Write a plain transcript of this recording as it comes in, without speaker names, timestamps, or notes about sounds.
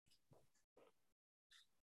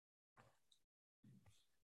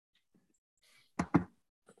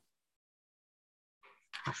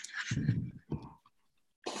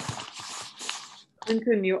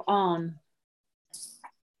Clinton, you're on.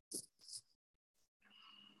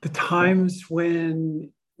 The times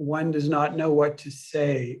when one does not know what to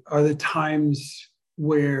say are the times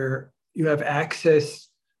where you have access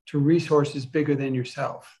to resources bigger than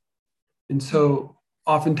yourself. And so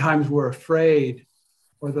oftentimes we're afraid,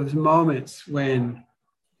 or those moments when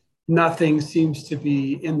nothing seems to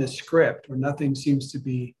be in the script or nothing seems to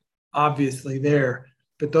be obviously there,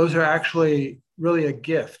 but those are actually really a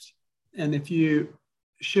gift. And if you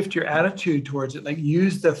shift your attitude towards it, like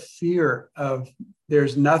use the fear of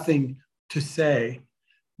there's nothing to say,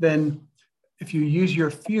 then if you use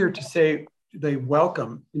your fear to say they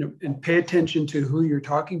welcome, and pay attention to who you're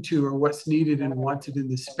talking to or what's needed and wanted in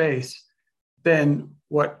this space, then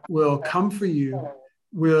what will come for you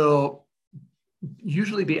will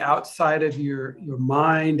usually be outside of your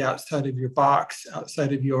mind, outside of your box,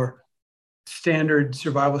 outside of your standard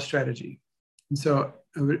survival strategy. And so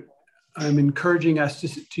I'm encouraging us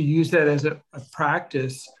to use that as a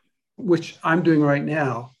practice, which I'm doing right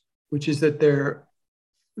now, which is that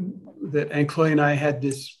Anne-Chloe and I had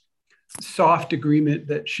this soft agreement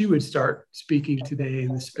that she would start speaking today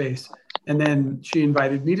in the space. And then she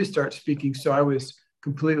invited me to start speaking. So I was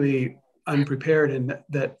completely unprepared, and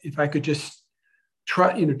that if I could just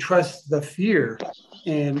trust the fear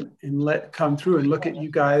and let come through and look at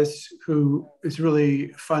you guys, who is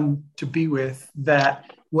really fun to be with,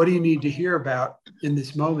 that what do you need to hear about in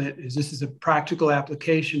this moment this is a practical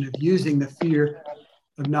application of using the fear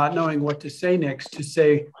of not knowing what to say next to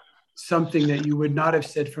say something that you would not have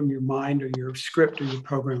said from your mind or your script or your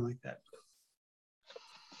program like that.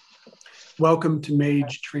 Welcome to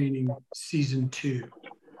Mage Training Season 2. Does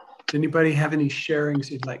anybody have any sharings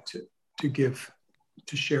you'd like to give,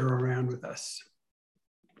 to share around with us?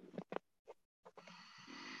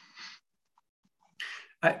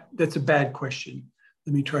 That's a bad question.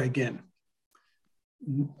 Let me try again.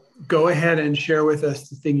 Go ahead and share with us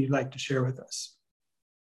the thing you'd like to share with us.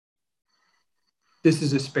 This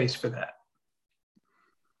is a space for that.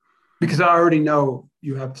 Because I already know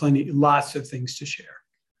you have lots of things to share.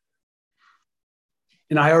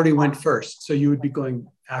 And I already went first, so you would be going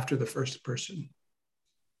after the first person.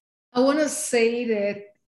 I want to say that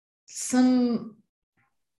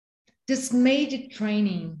this major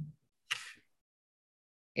training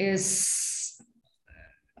is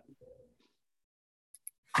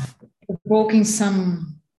provoking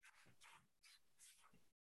some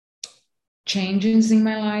changes in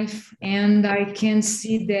my life, and I can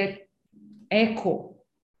see that Echo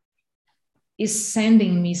is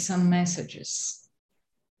sending me some messages,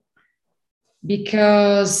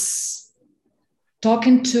 because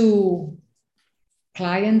talking to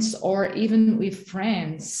clients or even with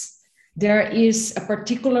friends, there is a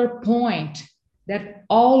particular point that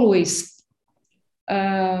always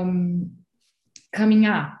coming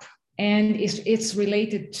up, and it's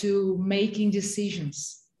related to making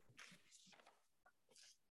decisions.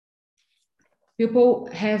 People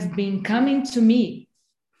have been coming to me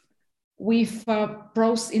with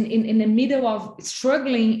in the middle of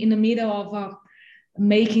struggling in the middle of a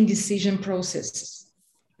making decision process.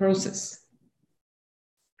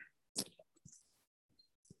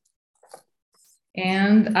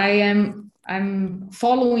 And I'm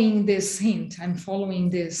following this hint. I'm following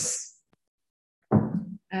this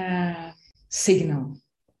signal.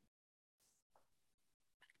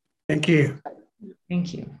 Thank you.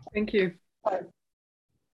 Thank you. Thank you.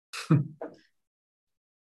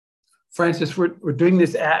 Francis, we're doing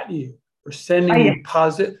this at you. We're sending you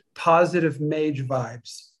positive mage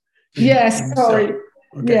vibes. Yes, sorry.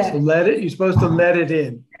 So, okay, so you're supposed to let it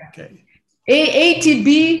in. Okay.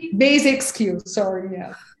 ATB basic skill. Sorry,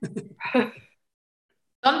 yeah.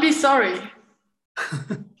 Don't be sorry.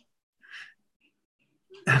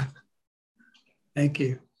 Thank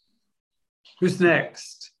you. Who's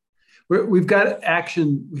next? We've got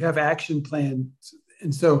action. We have action plans,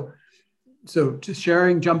 and so just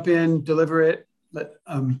sharing, jump in, deliver it. But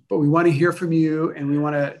we want to hear from you, and we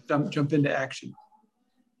want to jump into action.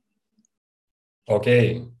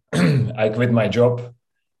 Okay, I quit my job.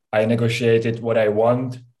 I negotiated what I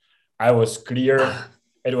want. I was clear.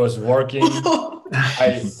 It was working.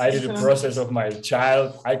 I did the process of my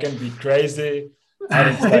child. I can be crazy, and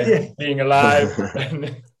it's like being alive.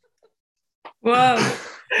 Wow.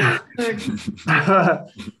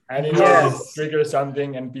 And it always triggers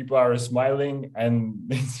something, and people are smiling, and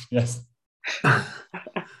it's just.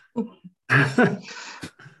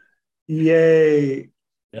 Yay.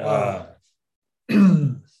 Yeah.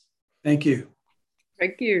 Thank you.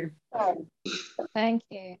 Thank you. Thank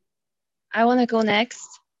you. I want to go next.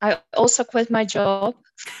 I also quit my job.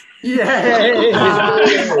 Yay!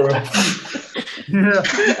 Yeah,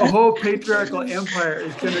 a whole patriarchal empire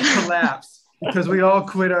is going to collapse because we all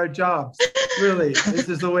quit our jobs. Really, this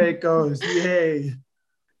is the way it goes. Yay.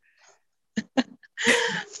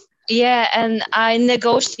 Yeah, and I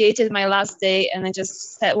negotiated my last day and I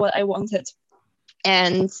just said what I wanted.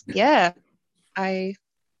 And yeah, I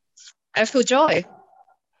feel joy.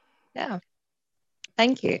 Yeah.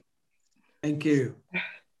 Thank you. Thank you.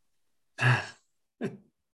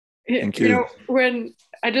 Thank You you. know, when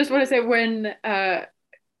I just want to say when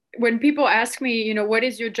people ask me, you know, what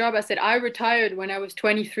is your job? I said I retired when I was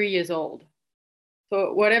 23 years old.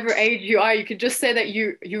 So whatever age you are, you could just say that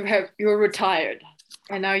you're retired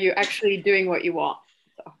and now you're actually doing what you want.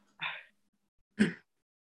 So.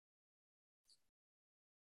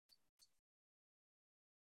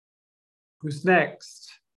 Who's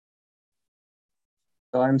next?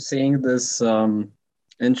 So I'm seeing this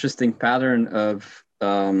interesting pattern of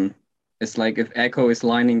it's like if Echo is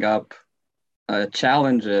lining up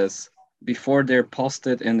challenges before they're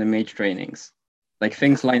posted in the mage trainings. Like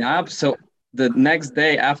things line up. So the next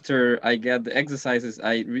day after I get the exercises,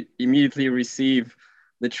 I immediately receive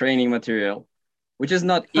the training material, which is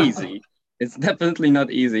not easy. It's definitely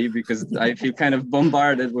not easy because I feel kind of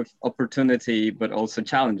bombarded with opportunity, but also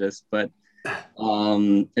challenges. But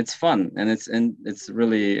it's fun and it's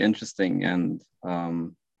really interesting, and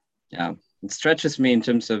yeah, it stretches me in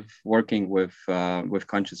terms of working with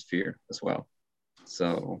conscious fear as well.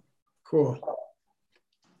 So cool.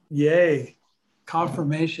 Yay.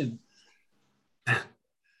 Confirmation.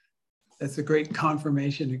 That's a great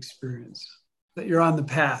confirmation experience that you're on the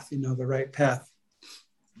path, you know, the right path.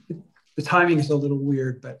 The timing is a little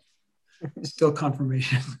weird, but it's still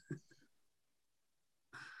confirmation.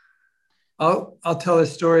 I'll tell a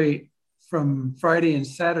story from Friday and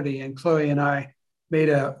Saturday, and Chloe and I made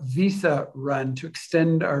a visa run to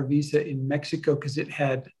extend our visa in Mexico because it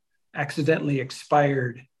had accidentally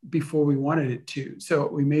expired before we wanted it to. So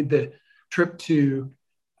we made the trip to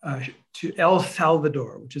El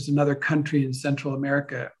Salvador, which is another country in Central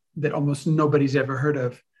America that almost nobody's ever heard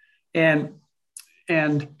of. And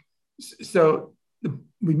so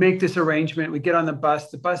we make this arrangement. We get on the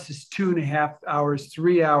bus. The bus is 2.5 hours,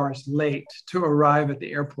 3 hours late to arrive at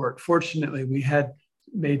the airport. Fortunately, we had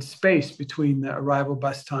made space between the arrival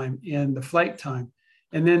bus time and the flight time.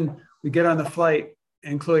 And then we get on the flight,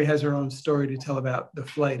 and Chloe has her own story to tell about the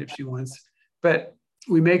flight if she wants. But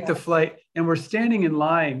we make the flight, and we're standing in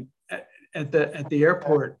line at the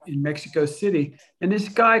airport in Mexico City. And this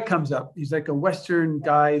guy comes up. He's like a Western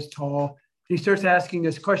guy, he's tall. He starts asking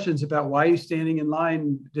us questions about why you're standing in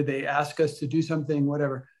line. Did they ask us to do something,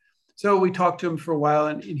 whatever? So we talked to him for a while,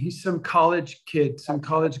 and he's some college kid, some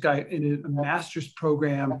college guy in a master's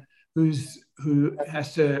program who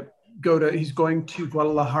has to he's going to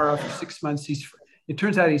Guadalajara for 6 months. It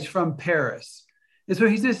turns out he's from Paris. And so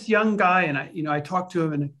he's this young guy, and I talked to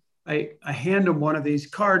him, and I hand him one of these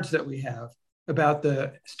cards that we have about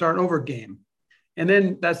the start over game. And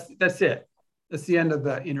then that's it. That's the end of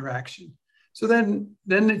the interaction. So then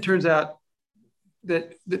it turns out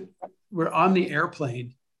that we're on the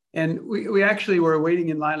airplane, and we actually were waiting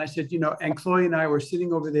in line. I said, you know, and Chloe and I were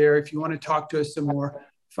sitting over there. If you want to talk to us some more,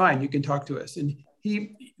 fine, you can talk to us. And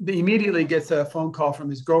he immediately gets a phone call from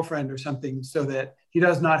his girlfriend or something so that he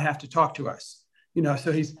does not have to talk to us. You know,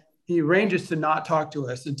 so he arranges to not talk to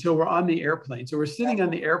us until we're on the airplane. So we're sitting on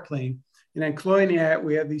the airplane, and then Chloe and I,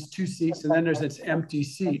 we have these 2 seats, and then there's this empty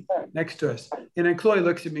seat next to us. And then Chloe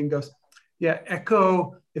looks at me and goes, yeah,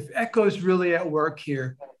 if Echo's really at work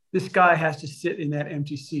here, this guy has to sit in that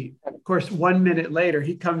empty seat. Of course, 1 minute later,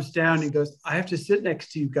 he comes down and goes, I have to sit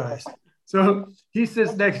next to you guys. So he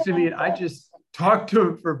sits next to me, and I just talked to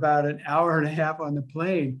him for about an hour and a half on the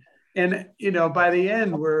plane. And, you know, by the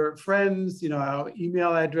end, we're friends, you know, our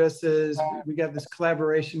email addresses, we got this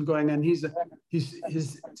collaboration going on. He's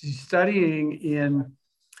studying in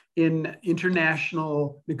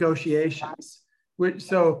international negotiations.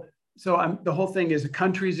 So the whole thing is a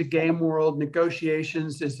country's a game world,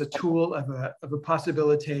 negotiations is a tool of a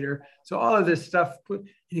possibilitator. So all of this stuff, and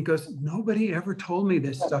he goes, nobody ever told me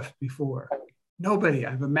this stuff before. Nobody. I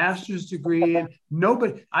have a master's degree, and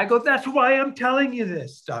nobody. I go, that's why I'm telling you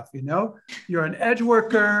this stuff, you know? You're an edge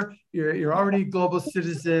worker, you're already a global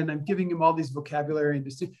citizen. I'm giving him all these vocabulary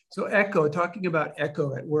and so Echo, talking about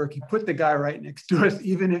Echo at work, he put the guy right next to us,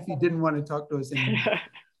 even if he didn't want to talk to us anymore.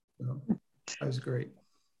 So that was great.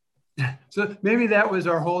 So maybe that was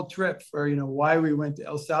our whole trip for, you know, why we went to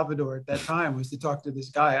El Salvador at that time, was to talk to this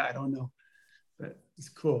guy. I don't know, but it's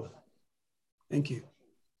cool. Thank you.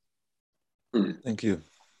 Thank you.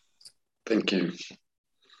 Thank you.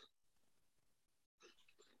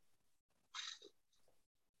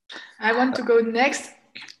 I want to go next.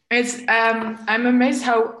 It's I'm amazed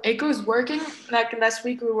how Echo is working. Like last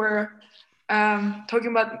week we were talking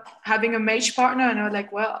about having a mage partner, and I was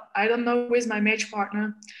like, well, I don't know who is my mage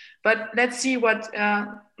partner, but let's see what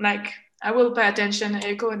like I will pay attention to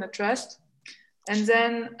Echo and the trust. And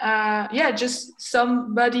then yeah, just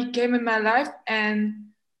somebody came in my life, and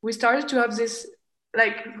we started to have this,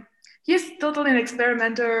 like, he's totally an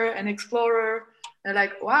experimenter, an explorer, and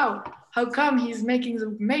like, wow, how come he's making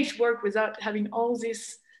the mage work without having all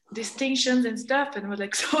these distinctions and stuff? And I was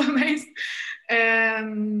like so amazed.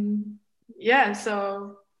 And yeah,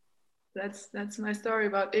 so that's my story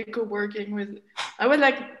about Echo working with. I was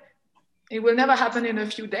like, it will never happen in a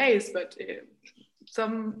few days, but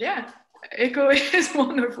yeah, Echo is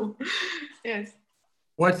wonderful. Yes.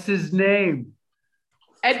 What's his name?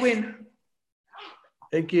 Edwin.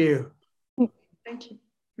 Thank you. Thank you.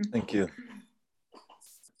 Thank you.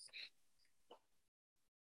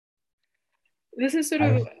 This is sort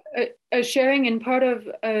of a sharing and part of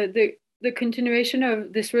the continuation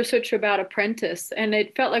of this research about apprentice. And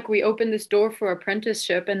it felt like we opened this door for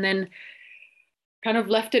apprenticeship and then kind of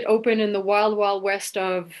left it open in the wild, wild west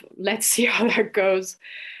of let's see how that goes.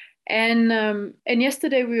 And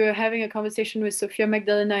yesterday we were having a conversation with Sophia,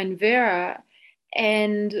 Magdalena, and Vera.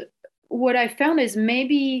 And what I found is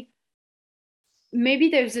maybe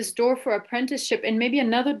there's this door for apprenticeship, and maybe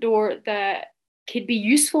another door that could be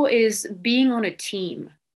useful is being on a team,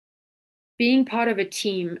 being part of a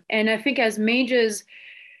team. And I think as mages,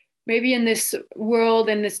 maybe in this world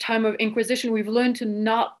and this time of Inquisition, we've learned to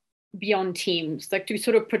not be on teams, like to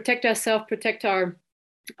sort of protect ourselves, protect our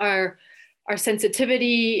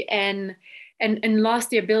sensitivity, and lost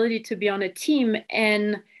the ability to be on a team.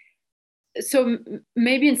 And so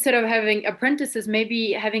maybe instead of having apprentices,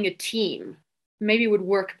 maybe having a team maybe would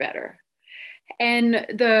work better. And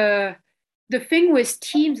the thing with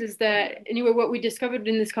teams is that, anyway, what we discovered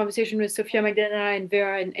in this conversation with Sophia, Magdalena, and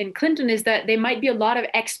Vera and Clinton is that there might be a lot of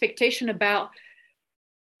expectation about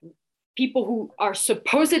people who are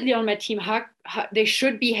supposedly on my team, how they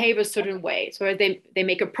should behave a certain way. So they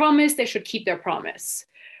make a promise, they should keep their promise.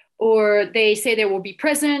 Or they say they will be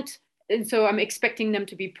present, and so I'm expecting them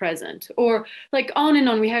to be present. Or like on and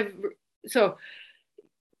on. We have, so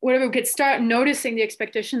whatever, we could start noticing the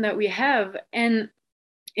expectation that we have. And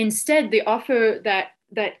instead, the offer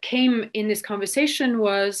that came in this conversation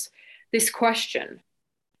was this question,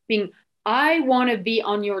 being, I want to be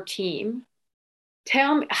on your team.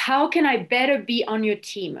 Tell me, how can I better be on your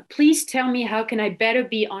team? Please tell me, how can I better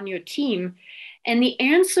be on your team? And the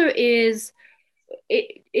answer is,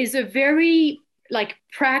 it is a very like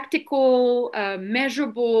practical,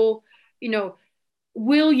 measurable,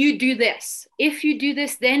 will you do this? If you do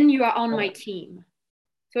this, then you are on my team.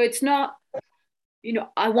 So it's not,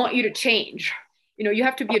 I want you to change. You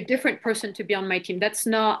have to be a different person to be on my team. That's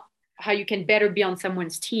not how you can better be on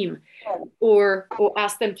someone's team or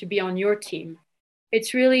ask them to be on your team.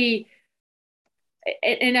 It's really,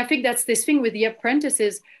 and I think that's this thing with the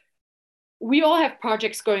apprentices. We all have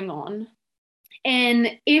projects going on.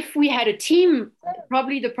 And if we had a team,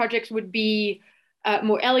 probably the projects would be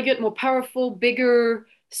more elegant, more powerful, bigger,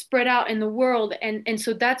 spread out in the world. And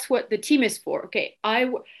so that's what the team is for. Okay, I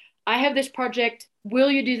have this project. Will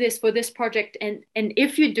you do this for this project? And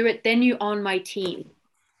if you do it, then you're on my team.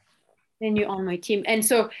 Then you're on my team. And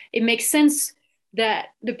so it makes sense that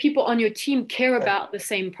the people on your team care about the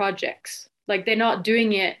same projects. Like they're not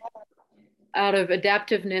doing it out of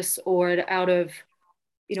adaptiveness or out of,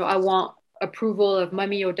 I want approval of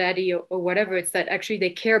mommy or daddy or whatever. It's that actually they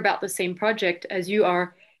care about the same project as you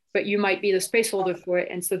are, but you might be the space holder for it.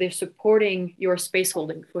 And so they're supporting your space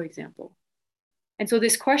holding, for example. And so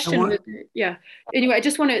this question, anyway, I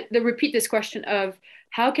just want to repeat this question of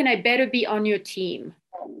how can I better be on your team?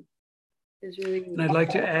 Is really. And I'd like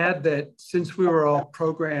to add that since we were all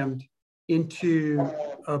programmed into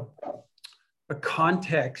a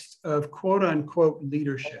context of quote unquote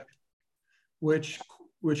leadership, which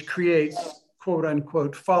creates quote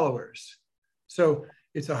unquote followers. So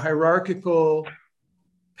it's a hierarchical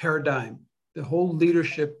paradigm. The whole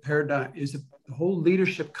leadership paradigm is the whole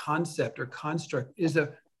leadership concept or construct is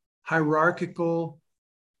a hierarchical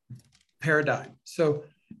paradigm. So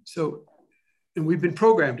and we've been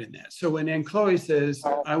programmed in that. So when Anne Chloe says,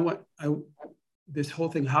 this whole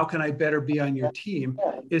thing, how can I better be on your team,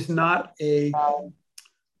 is not a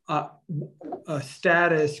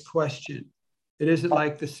status question. It isn't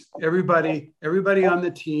like this, everybody on the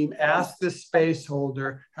team asks the space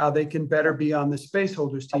holder how they can better be on the space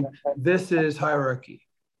holder's team. This is hierarchy.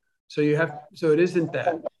 So it isn't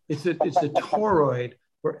that. It's a toroid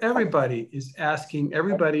where everybody is asking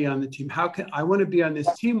everybody on the team, I want to be on this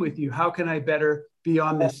team with you. How can I better be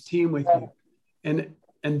on this team with you?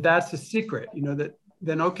 And that's the secret, that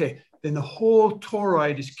then the whole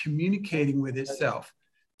toroid is communicating with itself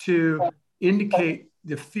to indicate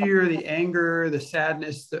the fear, the anger, the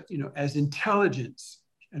sadness, as intelligence,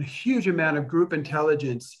 and a huge amount of group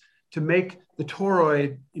intelligence to make the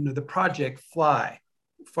toroid, the project fly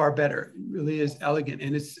far better. It really is elegant.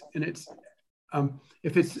 And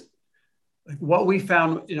if it's like what we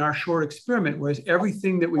found in our short experiment was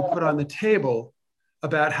everything that we put on the table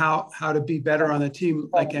about how to be better on the team,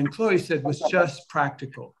 like Anne-Chloe said, was just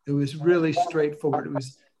practical. It was really straightforward. It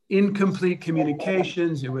was incomplete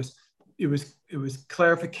communications. It was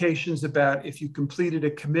clarifications about if you completed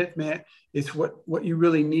a commitment, it's what you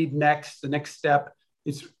really need next. The next step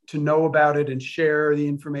is to know about it and share the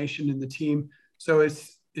information in the team. So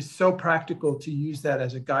it's so practical to use that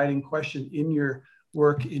as a guiding question in your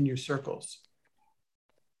work, in your circles.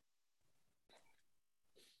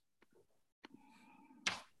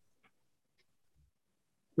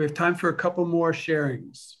 We have time for a couple more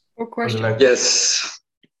sharings. Or questions. Yes.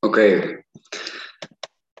 Okay.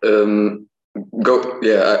 Okay.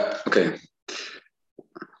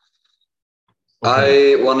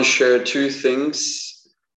 I want to share two things.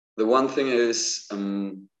 The one thing is,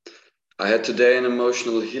 I had today an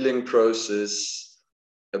emotional healing process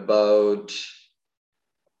about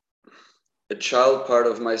a child part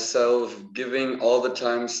of myself giving all the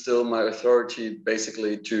time still my authority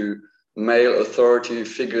basically to male authority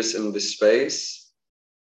figures in this space,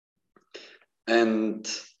 and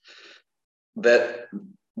that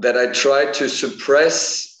I try to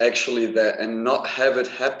suppress actually that and not have it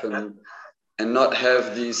happen and not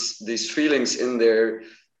have these feelings in there,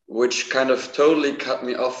 which kind of totally cut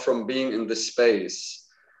me off from being in this space.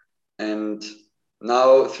 And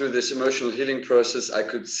now through this emotional healing process, I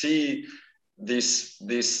could see this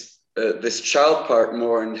child part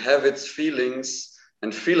more and have its feelings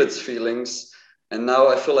and feel its feelings. And now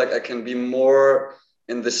I feel like I can be more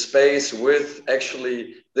in the space with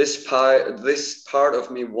actually this part of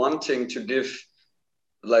me wanting to give,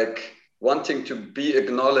 like wanting to be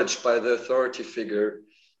acknowledged by the authority figure,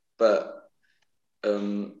 but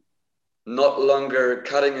not longer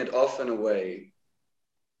cutting it off in a way.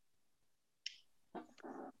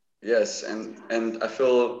 Yes, and I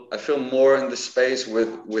feel more in the space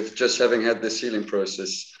with just having had this healing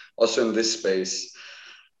process, also in this space.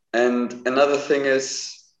 And another thing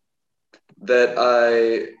is that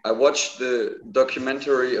I watched the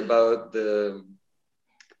documentary about the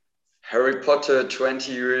Harry Potter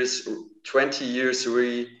 20 years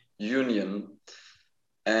reunion,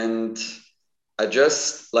 and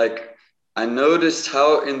I noticed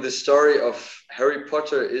how in the story of Harry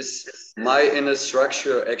Potter is my inner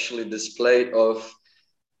structure actually displayed of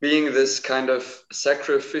being this kind of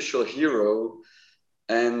sacrificial hero,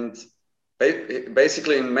 and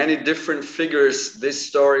basically in many different figures, this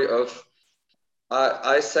story of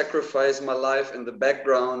I sacrifice my life in the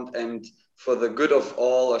background and for the good of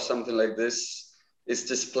all or something like this is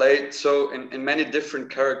displayed so in many different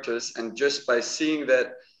characters. And just by seeing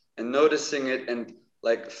that and noticing it and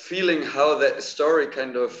like feeling how that story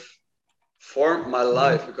kind of formed my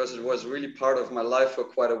life, because it was really part of my life for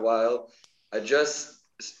quite a while, I just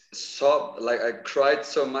saw, like I cried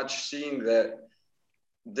so much seeing that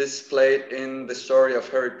displayed in the story of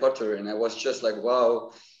Harry Potter. And I was just like,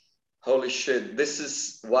 wow, holy shit, this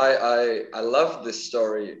is why I love this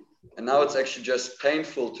story. And now it's actually just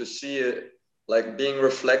painful to see it like being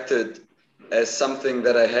reflected as something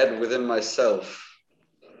that I had within myself.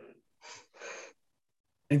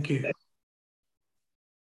 Thank you.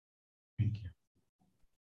 Thank you.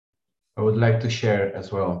 I would like to share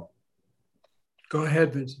as well. Go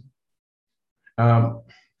ahead, Vincent.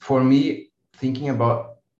 For me, feeling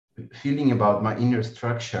about my inner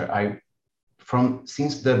structure,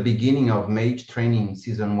 since the beginning of Mage Training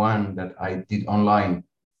Season 1 that I did online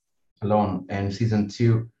alone, and Season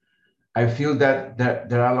 2, I feel that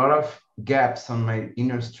there are a lot of gaps on my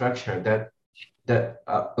inner structure that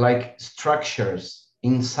like structures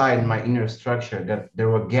inside my inner structure, that there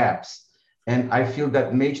were gaps. And I feel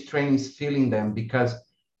that Mage Training is filling them, because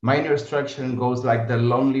my inner structure goes like the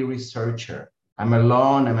lonely researcher. I'm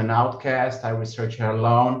alone, I'm an outcast, I research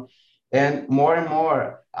alone. And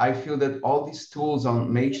more, I feel that all these tools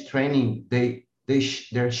on Mage Training,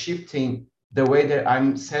 they're shifting the way that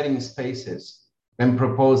I'm setting spaces and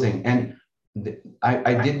proposing. And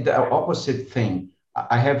I did the opposite thing.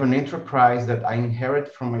 I have an enterprise that I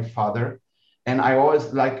inherit from my father. And I always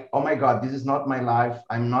like, oh my God, this is not my life.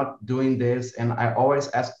 I'm not doing this. And I always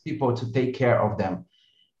ask people to take care of them.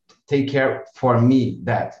 take care for me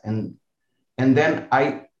that. And then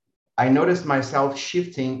I noticed myself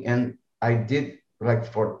shifting, and I did, like,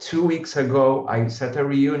 for 2 weeks ago, I set a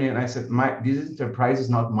reunion. I said, this enterprise is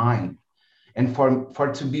not mine. And for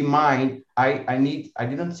to be mine, I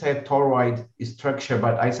didn't say a toroid structure,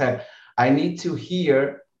 but I said, I need to hear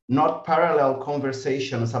not parallel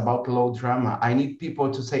conversations about low drama. I need people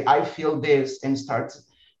to say, I feel this, and start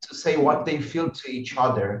to say what they feel to each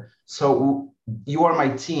other. So you are my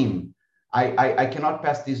team. I cannot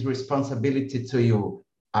pass this responsibility to you.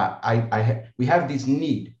 We have this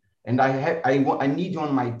need, and I need you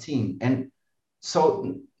on my team. And so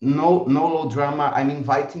no low drama. I'm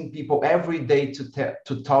inviting people every day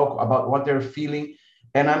to talk about what they're feeling.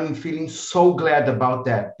 And I'm feeling so glad about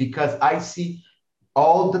that, because I see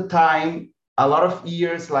all the time, a lot of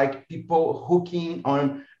years, like people hooking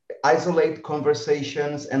on isolate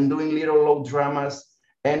conversations and doing little low dramas.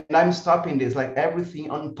 And I'm stopping this, like everything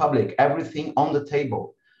on public, everything on the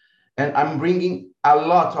table. And I'm bringing a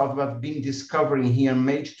lot of what I've been discovering here in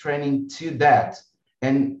Mage training to that.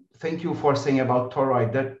 And thank you for saying about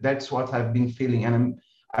toroid. That's what I've been feeling. And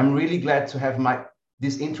I'm really glad to have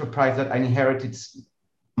this enterprise that I inherited,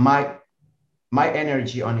 my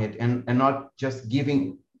energy on it, and not just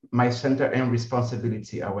giving my center and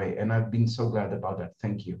responsibility away. And I've been so glad about that.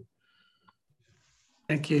 Thank you.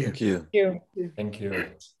 Thank you. Thank you. Thank you.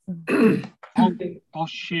 I'll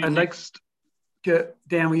share I'd next.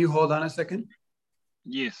 Dan, will you hold on a second?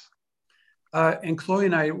 Yes. And Chloe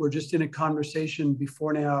and I were just in a conversation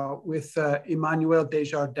before now with Emmanuel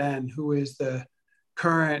Desjardins, who is the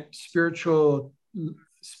current spiritual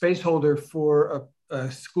space holder for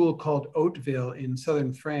a school called Hauteville in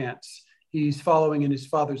southern France. He's following in his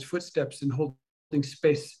father's footsteps and holding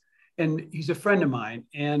space. And he's a friend of mine,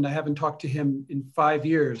 and I haven't talked to him in 5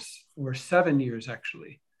 years, or 7 years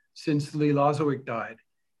actually, since Lee Lozowick died.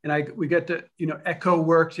 And we get to, Echo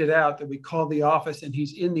worked it out that we called the office, and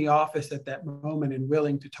he's in the office at that moment and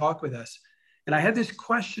willing to talk with us. And I had this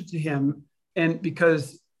question to him, and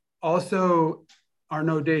because also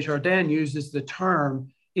Arnaud Desjardins uses the term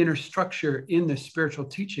inner structure in the spiritual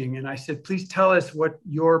teaching. And I said, please tell us what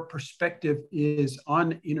your perspective is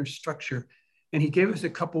on inner structure. And he gave us a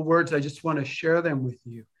couple words. I just want to share them with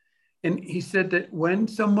you. And he said that when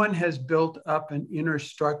someone has built up an inner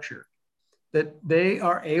structure, that they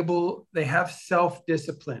have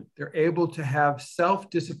self-discipline. They're able to have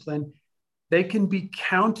self-discipline. They can be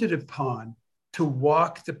counted upon to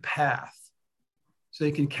walk the path. So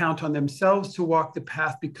they can count on themselves to walk the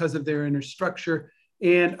path because of their inner structure,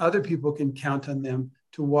 and other people can count on them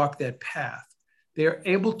to walk that path. They're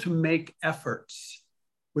able to make efforts,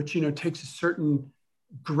 which takes a certain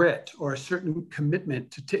grit or a certain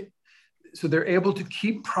commitment to take. So they're able to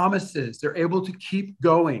keep promises. They're able to keep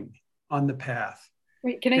going on the path.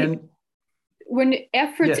 Wait, when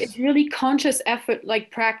efforts, yes. It's really conscious effort, like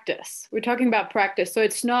practice. We're talking about practice. So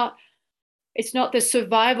it's not the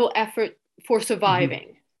survival effort for surviving.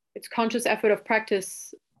 Mm-hmm. It's conscious effort of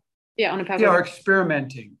practice. Yeah, on a path. Yeah, or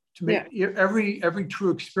experimenting. To make every true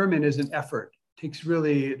experiment is an effort.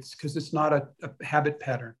 It's because it's not a habit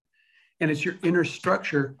pattern. And it's your inner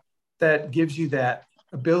structure that gives you that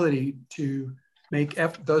ability to make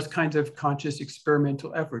those kinds of conscious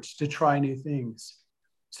experimental efforts to try new things.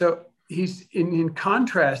 So he's in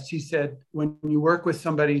contrast, he said, when you work with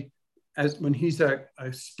somebody, when he's a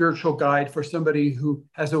spiritual guide for somebody who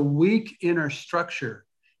has a weak inner structure,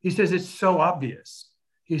 he says it's so obvious.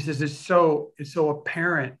 He says it's so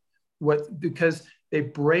apparent because they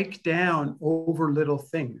break down over little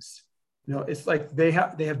things. It's like they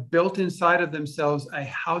have built inside of themselves a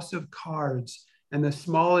house of cards, and the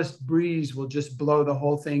smallest breeze will just blow the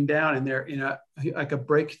whole thing down, and they're in a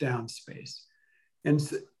breakdown space. And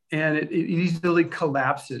it easily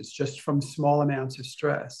collapses just from small amounts of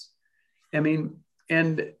stress. I mean,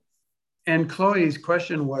 and Chloe's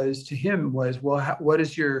question to him was, well, what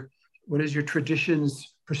is your tradition's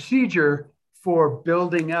procedure for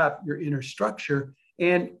building up your inner structure?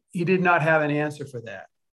 And he did not have an answer for that.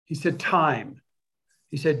 He said time.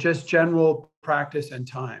 He said just general practice and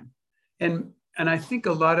time. And I think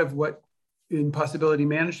a lot of what in possibility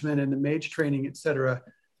management and the MAGE training, et cetera,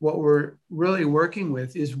 what we're really working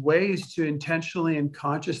with is ways to intentionally and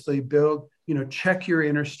consciously build, check your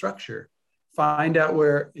inner structure, find out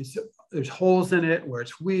where there's holes in it, where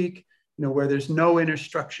it's weak, where there's no inner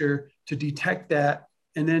structure, to detect that,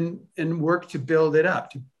 and work to build it up,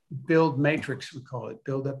 to build matrix, we call it,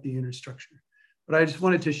 build up the inner structure. But I just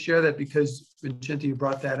wanted to share that because Vincente, you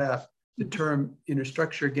brought that up, the term inner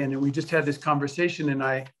structure again. And we just had this conversation,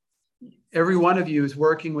 and every one of you is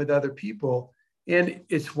working with other people. And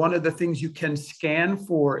it's one of the things you can scan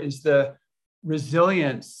for is the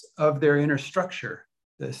resilience of their inner structure,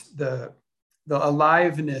 the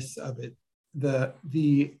aliveness of it,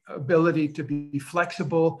 the ability to be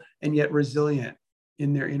flexible and yet resilient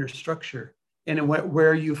in their inner structure. And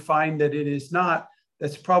where you find that it is not,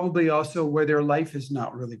 that's probably also where their life is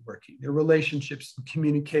not really working. Their relationships and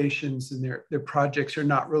communications and their projects are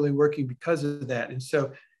not really working because of that. And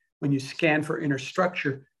so when you scan for inner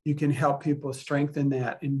structure, you can help people strengthen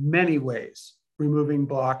that in many ways, removing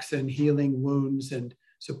blocks and healing wounds and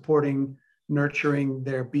supporting, nurturing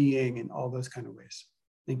their being in all those kind of ways.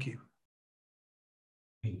 Thank you.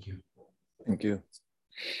 Thank you. Thank you.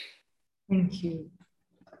 Thank you.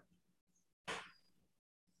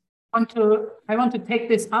 I want to take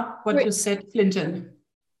this up, what you said, Clinton.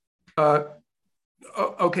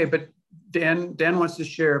 Okay, but Dan wants to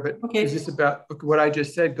share, but okay. Is this about what I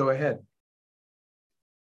just said? Go ahead.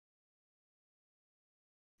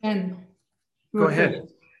 Dan, go ahead.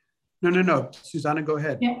 No. Susanna, go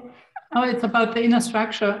ahead. Yeah. Oh, it's about the inner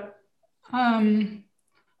structure.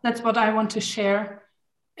 That's what I want to share,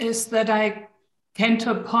 is that I came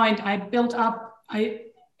to a point I built up.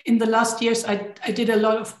 In the last years, I did a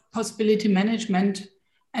lot of possibility management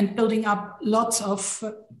and building up lots of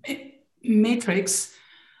matrix.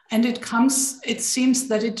 And it seems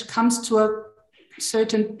that it comes to a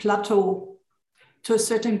certain plateau, to a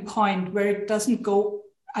certain point where it doesn't go.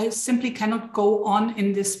 I simply cannot go on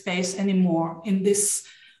in this space anymore, in this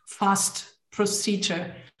fast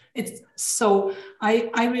procedure. So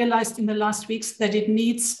I realized in the last weeks that it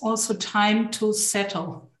needs also time to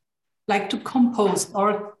settle, like to compose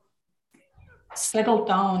or settle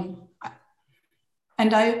down.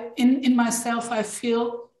 And in myself, I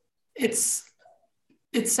feel it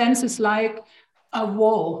senses like a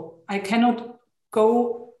wall. I cannot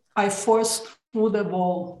go by force through the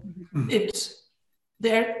wall.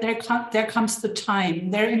 There comes the time.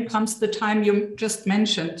 Therein comes the time you just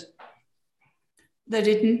mentioned. That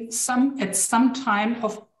at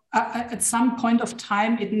some point of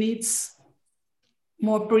time, it needs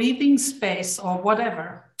more breathing space or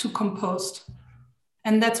whatever to compose.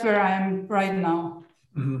 And that's where I am right now.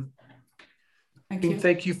 Mm-hmm. Thank you.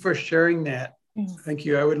 Thank you for sharing that. Thank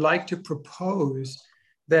you. I would like to propose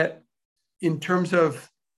that in terms of,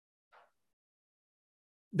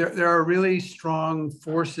 there are really strong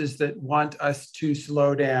forces that want us to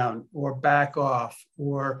slow down or back off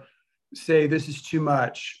or say this is too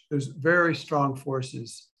much. There's very strong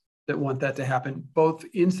forces that want that to happen, both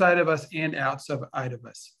inside of us and outside of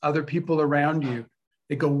us. Other people around you,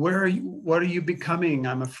 they go, where are you? What are you becoming?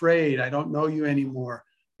 I'm afraid. I don't know you anymore.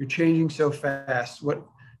 You're changing so fast.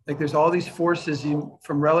 There's all these forces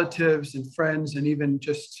from relatives and friends and even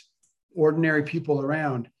just ordinary people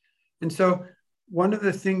around. And so one of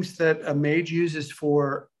the things that a mage uses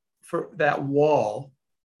for that wall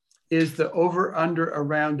is the over, under,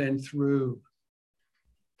 around, and through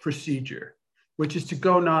procedure, which is to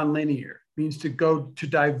go nonlinear, means to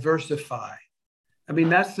diversify. I mean,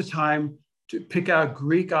 that's the time to pick out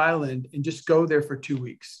Greek island and just go there for 2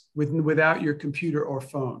 weeks without your computer or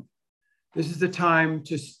phone. This is the time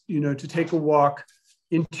to take a walk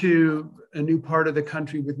into a new part of the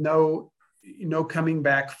country with no coming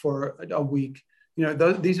back for a week.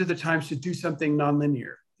 These are the times to do something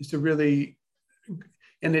nonlinear. Is to really,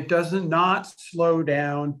 and it does not slow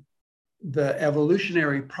down the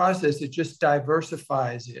evolutionary process. It just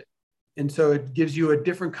diversifies it. And so it gives you a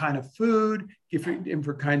different kind of food,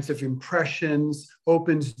 different kinds of impressions,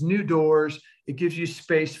 opens new doors. It gives you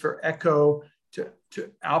space for echo to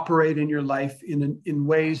operate in your life in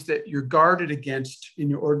ways that you're guarded against in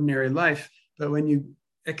your ordinary life. But when you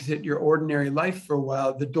exit your ordinary life for a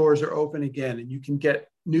while, the doors are open again and you can get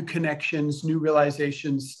new connections, new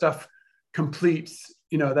realizations, stuff completes.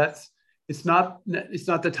 It's not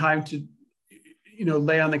the time to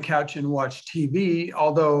lay on the couch and watch TV,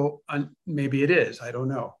 although maybe it is, I don't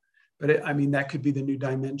know. But that could be the new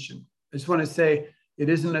dimension. I just want to say it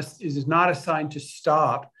is not a sign to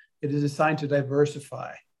stop. It is a sign to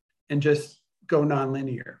diversify and just go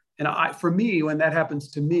nonlinear. And for me, when that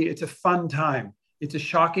happens to me, it's a fun time. It's a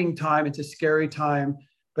shocking time. It's a scary time,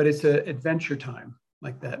 but it's an adventure time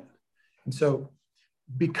like that. And so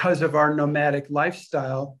because of our nomadic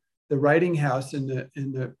lifestyle, the writing house and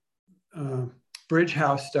the bridge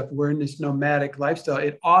house stuff, we're in this nomadic lifestyle.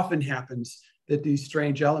 It often happens that these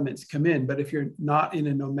strange elements come in. But if you're not in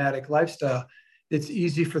a nomadic lifestyle, it's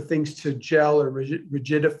easy for things to gel or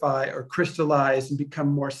rigidify or crystallize and become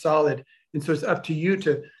more solid. And so it's up to you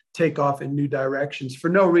to take off in new directions for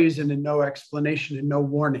no reason and no explanation and no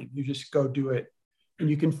warning. You just go do it. and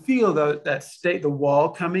you can feel that state, the wall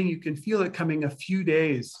coming. You can feel it coming a few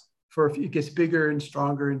days for it gets bigger and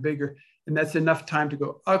stronger and bigger, and that's enough time to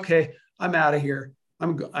go. Okay, I'm out of here.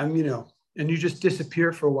 I'm and you just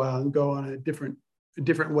disappear for a while and go on a different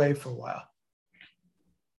way for a while.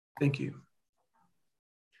 Thank you,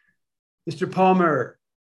 Mr. Palmer.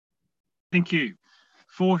 Thank you.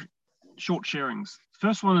 4 short sharings.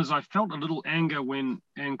 First one is I felt a little anger when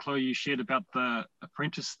Anne-Chloe, you shared about the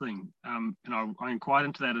apprentice thing, and I inquired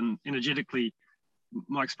into that, and energetically,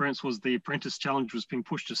 my experience was the apprentice challenge was being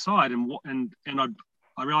pushed aside, and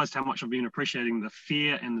I realized how much I've been appreciating the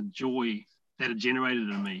fear and the joy that it generated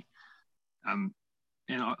in me, and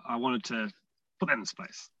I wanted to put that in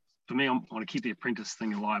space. For me, I want to keep the apprentice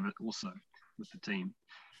thing alive also with the team.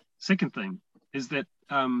 Second thing is that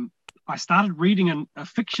I started reading a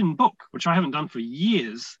fiction book, which I haven't done for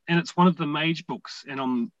years, and it's one of the Mage books, and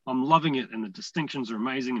I'm loving it, and the distinctions are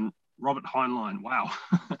amazing. And Robert Heinlein, wow!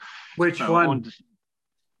 Which one?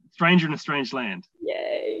 Stranger in a Strange Land.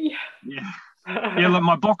 Yay! Yeah, yeah. Like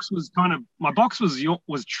my box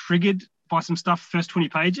was triggered by some stuff. First 20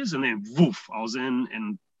 pages, and then woof, I was in,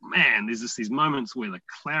 and man, there's just these moments where the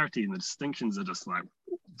clarity and the distinctions are just like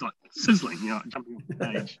sizzling, jumping off the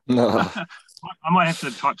page. No. I might have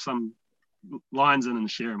to type some lines in and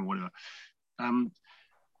share them or whatever.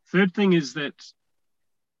 Third thing is that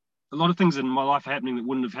a lot of things in my life are happening that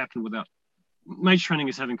wouldn't have happened without Mage training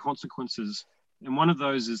is having consequences. And one of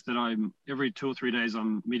those is that every 2 or 3 days,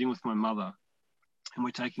 I'm meeting with my mother, and we're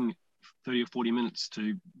taking 30 or 40 minutes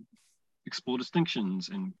to explore distinctions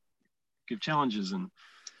and give challenges, and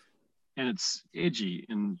it's edgy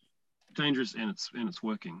and dangerous, and it's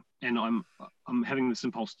working. And I'm having this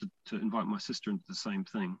impulse to invite my sister into the same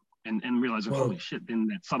thing, and realize, holy shit, then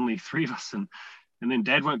that's suddenly 3 of us, and then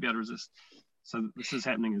Dad won't be able to resist. So this is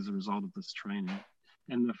happening as a result of this training.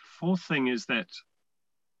 And the fourth thing is that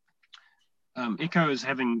Echo is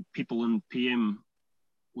having people in PM,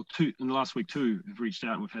 or 2 in the last week, 2 have reached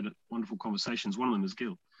out, and we've had wonderful conversations. One of them is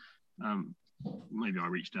Gil. Maybe I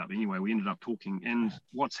reached out, but anyway, we ended up talking. And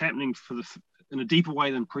what's happening in a deeper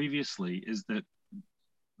way than previously is that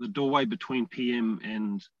the doorway between PM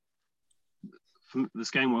and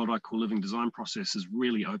this game world I call living design process is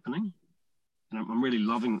really opening, and I'm really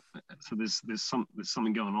loving. So there's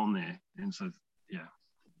something going on there, and so yeah,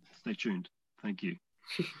 stay tuned. Thank you.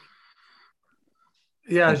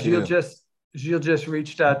 Yeah, Gilles just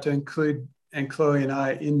reached out to include Chloe and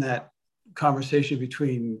I in that conversation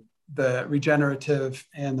between the regenerative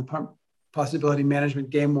and the possibility management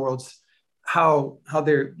game worlds, how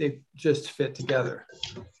they just fit together,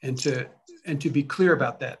 and to be clear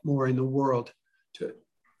about that more in the world, to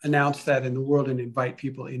announce that in the world and invite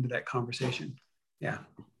people into that conversation. Yeah.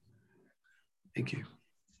 Thank you.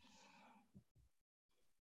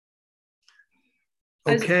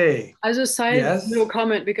 Okay. As a side little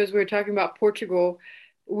comment, because we were talking about Portugal,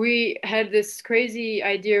 we had this crazy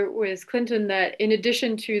idea with Clinton that in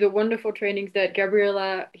addition to the wonderful trainings that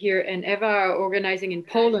Gabriela here and Eva are organizing in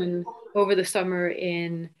Poland over the summer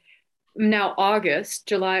in now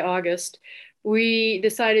July, August, we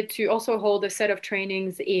decided to also hold a set of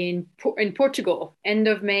trainings in Portugal, end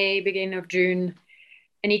of May, beginning of June,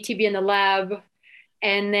 an ETB in the lab.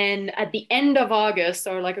 And then at the end of August,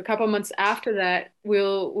 or like a couple months after that,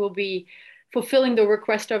 we'll be fulfilling the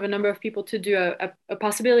request of a number of people to do a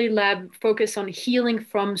possibility lab focus on healing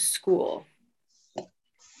from school.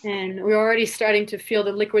 And we're already starting to feel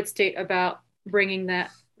the liquid state about bringing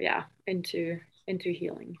that, into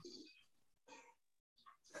healing.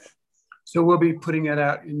 So we'll be putting it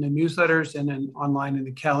out in the newsletters and then online in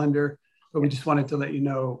the calendar, but we just wanted to let you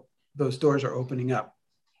know those doors are opening up.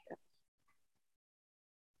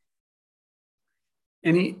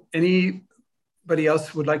 Anybody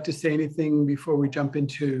else would like to say anything before we jump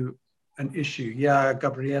into an issue? Yeah,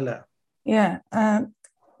 Gabriela. Yeah,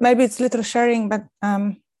 maybe it's little sharing, but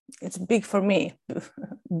it's big for me,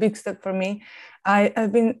 big step for me.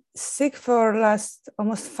 I've been sick for last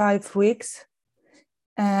almost 5 weeks,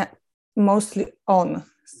 mostly on,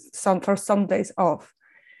 for some days off.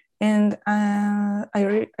 And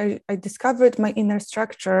I discovered my inner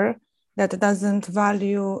structure that doesn't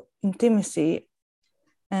value intimacy,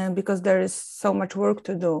 because there is so much work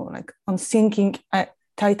to do. Like on sinking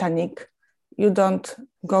Titanic, you don't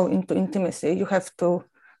go into intimacy, you have to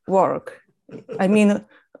work. I mean,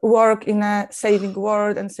 work in a saving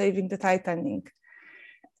world and saving the Titanic.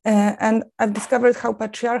 And I've discovered how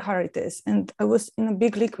patriarchal it is. And I was in a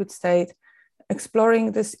big liquid state,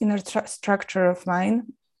 exploring this inner structure of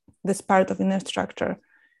mine, this part of inner structure.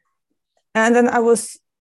 And then I was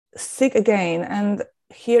sick again. And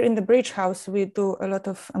here in the Bridge House, we do a lot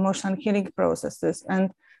of emotional healing processes.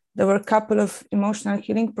 And there were a couple of emotional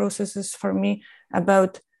healing processes for me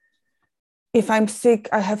about, if I'm sick,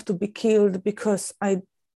 I have to be killed because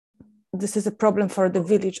this is a problem for the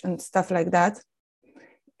village and stuff like that.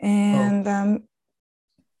 And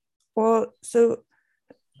so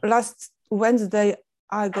last Wednesday,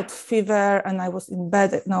 I got fever and I was in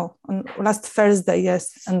bed. No, on last Thursday,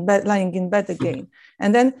 yes, and lying in bed again.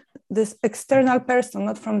 And then this external person,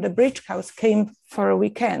 not from the Bridge House, came for a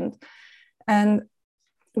weekend. And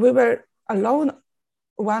we were alone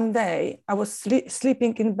one day. I was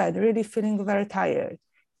sleeping in bed, really feeling very tired.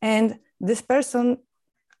 And this person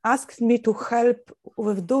asked me to help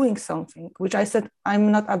with doing something, which I said,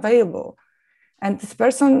 I'm not available. And this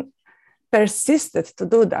person persisted to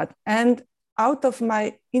do that. And out of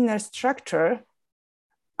my inner structure,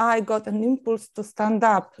 I got an impulse to stand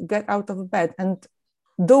up, get out of bed and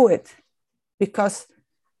do it, because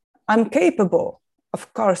I'm capable,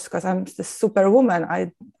 of course, because I'm the superwoman.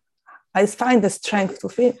 I find the strength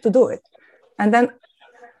to do it. And then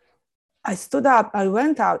I stood up, I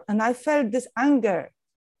went out, and I felt this anger.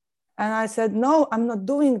 And I said, no, I'm not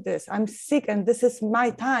doing this. I'm sick and this is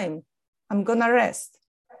my time. I'm gonna rest.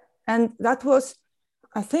 And that was,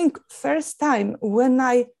 I think, first time when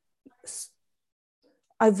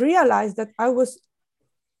I've realized that I was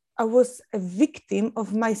a victim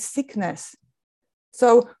of my sickness.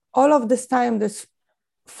 So all of this time, this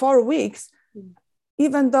 4 weeks,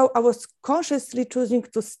 even though I was consciously choosing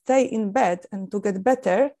to stay in bed and to get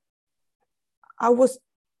better, I was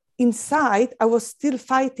inside, I was still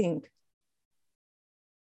fighting.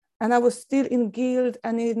 And I was still in guilt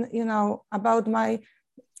and in, about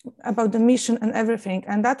the mission and everything.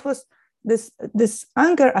 And that was this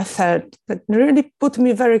anger I felt that really put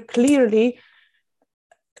me very clearly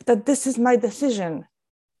that this is my decision.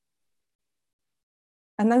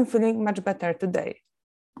 And I'm feeling much better today.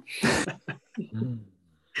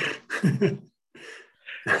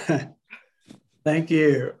 Thank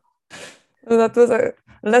you. That was a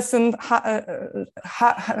lesson, hard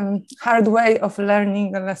way of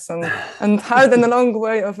learning the lesson, and hard and a long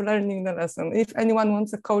way of learning the lesson. If anyone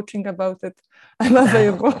wants a coaching about it, I'm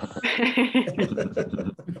available.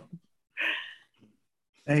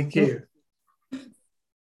 Thank you.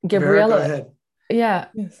 Gabriella, Vera, go ahead. Yeah,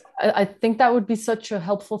 yes. I think that would be such a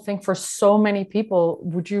helpful thing for so many people.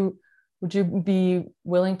 Would you be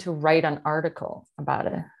willing to write an article about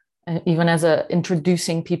it, and even as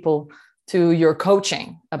introducing people to your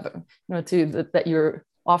coaching, that you're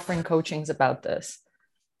offering coachings about this?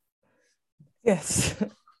 Yes.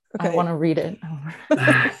 Okay. I want to read it.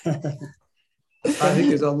 I think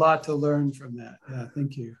there's a lot to learn from that. Yeah,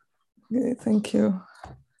 thank you. Okay, thank you.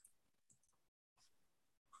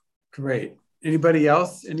 Great. Anybody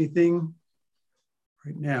else? Anything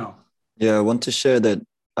right now? Yeah, I want to share that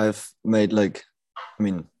I've made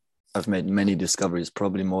many discoveries,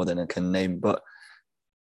 probably more than I can name, but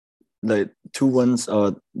the two ones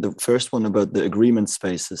are the first one about the agreement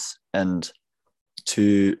spaces, and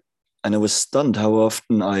I was stunned how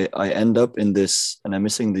often I end up in this, and I'm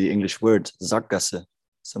missing the English word, Sackgasse.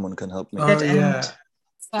 Someone can help me. Oh, yeah.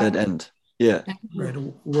 Dead end. Yeah. Right.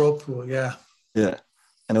 Whirlpool. Yeah. Yeah.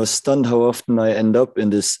 And I was stunned how often I end up in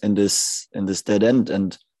this dead end,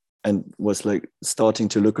 and was like starting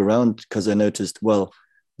to look around, because I noticed, well,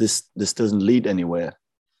 this doesn't lead anywhere.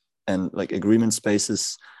 And like agreement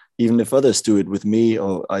spaces, even if others do it with me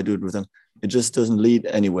or I do it with them, it just doesn't lead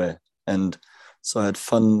anywhere. And so I had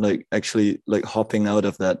fun, actually hopping out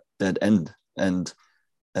of that end. And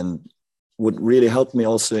what really helped me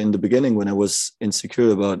also in the beginning, when I was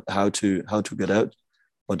insecure about how to get out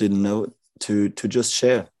or didn't know, to just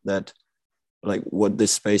share that, what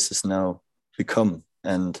this space has now become,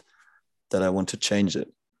 and that I want to change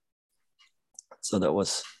it. So that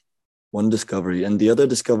was one discovery. And the other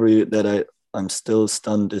discovery that I'm still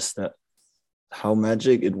stunned is that how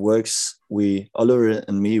magic it works. Oliver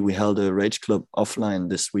and me, we held a Rage Club offline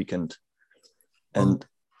this weekend. And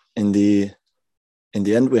in the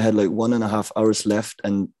end, we had 1.5 hours left,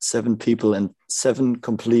 and 7 people and 7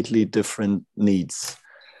 completely different needs.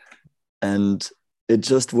 And it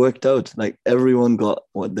just worked out. Everyone got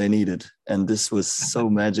what they needed. And this was so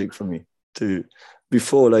magic for me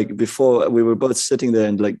before we were both sitting there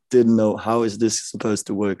and didn't know, how is this supposed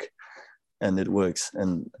to work? And it works.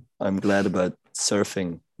 And I'm glad about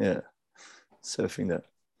surfing. Yeah. Surfing that.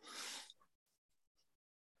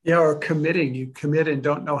 Yeah. Or committing. You commit and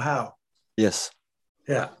don't know how. Yes.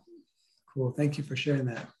 Yeah. Cool. Thank you for sharing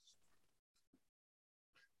that.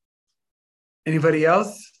 Anybody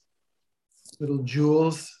else? Little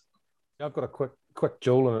jewels. Yeah, I've got a quick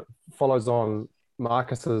jewel, and it follows on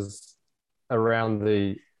Marcus's around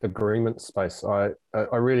the agreement space. I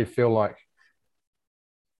really feel like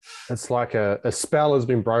it's like a spell has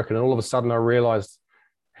been broken, and all of a sudden I realized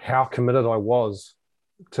how committed I was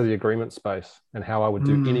to the agreement space and how I would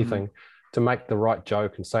do anything to make the right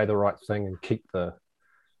joke and say the right thing and keep the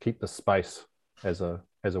space as a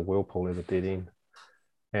whirlpool, as a dead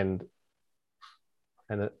end.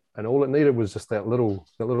 And all it needed was just that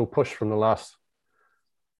little push from our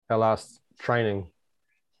last training.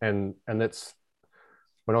 And that's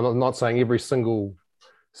when I'm not saying every single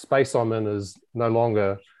space I'm in is no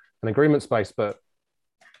longer an agreement space, but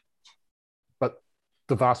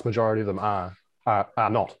the vast majority of them are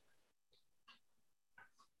not.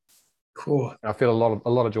 Cool. I feel a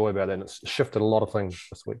lot of joy about it, and it's shifted a lot of things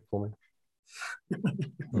this week for me.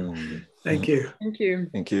 Thank you. Thank you.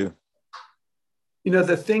 Thank you. You know,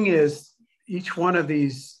 the thing is, each one of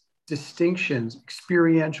these distinctions,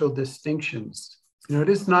 experiential distinctions, you know, it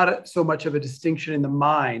is not so much of a distinction in the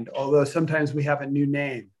mind, although sometimes we have a new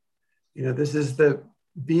name. You know, this is the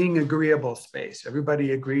being agreeable space.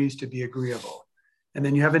 Everybody agrees to be agreeable. And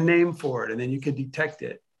then you have a name for it, and then you can detect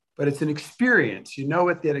it. But it's an experience. You know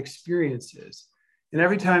what that experience is. And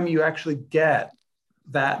every time you actually get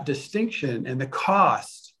that distinction and the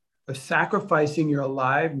cost of sacrificing your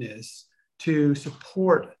aliveness to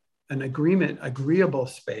support an agreeable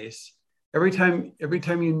space, every time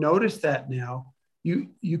you notice that now,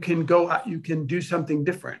 you can go out, you can do something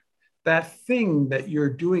different. That thing that you're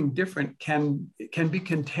doing different can be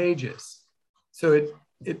contagious. So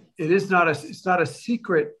it's not a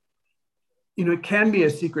secret. You know, it can be a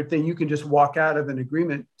secret thing. You can just walk out of an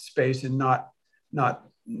agreement space and not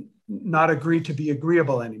agree to be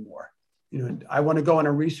agreeable anymore. You know, I want to go in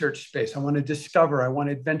a research space. I want to discover. I want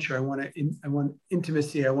adventure. I want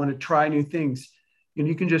intimacy. I want to try new things. And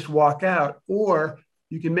you can just walk out, or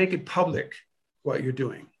you can make it public what you're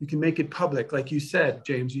doing. You can make it public, like you said,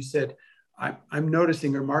 James. You said, I'm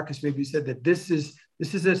noticing, or Marcus, maybe you said that this is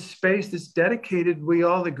a space that's dedicated. We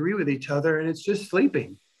all agree with each other, and it's just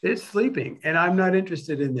sleeping. It's sleeping, and I'm not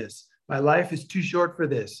interested in this. My life is too short for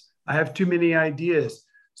this. I have too many ideas.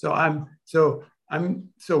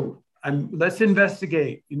 Let's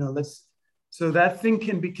investigate, you know, so that thing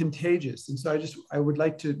can be contagious. And so I would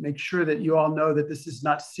like to make sure that you all know that this is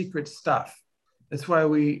not secret stuff. That's why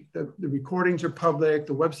the recordings are public,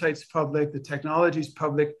 the website's public, the technology's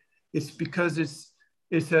public. It's because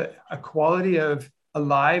it's a quality of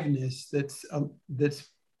aliveness that's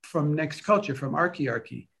from Next Culture, from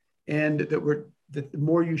Archiarchy. And that the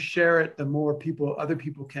more you share it, the more other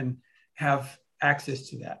people can have access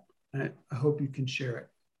to that. And I hope you can share it.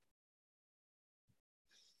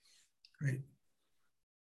 Great.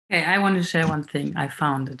 Hey, I want to share one thing. I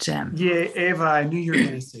found a gem. Yeah, Eva, I knew you were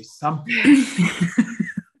going to say something.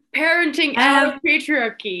 Parenting out of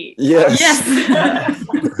patriarchy. Yes.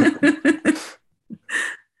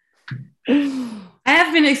 I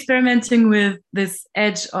have been experimenting with this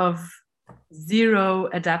edge of zero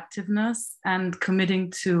adaptiveness and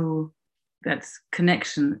committing to that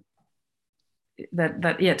connection,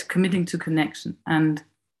 committing to connection and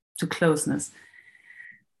to closeness.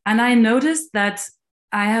 And I noticed that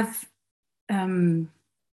I have, in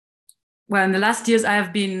the last years, I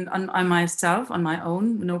have been on myself, on my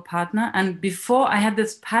own, no partner. And before I had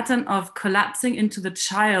this pattern of collapsing into the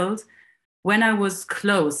child when I was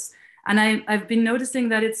close. And I've been noticing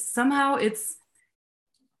that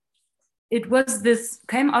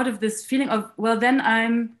came out of this feeling of, well,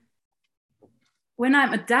 then when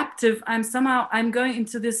I'm adaptive, I'm going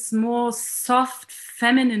into this more soft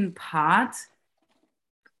feminine part,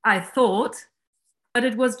 I thought, but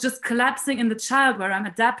it was just collapsing in the child where I'm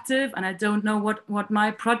adaptive and I don't know what my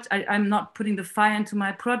project, I'm not putting the fire into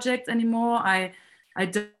my project anymore. I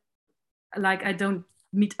don't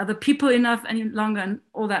meet other people enough any longer and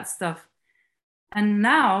all that stuff. And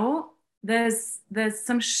now there's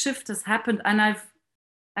some shift has happened, and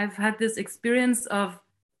I've had this experience of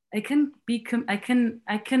I can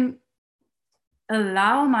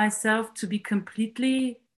allow myself to be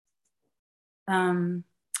completely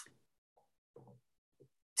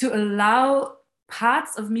to allow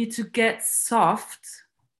parts of me to get soft,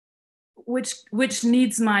 which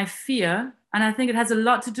needs my fear. And I think it has a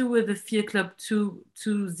lot to do with the Fear Club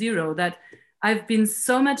 2.0, that I've been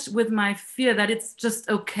so much with my fear that it's just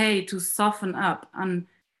okay to soften up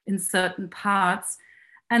in certain parts.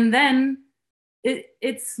 And then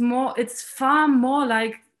it's far more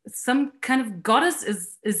like some kind of goddess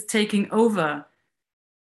is taking over.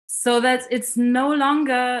 So that it's no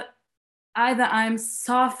longer either I'm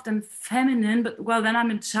soft and feminine, but then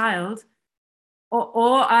I'm a child,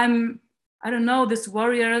 or I'm, I don't know, this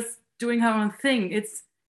warrior doing her own thing.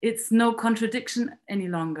 It's no contradiction any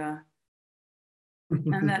longer.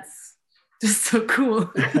 And that's just so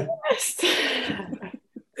cool.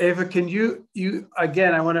 Eva, can you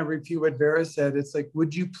again, I want to repeat what Vera said. It's like,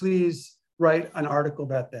 would you please write an article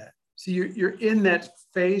about that? So you're in that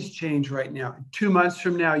phase change right now. 2 months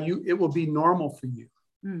from now, it will be normal for you.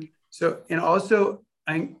 So, and also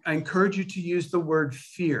I encourage you to use the word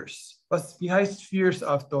fierce. Was wie heißt fierce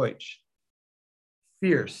auf Deutsch?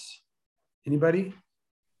 Fierce. Anybody?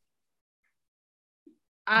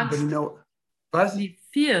 Anybody know? Was?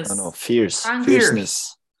 Fierce. I know, fierce. Fierce.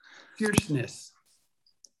 Fierceness. Fierceness.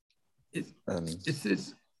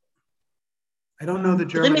 It's I don't know the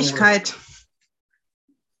German Grimmigkeit. word.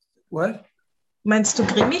 What? Meinst du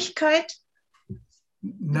Grimmigkeit?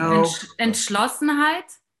 No. Entschlossenheit?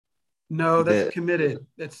 No, that's committed.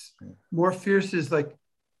 That's more fierce is like,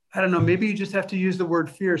 I don't know, maybe you just have to use the word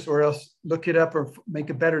fierce or else look it up or make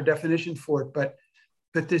a better definition for it. But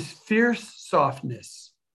this fierce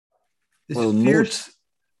softness, this fierce,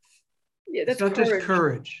 that's not courage. just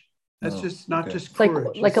courage. That's just not just it's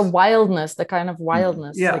courage. like a wildness, the kind of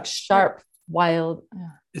wildness, Yeah. like sharp, wild.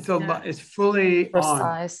 It's it's fully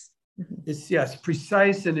precise. On. It's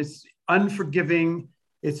precise and it's unforgiving.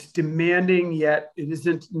 It's demanding, yet it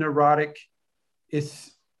isn't neurotic.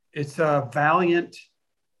 It's valiant.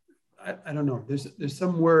 I don't know. There's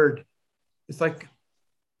some word. It's like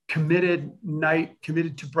committed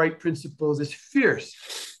to bright principles. It's fierce.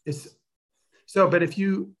 It's so.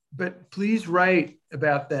 But please write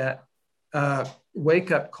about that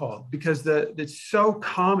wake up call, because it's so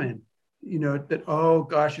common. You know that, oh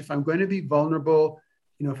gosh, if I'm going to be vulnerable,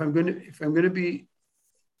 you know, if I'm going to be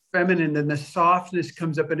feminine, then the softness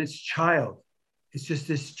comes up and it's child. It's just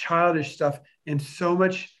this childish stuff, and so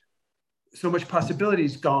much possibility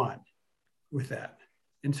is gone with that.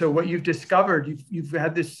 And so what you've discovered, you've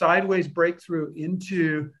had this sideways breakthrough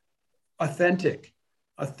into authentic.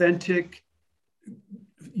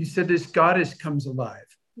 You said this goddess comes alive,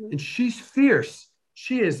 and she's fierce.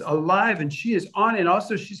 She is alive and she is on, and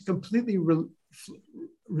also she's completely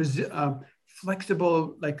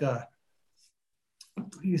flexible, like a,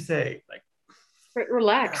 what do you say? Like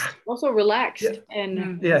relaxed, also relaxed. Yeah.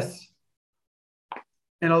 And yes.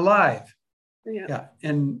 And alive. Yeah.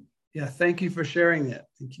 And thank you for sharing that.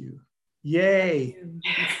 Thank you. Yay.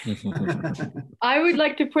 I would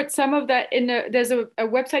like to put some of that in there's a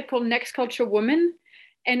website called Next Culture Woman,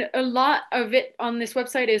 and a lot of it on this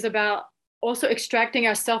website is about also extracting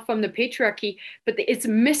ourselves from the patriarchy, but it's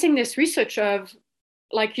missing this research of,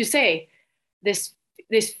 like you say, this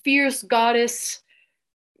fierce goddess,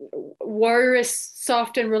 warrioress,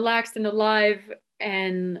 soft and relaxed and alive.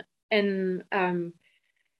 And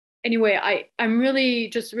anyway, I'm really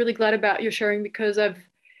glad about your sharing, because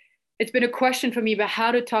it's been a question for me about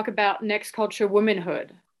how to talk about next culture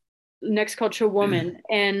womanhood, next culture woman.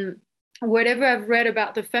 And whatever I've read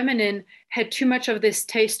about the feminine had too much of this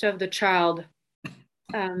taste of the child,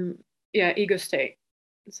 ego state.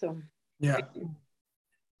 So yeah.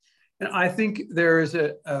 And I think there is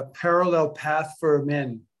a parallel path for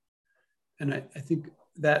men. And I think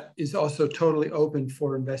that is also totally open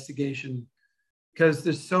for investigation, because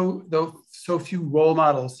there's so few role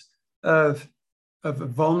models of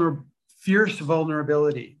fierce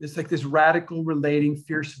vulnerability. It's like this radical relating,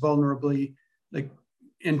 fierce vulnerability, like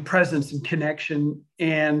in presence and connection,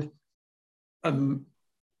 and the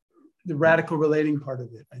radical relating part of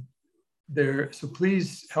it. So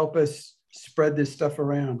please help us spread this stuff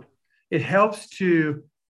around. It helps to,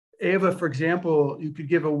 Eva, for example, you could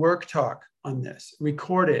give a work talk on this,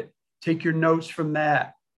 record it, take your notes from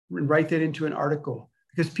that, and write that into an article,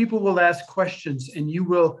 because people will ask questions and you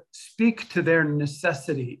will speak to their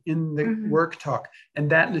necessity in the work talk. And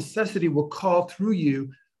that necessity will call through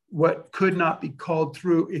you what could not be called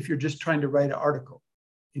through if you're just trying to write an article,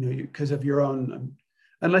 because of your own,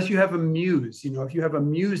 unless you have a muse. If you have a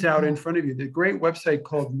muse out in front of you, the great website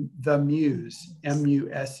called The Muse,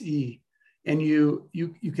 M-U-S-E. And you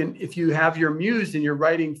can, if you have your muse and you're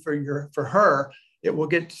writing for her, it will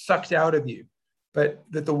get sucked out of you. But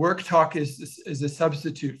that the work talk is a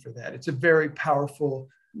substitute for that. It's a very powerful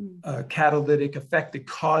catalytic effect that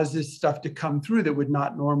causes stuff to come through that would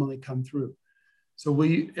not normally come through. So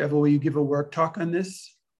Eva, will you give a work talk on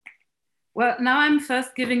this? Well, now I'm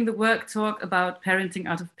first giving the work talk about parenting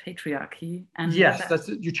out of patriarchy. And yes,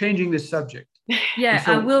 you're changing the subject. Yeah,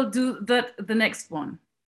 so, I will do the next one.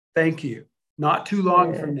 Thank you. Not too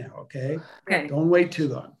long from now, okay? Okay. Don't wait too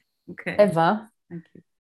long. Okay. Eva. Thank you.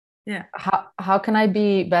 Yeah. How can I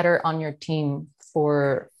be better on your team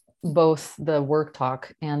for both the work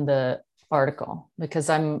talk and the article? Because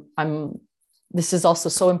I'm this is also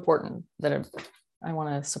so important that I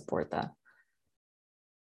want to support that.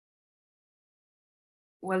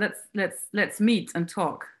 Well, let's meet and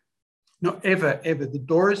talk. No, Eva, the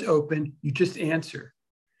door is open. You just answer.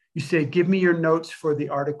 You say, give me your notes for the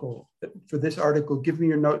article, for this article. Give me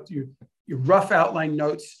your notes, your rough outline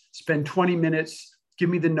notes. Spend 20 minutes. Give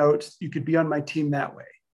me the notes. You could be on my team that way,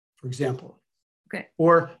 for example. Okay.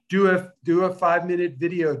 Or do a 5-minute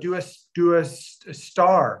video. Do a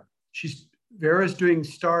star. Vera's doing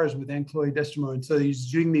stars with Anne-Chloé Destemaux, and so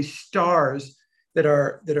he's doing these stars that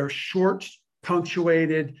are short,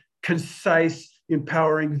 punctuated, concise,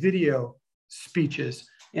 empowering video speeches,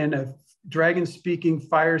 and a dragon speaking,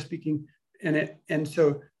 fire speaking, and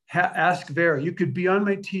so ask Vera. You could be on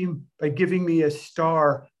my team by giving me a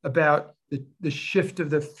star about the shift of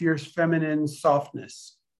the fierce feminine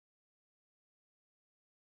softness.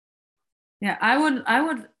 Yeah, I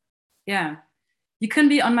would. Yeah, you can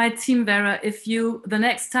be on my team, Vera, if the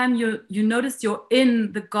next time you notice you're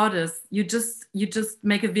in the goddess, you just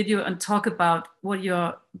make a video and talk about what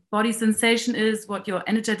your body sensation is, what your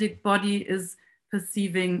energetic body is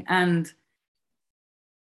perceiving, and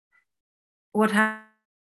what happened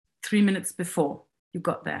 3 minutes before you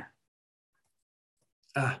got there.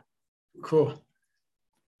 Ah, cool.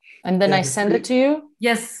 And then I send it to you?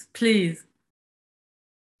 Yes, please.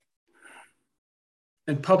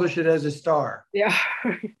 And publish it as a star. Yeah.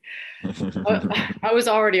 I was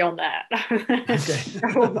already on that. Okay.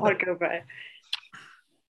 I will not go back.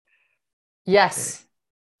 Yes.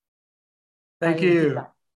 Thank you.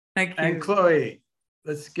 Thank you. And Chloe,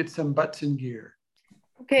 let's get some butts in gear.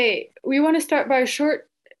 Okay, we want to start by a short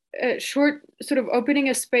sort of opening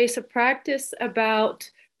a space of practice about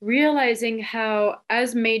realizing how,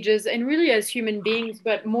 as mages, and really as human beings,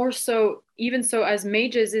 but more so, even so as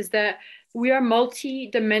mages, is that we are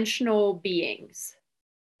multi-dimensional beings.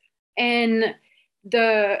 And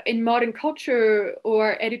in modern culture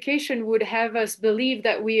or education would have us believe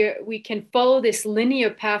that we can follow this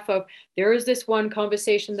linear path of there is this one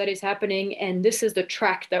conversation that is happening and this is the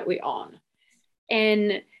track that we're on.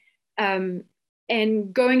 And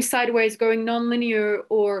going sideways, going non-linear,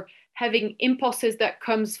 or having impulses that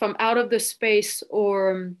comes from out of the space,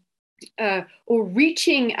 or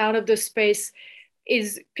reaching out of the space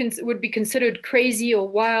would be considered crazy or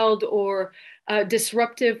wild or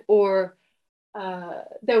disruptive, or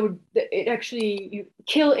it actually you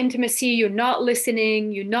kill intimacy. You're not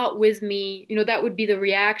listening. You're not with me. That would be the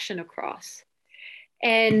reaction across.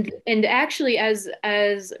 And actually,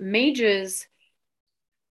 as mages,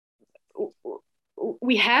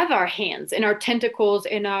 we have our hands and our tentacles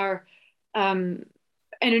and our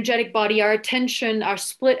energetic body, our attention, our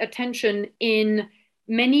split attention in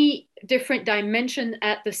many different dimensions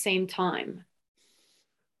at the same time.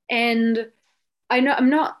 And I know I'm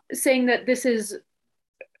not saying that this is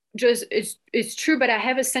just it's true, but I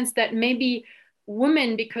have a sense that maybe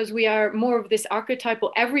women, because we are more of this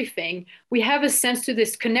archetypal everything, we have a sense to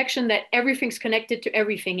this connection that everything's connected to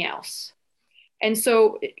everything else. And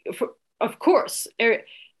so, of course,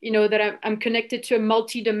 that I'm connected to a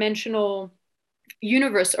multi-dimensional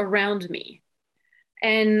universe around me.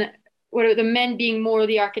 And what are the men being more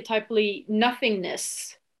the archetypally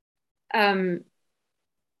nothingness.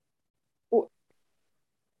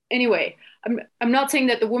 Anyway, I'm not saying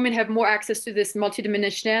that the women have more access to this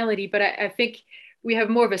multidimensionality, but I think we have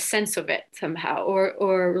more of a sense of it somehow,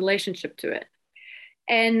 or a relationship to it.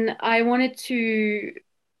 And I wanted to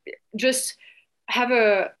just have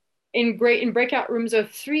in breakout rooms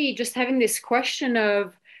of 3, just having this question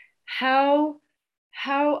of how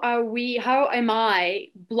am I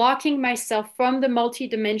blocking myself from the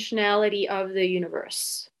multidimensionality of the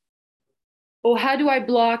universe? Or how do I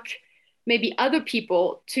block maybe other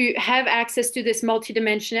people to have access to this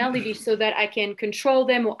multidimensionality so that I can control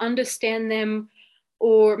them or understand them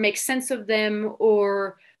or make sense of them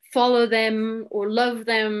or follow them or love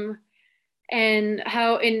them? And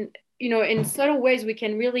how in subtle ways we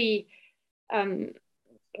can really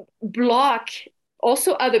block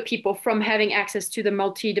also other people from having access to the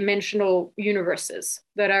multidimensional universes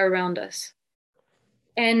that are around us.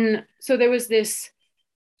 And so there was this.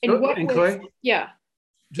 Chloe? Yeah.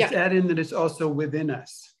 Just add in that it's also within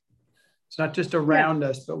us. It's not just around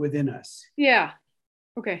us, but within us. Yeah.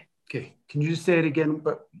 Okay. Okay. Can you just say it again,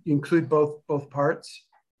 but include both parts?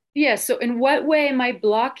 Yeah. So in what way am I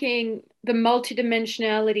blocking the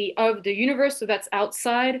multidimensionality of the universe? So that's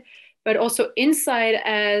outside, but also inside,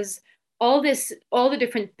 as all the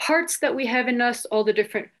different parts that we have in us, all the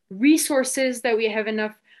different resources that we have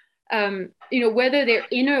enough, whether they're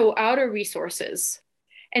inner or outer resources.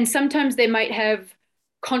 And sometimes they might have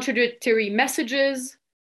contradictory messages,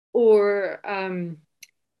 or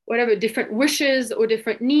whatever, different wishes or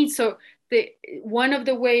different needs. So one of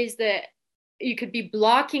the ways that you could be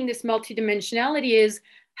blocking this multidimensionality is,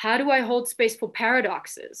 how do I hold space for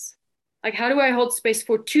paradoxes? Like, how do I hold space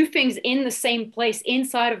for two things in the same place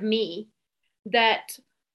inside of me that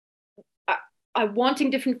are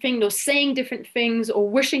wanting different things, or saying different things, or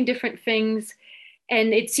wishing different things,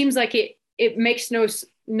 and it seems like it makes no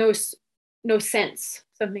sense,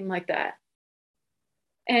 something like that.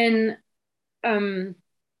 And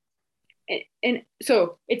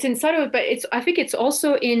so it's in subtle, but I think it's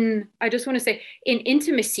also in, I just want to say, in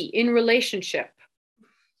intimacy, in relationship.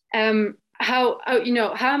 How are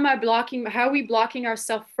we blocking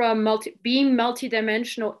ourselves from being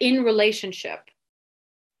multidimensional in relationship,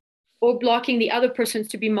 or blocking the other persons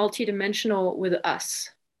to be multidimensional with us?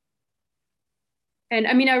 And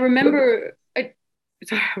I mean, I remember, I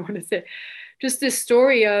want to say just this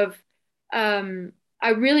story of, I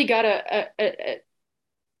really got an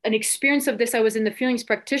experience of this. I was in the feelings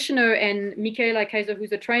practitioner, and Michaela Kaiser,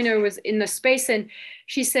 who's a trainer, was in the space, and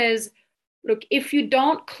she says, look, if you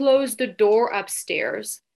don't close the door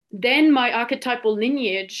upstairs, then my archetypal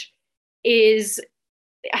lineage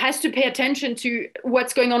has to pay attention to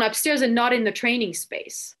what's going on upstairs and not in the training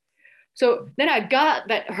space. So then I got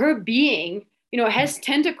that her being, has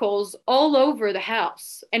tentacles all over the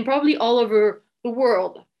house and probably all over the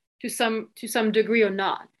world to some degree or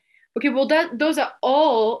not. Okay, well, those are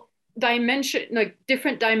all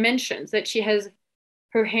different dimensions that she has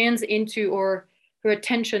her hands into, or her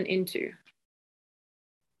attention into.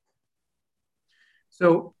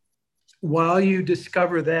 So while you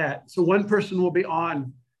discover that, so one person will be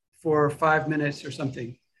on for 5 minutes or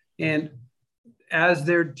something, and as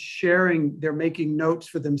they're sharing, they're making notes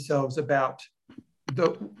for themselves about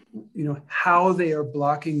how they are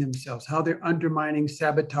blocking themselves, how they're undermining,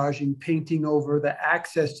 sabotaging, painting over the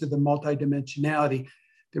access to the multidimensionality.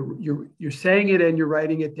 You're saying it and you're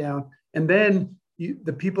writing it down, and then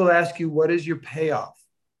the people ask you, what is your payoff?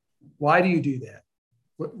 Why do you do that?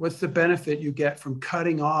 What's the benefit you get from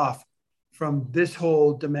cutting off from this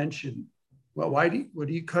whole dimension? Well, what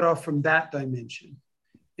do you cut off from that dimension?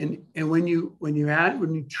 And when you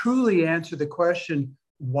truly answer the question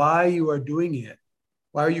why you are doing it,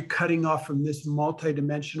 why are you cutting off from this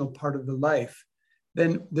multidimensional part of the life,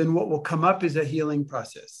 then what will come up is a healing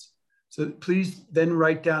process. So please then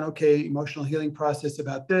write down, okay, emotional healing process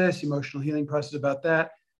about this, emotional healing process about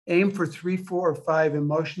that. Aim for 3, 4, or 5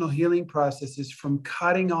 emotional healing processes from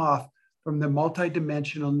cutting off from the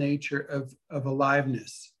multidimensional nature of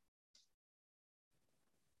aliveness.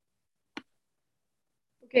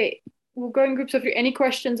 Okay, we'll go in groups. If you have any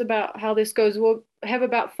questions about how this goes, we'll have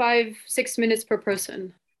about 5-6 minutes per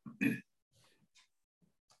person.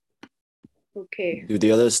 Okay. Do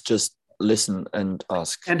the others just listen and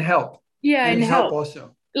ask? And help. Yeah, and help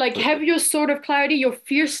also. Like, have your sort of clarity, your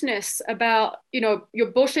fierceness about,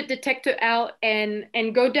 your bullshit detector out, and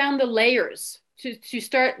go down the layers to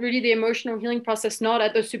start really the emotional healing process, not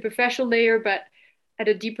at the superficial layer, but at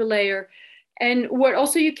a deeper layer. And what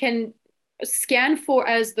also you can scan for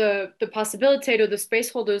as the possibilitator, the space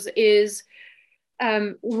holders, is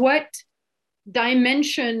what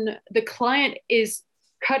dimension the client is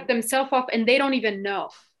cut themselves off, and they don't even know.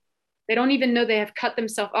 They don't even know they have cut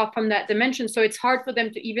themselves off from that dimension. So it's hard for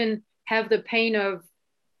them to even have the pain of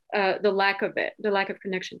the lack of it, the lack of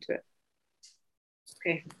connection to it.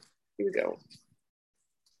 Okay, here we go.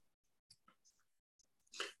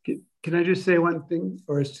 Can I just say one thing,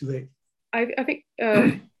 or it's too late? I think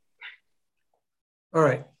all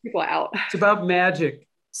right. People are out. It's about magic.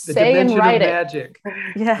 The say dimension and write of it. Magic.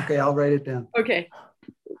 Yeah. Okay, I'll write it down. Okay.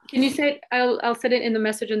 Can you say it? I'll set it in the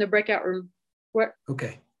message in the breakout room. What?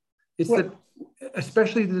 Okay. It's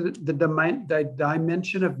especially the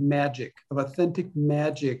dimension of magic, of authentic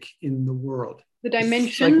magic in the world. The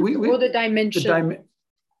dimension, or the dimension?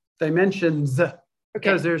 Dimensions.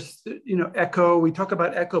 Because there's, echo, we talk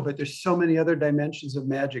about echo, but there's so many other dimensions of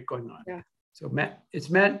magic going on. Yeah. So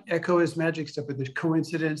echo is magic stuff, but there's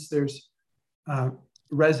coincidence, there's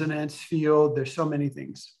resonance field, there's so many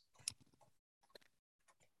things.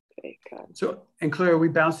 Okay, God. So, and Claire, are we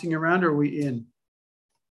bouncing around or are we in?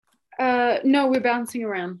 No, we're bouncing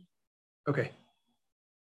around. Okay.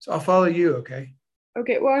 So I'll follow you, okay?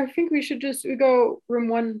 Okay, well, I think we should we go room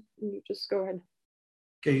 1, and you just go ahead.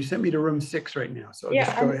 Okay, you sent me to room 6 right now, so I'll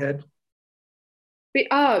just go ahead.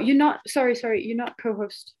 But, you're not, sorry, you're not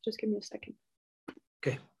co-host. Just give me a second.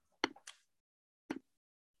 Okay.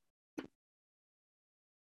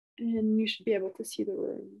 And you should be able to see the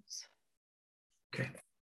rooms. Okay.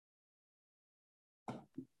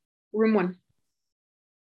 Room 1.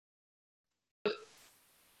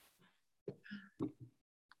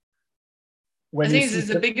 I think this is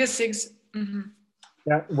the biggest things. Mm-hmm.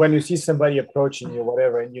 Yeah, when you see somebody approaching you,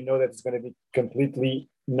 whatever, and you know that it's going to be completely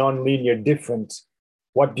non-linear, different,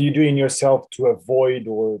 what do you do in yourself to avoid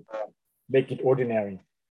or make it ordinary?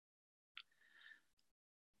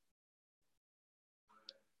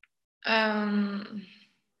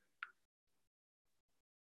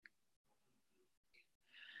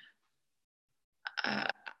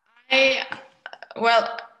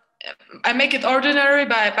 I make it ordinary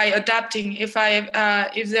by adapting. If I feel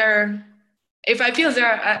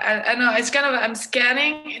I know it's kind of I'm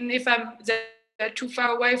scanning, and if they're too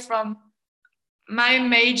far away from my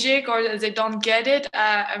magic or they don't get it,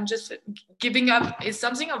 I'm just giving up. It's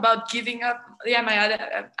something about giving up. Yeah,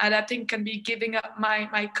 my adapting can be giving up my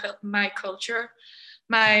culture,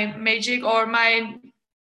 my magic, or my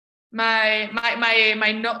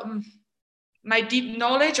deep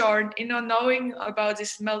knowledge, or knowing about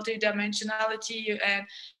this multidimensionality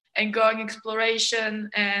and going exploration,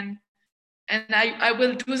 and I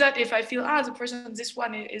will do that if I feel the person, this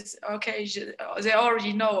one is okay, they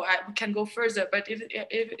already know, I can go further. But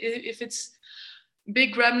if it's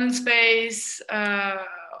big gremlin space,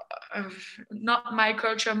 not my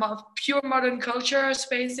culture, pure modern culture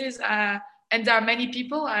spaces, and there are many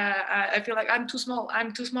people, I feel like I'm too small.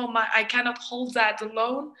 I cannot hold that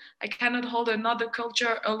alone. I cannot hold another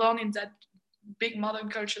culture alone in that big modern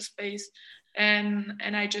culture space. And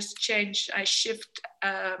I just change. I shift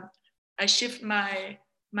my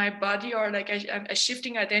body, or like I'm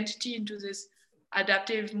shifting identity into this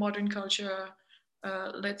adaptive modern culture.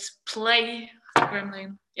 Let's play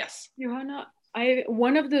gremlin. Yes. Johanna,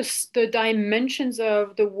 one of the dimensions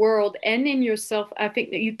of the world and in yourself, I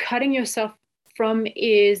think that you cutting yourself from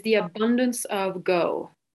is the abundance of go.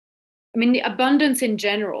 I mean, the abundance in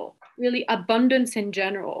general, really abundance in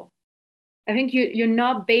general. I think you're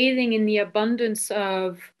not bathing in the abundance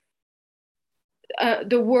of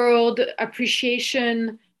the world,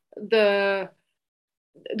 appreciation, the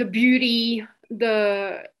beauty,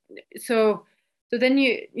 so then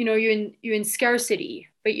you're in scarcity,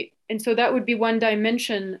 and so that would be one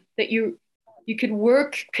dimension that you could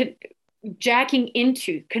work jacking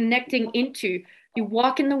into, connecting into. You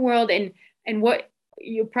walk in the world and what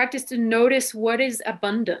you practice to notice what is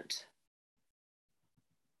abundant.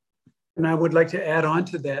 And I would like to add on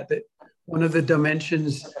to that one of the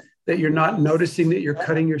dimensions that you're not noticing, that you're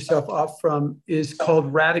cutting yourself off from, is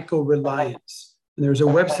called radical reliance. And there's a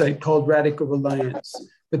website called Radical Reliance.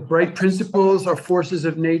 But bright principles are forces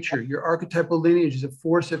of nature. Your archetypal lineage is a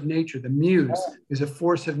force of nature. The muse is a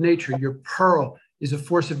force of nature. Your pearl is a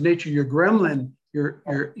force of nature. Your gremlin, your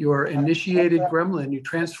initiated gremlin, your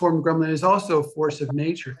transformed gremlin, is also a force of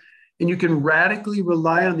nature. And you can radically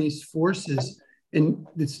rely on these forces. And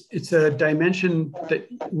it's a dimension that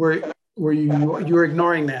where you're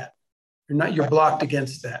ignoring that. You're blocked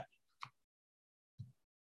against that.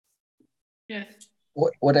 Yes.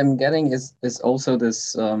 What I'm getting is also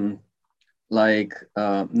this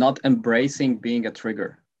not embracing being a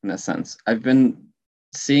trigger, in a sense. I've been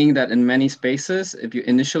seeing that in many spaces. If you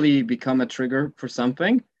initially become a trigger for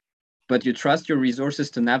something, but you trust your resources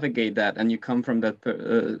to navigate that, and you come from that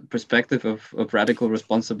perspective of radical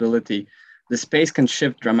responsibility, the space can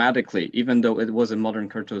shift dramatically, even though it was a modern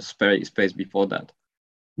cultural space before that.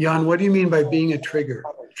 Jan, what do you mean by being a trigger?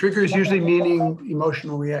 Trigger is usually meaning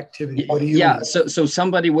emotional reactivity. What do you mean? So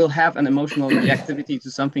somebody will have an emotional reactivity to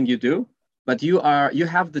something you do, but you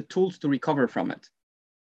have the tools to recover from it.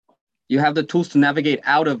 You have the tools to navigate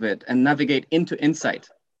out of it and navigate into insight.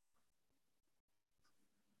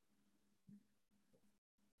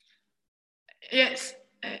 Yes,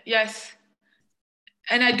 yes.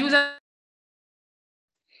 And I do that.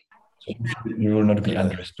 You will not be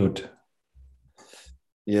understood.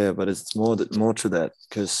 Yeah, but it's more to that,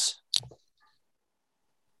 because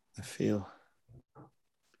I feel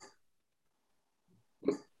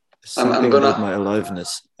something about my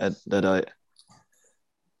aliveness that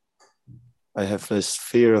I have this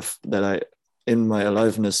fear of that in my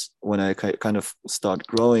aliveness, when I kind of start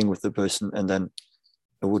growing with the person, and then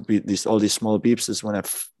there would be all these small beeps is when I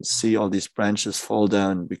see all these branches fall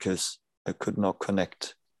down because I could not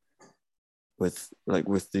connect with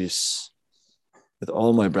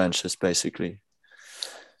all my branches, basically.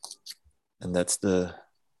 And that's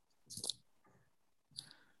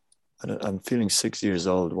I'm feeling 6 years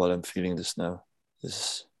old while I'm feeling this now.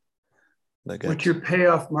 What's your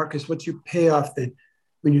payoff, Marcus? What's your payoff then?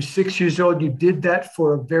 When you're 6 years old, you did that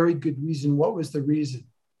for a very good reason. What was the reason?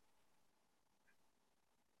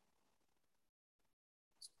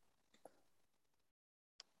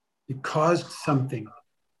 It caused something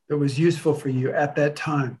that was useful for you at that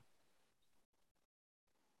time.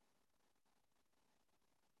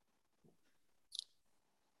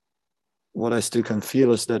 what I still can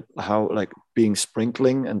feel is that how like being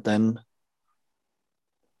sprinkling and then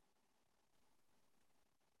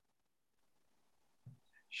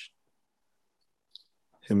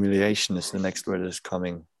humiliation is the next word that is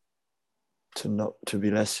coming. To be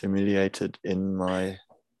less humiliated in my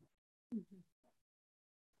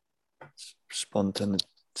spontaneity.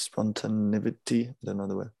 I don't know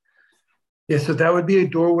the word. Yeah, so that would be a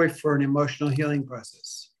doorway for an emotional healing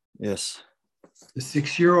process. Yes. The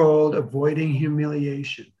 6-year-old avoiding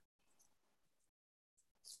humiliation,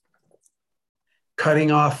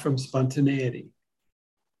 cutting off from spontaneity.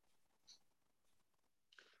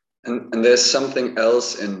 And there's something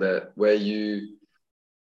else in that where you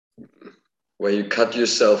cut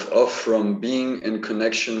yourself off from being in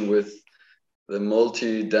connection with the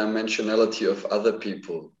multi-dimensionality of other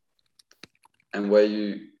people, and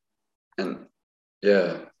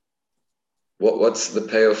what's the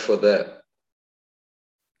payoff for that?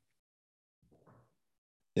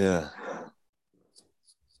 Yeah,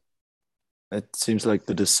 it seems like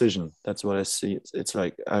the decision, that's what I see. It's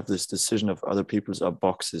like I have this decision of other people's are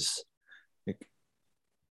boxes, like,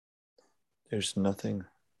 there's nothing.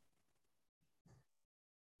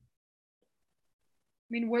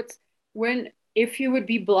 I mean, if you would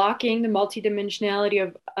be blocking the multidimensionality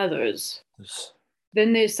of others, Yes.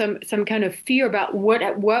 then there's some kind of fear about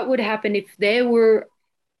what would happen if they were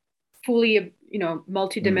fully,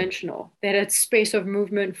 multidimensional. They had a space of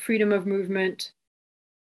movement, freedom of movement.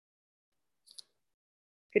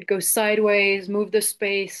 Could go sideways, move the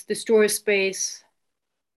space, destroy space.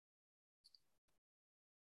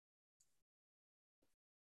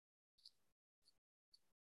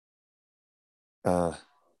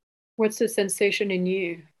 What's the sensation in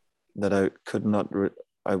you? That I could not,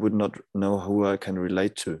 I would not know who I can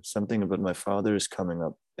relate to. Something about my father is coming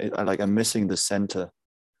up. I'm missing the center.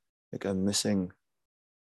 Like I'm missing,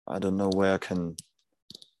 I don't know who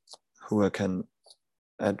I can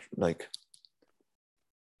add. Like,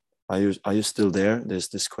 are you still there? There's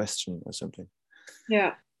this question or something.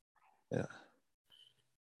 Yeah. Yeah.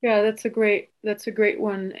 Yeah, that's a great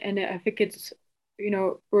one. And I think it's,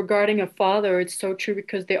 regarding a father, it's so true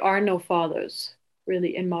because there are no fathers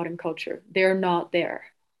really in modern culture. They're not there.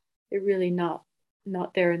 They're really not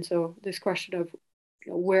there. And so this question of,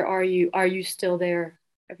 where are you? Are you still there?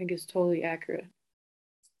 I think is totally accurate.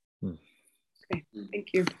 Okay,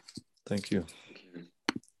 thank you. Thank you.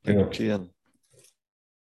 Thank you, Kian.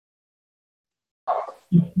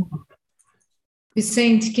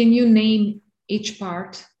 Vicente, can you name each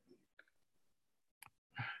part?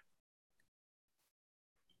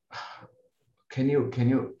 Can you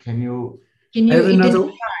I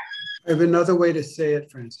have another way to say it,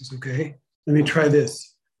 Francis, okay? Let me try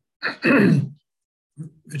this.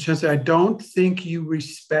 Vincenzo, I don't think you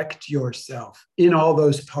respect yourself in all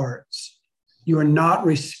those parts. You are not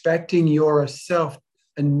respecting yourself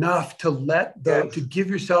enough to give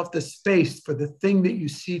yourself the space for the thing that you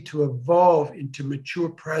see to evolve into mature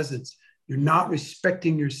presence. You're not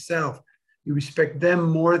respecting yourself. You respect them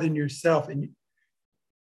more than yourself. And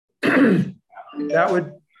that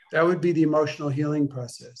would be the emotional healing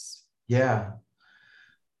process. Yeah.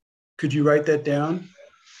 Could you write that down?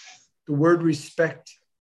 The word respect,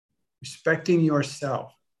 respecting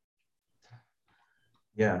yourself.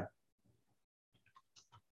 Yeah.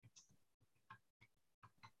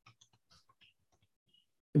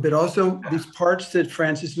 But also these parts that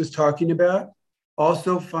Francis was talking about,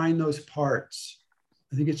 also find those parts.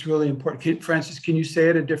 I think it's really important. Francis, can you say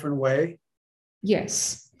it a different way?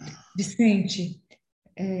 Yes. Vicente,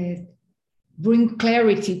 bring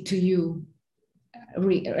clarity to you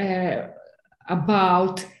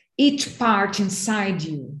about each part inside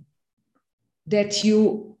you that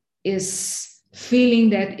you is feeling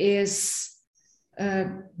that is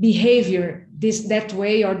behavior that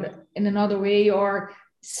way or in another way, or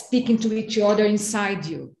speaking to each other inside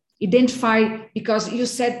you. Identify, because you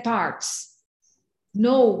said parts.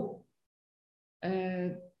 Know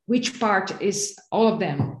which part is all of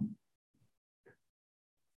them.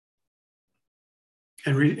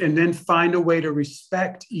 And then find a way to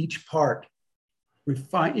respect each part.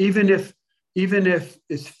 Even if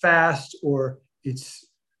it's fast or it's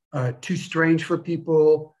too strange for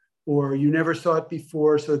people, or you never saw it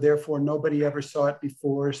before, so therefore nobody ever saw it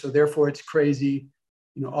before, so therefore it's crazy.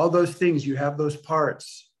 All those things, you have those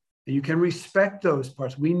parts, and you can respect those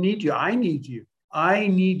parts. We need you. I need you. I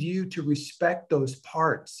need you to respect those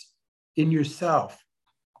parts in yourself.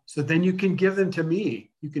 So then you can give them to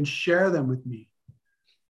me. You can share them with me.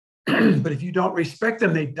 But if you don't respect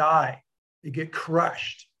them, they die. They get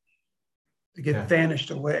crushed. They get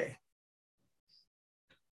vanished away.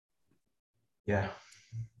 Yeah.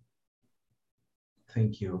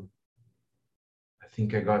 Thank you. I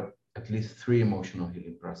think I got at least 3 emotional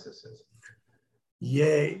healing processes.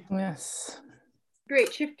 Yay. Yes.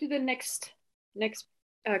 Great. Shift to the next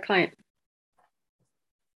client.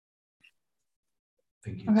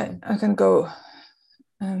 Thank you. Okay, I can go.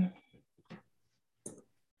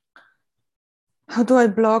 How do I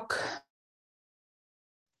block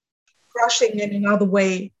Rushing in another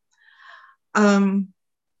way?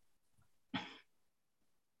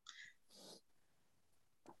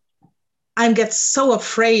 I get so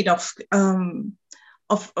afraid of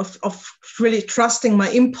really trusting my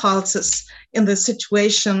impulses in the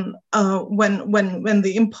situation when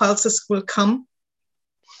the impulses will come,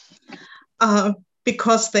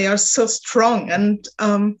 because they are so strong, and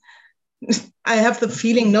I have the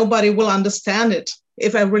feeling nobody will understand it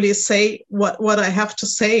if I really say what I have to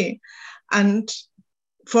say. And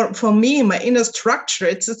for me, my inner structure,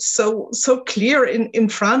 it's so clear in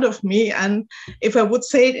front of me. And if I would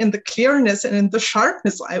say it in the clearness and in the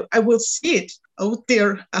sharpness, I will see it. Oh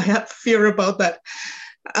dear, I have fear about that.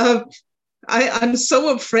 I'm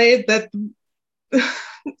so afraid that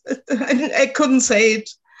I couldn't say it.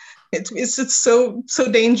 It's so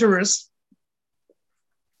dangerous.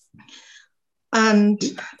 And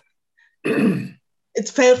it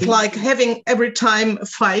felt like having every time a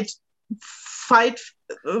fight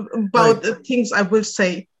about the things I will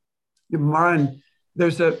say. Maren,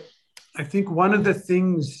 I think one of the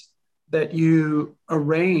things that you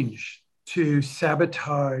arrange to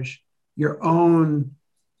sabotage your own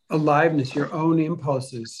aliveness, your own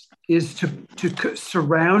impulses, is to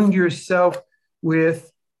surround yourself with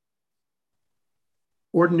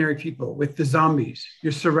ordinary people, with the zombies.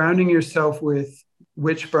 You're surrounding yourself with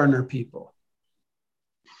witch burner people,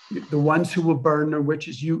 the ones who will burn the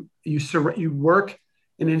witches. You work,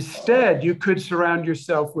 and instead you could surround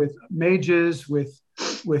yourself with mages, with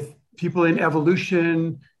people in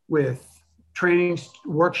evolution, with training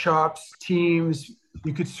workshops, teams.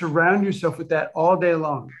 You could surround yourself with that all day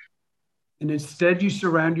long. And instead you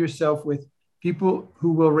surround yourself with people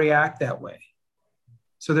who will react that way.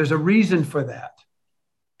 So there's a reason for that.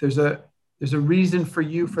 There's a reason for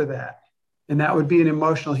you for that. And that would be an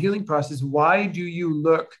emotional healing process. Why do you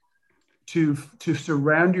look to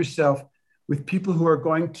surround yourself with people who are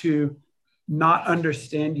going to not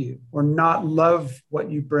understand you or not love what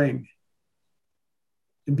you bring,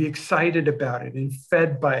 and be excited about it and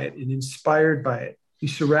fed by it and inspired by it? You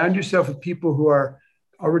surround yourself with people who are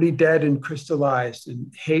already dead and crystallized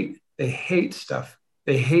and they hate stuff.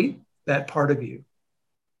 They hate that part of you.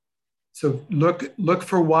 So look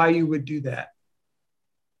for why you would do that.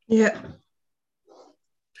 Yeah.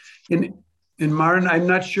 And Maren, I'm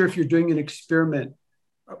not sure if you're doing an experiment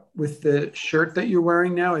with the shirt that you're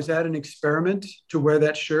wearing now. Is that an experiment to wear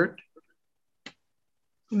that shirt?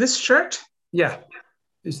 This shirt? Yeah.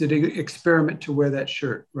 Is it an experiment to wear that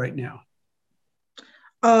shirt right now?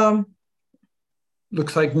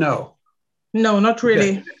 Looks like no. No, not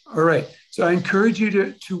really. Okay. All right. So I encourage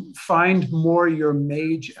you to find more your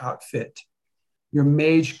mage outfit, your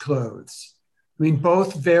mage clothes. I mean,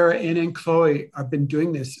 both Vera and Chloe have been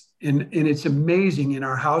doing this, and it's amazing in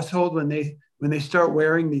our household when they start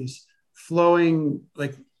wearing these flowing,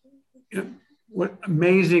 like, what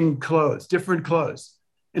amazing clothes, different clothes.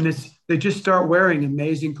 And they just start wearing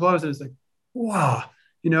amazing clothes, and it's like, wow,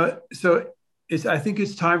 so I think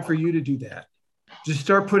it's time for you to do that. Just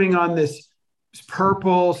start putting on this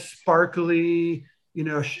purple, sparkly,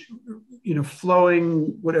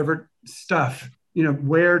 flowing, whatever stuff,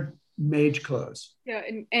 wear mage clothes. Yeah.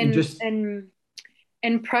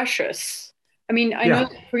 And precious. I mean, I know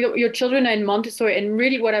for your children are in Montessori, and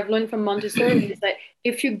really what I've learned from Montessori is that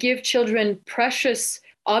if you give children precious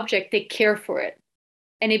object, they care for it.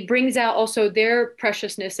 And it brings out also their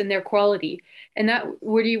preciousness and their quality. And that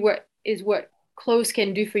really what clothes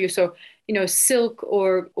can do for you. So, silk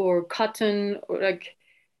or cotton or like,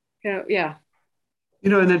 yeah.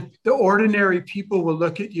 And then the ordinary people will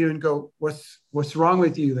look at you and go, what's wrong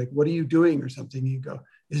with you? Like, what are you doing or something? You go,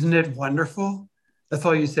 isn't it wonderful? That's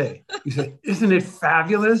all you say. You say, isn't it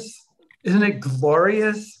fabulous? Isn't it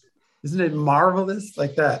glorious? Isn't it marvelous?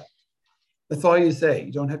 Like that. That's all you say.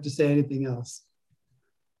 You don't have to say anything else.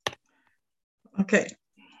 Okay.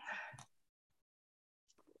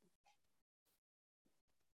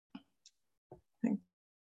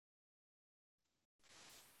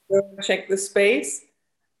 Check the space.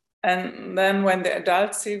 And then when the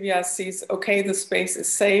adult Silvia sees, okay, the space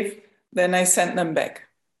is safe, then I send them back.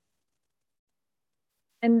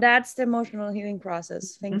 And that's the emotional healing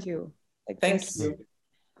process. Thank you. Thank you.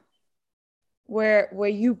 Where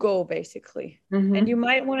you go, basically. And you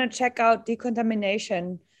might want to check out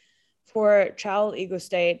decontamination for child ego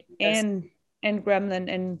state and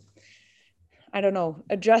gremlin, and I don't know,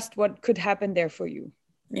 adjust what could happen there for you.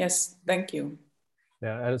 Yes, thank you.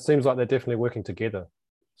 Yeah, and it seems like they're definitely working together.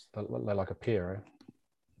 They're like a pair, eh?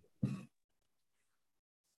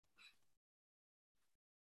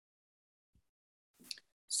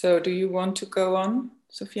 So do you want to go on,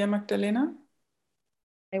 Sophia Magdalena?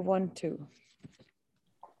 I want to.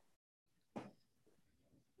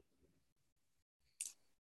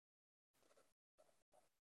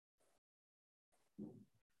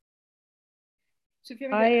 Sophia,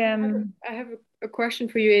 I have a question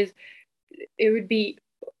for you. Is it would be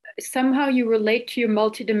somehow you relate to your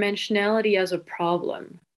multidimensionality as a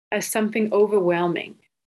problem, as something overwhelming.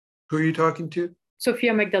 Who are you talking to?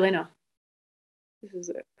 Sophia Magdalena. This is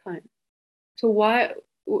a client. So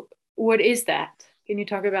what is that? Can you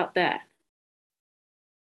talk about that?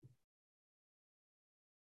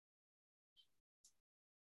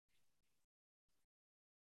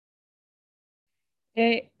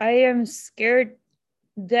 I am scared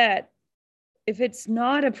that if it's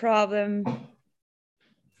not a problem,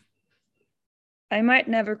 I might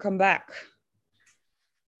never come back.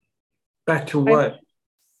 Back to what?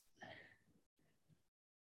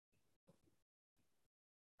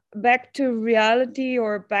 Back to reality,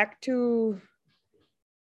 or back to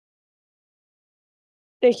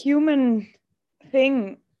the human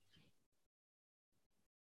thing.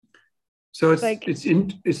 So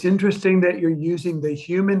it's interesting that you're using the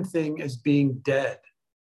human thing as being dead,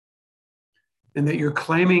 and that you're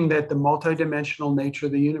claiming that the multidimensional nature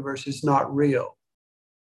of the universe is not real.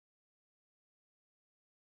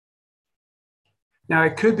 Now,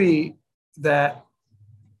 it could be that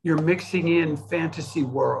you're mixing in fantasy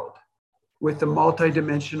world with the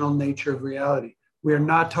multidimensional nature of reality. We are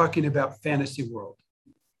not talking about fantasy world.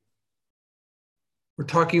 We're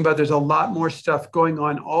talking about there's a lot more stuff going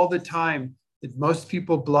on all the time that most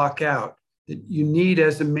people block out, that you need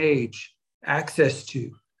as a mage access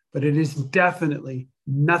to, but it is definitely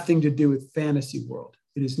nothing to do with fantasy world.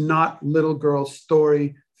 It is not little girl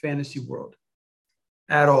story fantasy world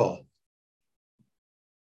at all.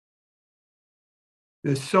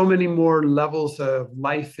 There's so many more levels of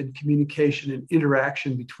life and communication and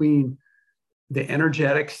interaction between the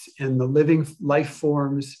energetics and the living life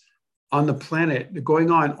forms on the planet going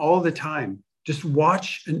on all the time. Just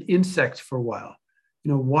watch an insect for a while.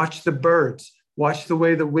 Watch the birds, watch the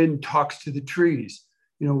way the wind talks to the trees,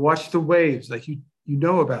 watch the waves, like you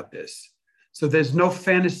know about this. So there's no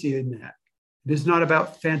fantasy in that. It is not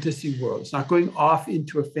about fantasy world. It's not going off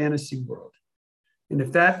into a fantasy world. And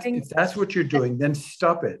if that's what you're doing, then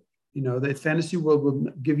stop it. The fantasy world will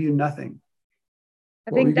give you nothing.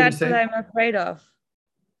 I think that's what I'm afraid of.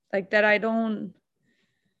 Like that I don't.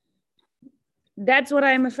 That's what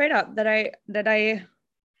I'm afraid of. That I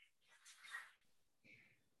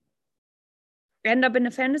end up in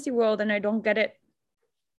a fantasy world and I don't get it.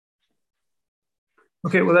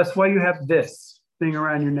 Okay, well, that's why you have this thing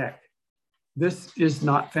around your neck. This is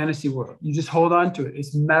not fantasy world. You just hold on to it.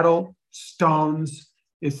 It's metal, stones,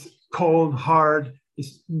 it's cold, hard,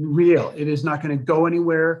 it's real. It is not going to go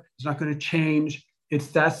anywhere. It's not going to change.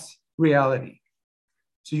 That's reality.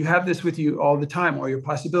 So you have this with you all the time, or your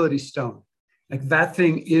possibility stone. Like that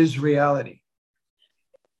thing is reality.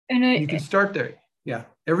 And you can start there. Yeah.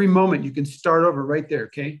 Every moment you can start over right there.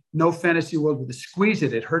 Okay. No fantasy world with a squeeze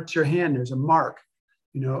it. It hurts your hand. There's a mark,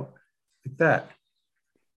 like that.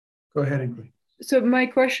 Go ahead, Ingrid. So my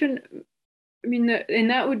question, and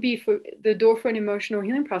that would be for the door for an emotional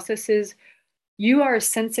healing process is you are a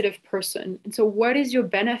sensitive person. And so what is your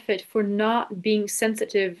benefit for not being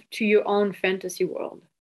sensitive to your own fantasy world?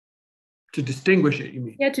 To distinguish it, you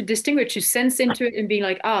mean? Yeah, to distinguish, to sense into it and being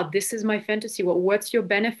like, this is my fantasy world. What's your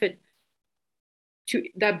benefit to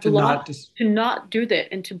not do that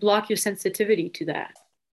and to block your sensitivity to that?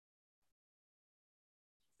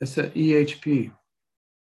 It's an EHP.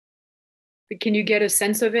 But can you get a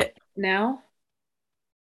sense of it now?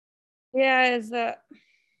 Yeah,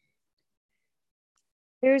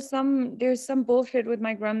 there's some bullshit with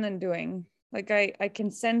my gremlin doing. Like I can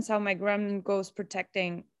sense how my gremlin goes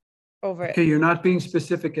protecting over it. Okay, you're not being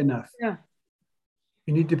specific enough. Yeah.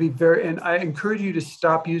 You need to be and I encourage you to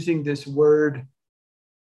stop using this word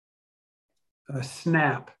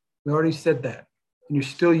snap. We already said that. And you're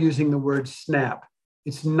still using the word snap.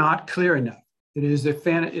 It's not clear enough.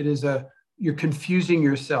 You're confusing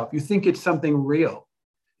yourself. You think it's something real.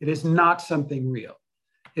 It is not something real.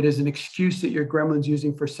 It is an excuse that your gremlin's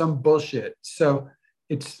using for some bullshit. So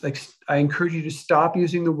it's like, I encourage you to stop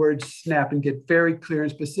using the word snap and get very clear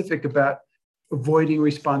and specific about avoiding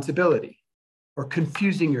responsibility or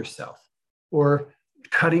confusing yourself or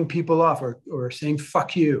cutting people off or saying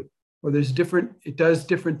fuck you, or it does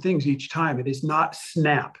different things each time. It is not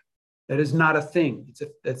snap. That is not a thing.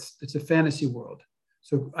 It's a fantasy world.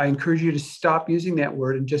 So I encourage you to stop using that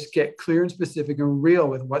word and just get clear and specific and real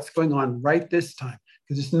with what's going on right this time,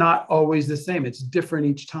 because it's not always the same. It's different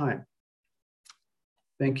each time.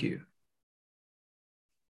 Thank you.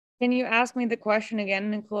 Can you ask me the question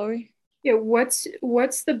again, Chloe? Yeah, what's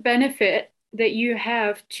the benefit that you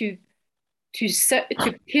have to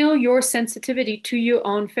kill your sensitivity to your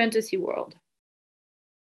own fantasy world?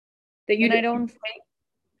 That you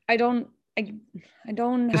I don't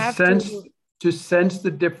have to sense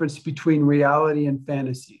the difference between reality and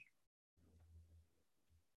fantasy.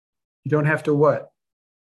 You don't have to what?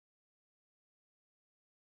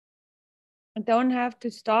 I don't have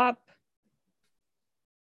to stop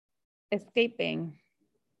escaping.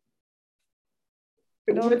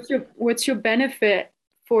 What's your benefit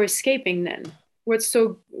for escaping then? What's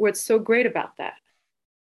so great about that?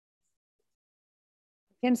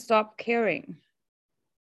 I can stop caring.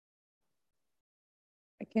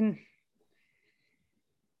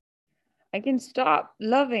 I can stop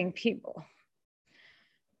loving people.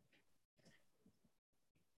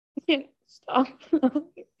 I can stop loving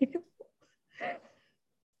people.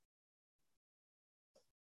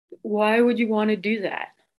 Why would you want to do that?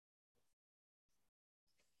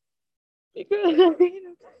 Because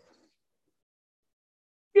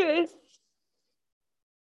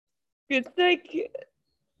it's like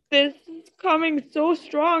this is coming so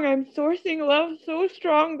strong. I'm sourcing love so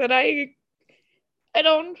strong that I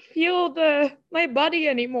don't feel my body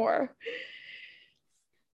anymore.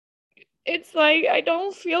 It's like I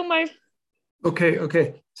don't feel my.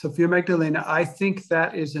 Okay. Sophia Magdalena, I think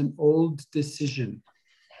that is an old decision.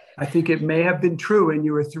 I think it may have been true when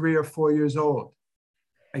you were 3 or 4 years old.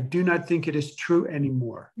 I do not think it is true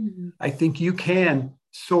anymore. Mm-hmm. I think you can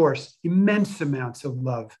source immense amounts of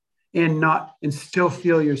love and still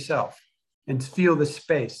feel yourself and feel the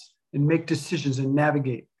space and make decisions and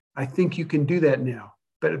navigate. I think you can do that now.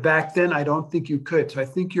 But back then, I don't think you could. So I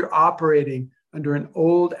think you're operating under an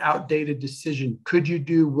old, outdated decision.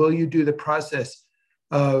 Will you do the process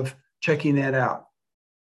of checking that out?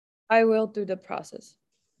 I will do the process.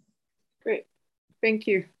 Great. Thank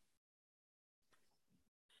you.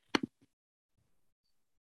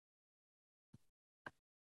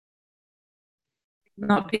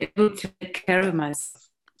 Not be able to take care of myself.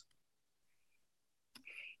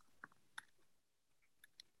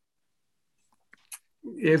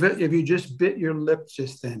 If you just bit your lip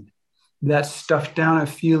just then, that stuffed down a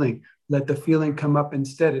feeling, let the feeling come up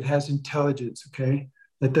instead. It has intelligence, okay?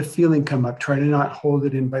 Let the feeling come up. Try to not hold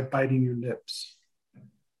it in by biting your lips.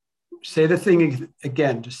 Say the thing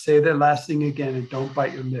again. Just say the last thing again and don't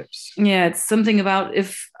bite your lips. Yeah, it's something about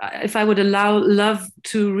if I would allow love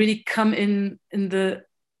to really come in the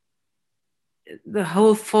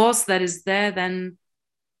whole force that is there, then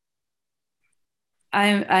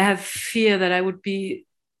I have fear that I would be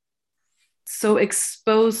so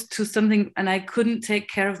exposed to something and I couldn't take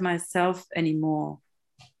care of myself anymore.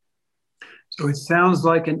 So it sounds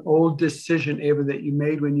like an old decision, Eva, that you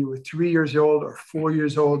made when you were 3 years old or 4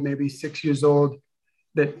 years old, maybe 6 years old,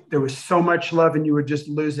 that there was so much love and you would just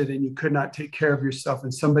lose it and you could not take care of yourself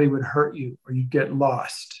and somebody would hurt you or you'd get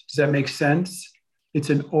lost. Does that make sense? It's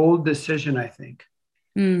an old decision, I think.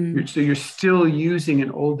 So you're still using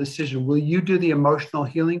an old decision. Will you do the emotional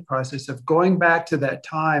healing process of going back to that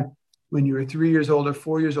time when you were 3 years old or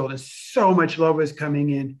 4 years old and so much love was coming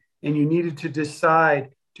in and you needed to decide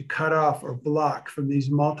to cut off or block from these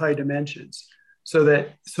multi-dimensions so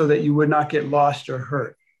that you would not get lost or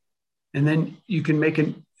hurt? And then you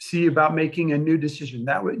can see about making a new decision.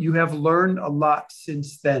 That way you have learned a lot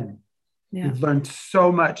since then. Yeah. You've learned so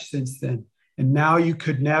much since then. And now you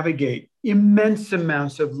could navigate immense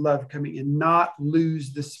amounts of love coming and not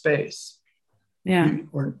lose the space. Yeah.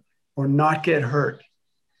 Or not get hurt.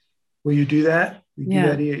 Will you do that? You do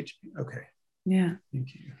that, EHP? Okay. Yeah.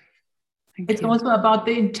 Thank you. It's also about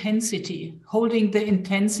the intensity, holding the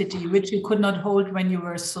intensity, which you could not hold when you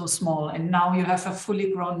were so small. And now you have a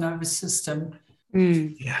fully grown nervous system.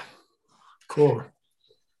 Yeah. Cool.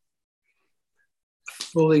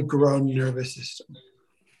 Fully grown nervous system.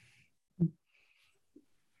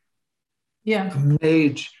 Yeah.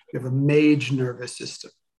 You have a mage nervous system.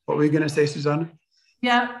 What were you going to say, Susanna?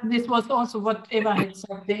 Yeah, this was also what Eva had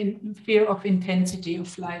said, the fear of intensity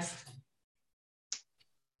of life.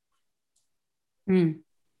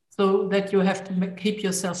 So that you have to keep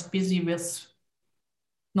yourself busy with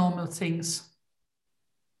normal things.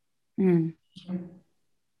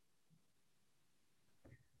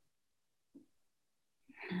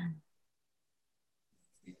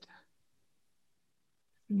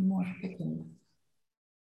 More second.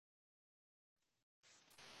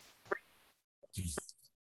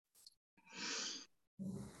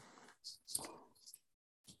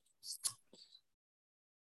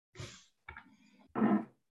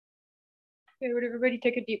 Okay, would everybody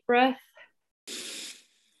take a deep breath?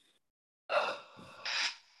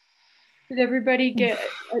 Did everybody get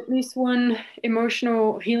at least one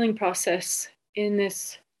emotional healing process in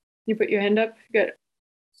this? You put your hand up. Good.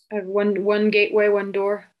 I have one gateway, one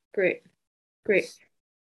door. Great.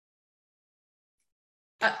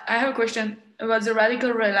 I have a question about the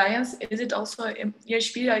radical reliance. Is it also in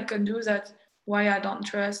EHP I can do that? Why I don't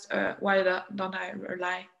trust? Why don't I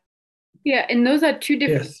rely? Yeah, and those are two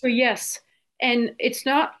different. Yes. So yes, and it's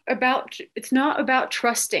not about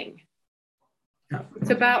trusting. Yeah. It's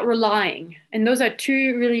about relying, and those are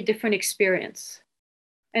two really different experiences.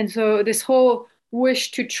 And so this whole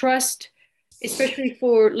wish to trust, especially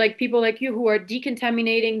for like people like you who are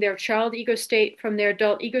decontaminating their child ego state from their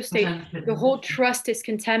adult ego state, the whole trust is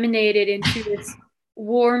contaminated into this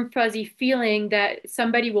warm, fuzzy feeling that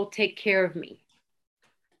somebody will take care of me.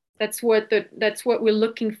 That's what we're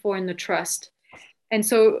looking for in the trust. And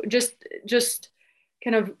so just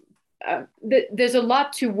kind of there's a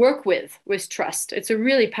lot to work with trust. It's a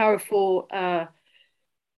really powerful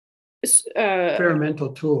experimental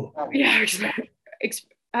tool. Yeah.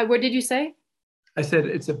 What did you say? I said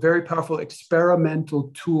it's a very powerful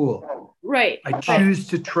experimental tool. Right. I choose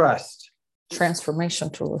to trust. Transformation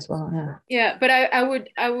tool as well. Yeah. Yeah, but I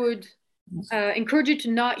would encourage you to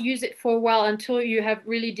not use it for a while until you have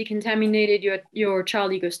really decontaminated your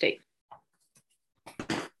child ego state.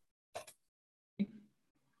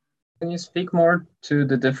 Can you speak more to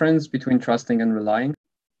the difference between trusting and relying?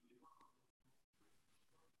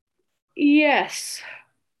 Yes.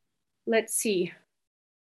 Let's see.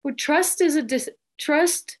 Well, trust is a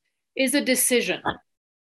decision.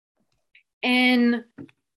 And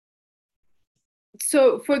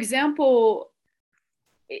so, for example,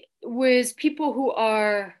 with people who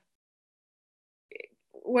are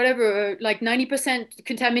whatever, like 90%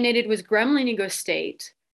 contaminated with gremlin ego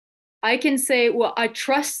state, I can say, well, I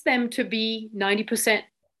trust them to be 90%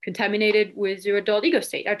 contaminated with your adult ego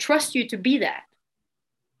state. I trust you to be that.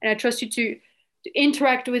 And I trust you to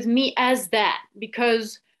interact with me as that,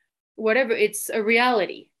 because whatever, it's a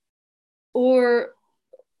reality. Or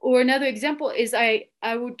another example is I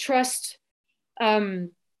would trust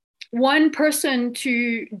one person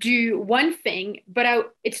to do one thing,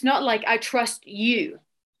 but it's not like I trust you,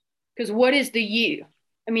 because what is the you?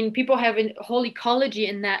 I mean, people have a whole ecology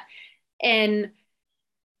in that. And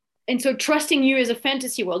so trusting you is a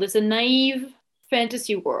fantasy world. It's a naive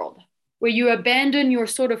fantasy world where you abandon your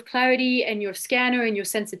sort of clarity and your scanner and your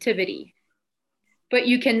sensitivity. But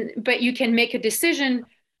you can make a decision.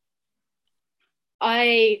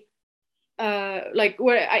 I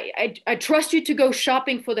trust you to go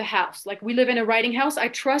shopping for the house. Like, we live in a writing house. I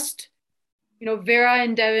trust, Vera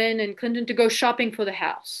and Devin and Clinton to go shopping for the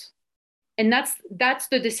house. And that's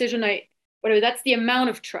the decision that's the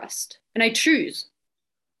amount of trust. And I choose.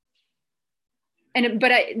 And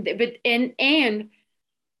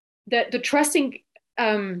that the trusting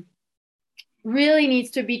really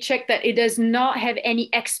needs to be checked, that it does not have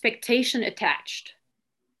any expectation attached.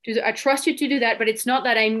 I trust you to do that, but it's not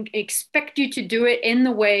that I expect you to do it in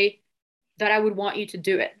the way that I would want you to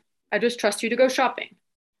do it. I just trust you to go shopping.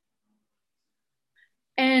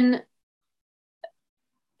 And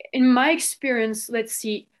in my experience, let's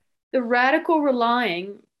see, the radical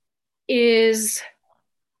relying is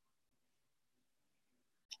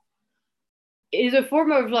a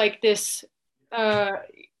form of like this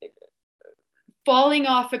falling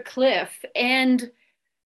off a cliff, and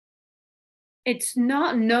it's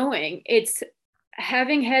not knowing, it's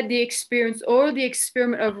having had the experience or the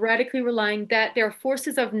experiment of radically relying that there are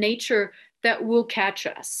forces of nature that will catch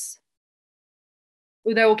us,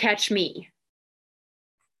 or that will catch me.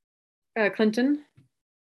 Clinton?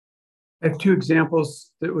 I have two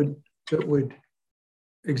examples that would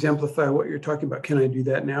exemplify what you're talking about. Can I do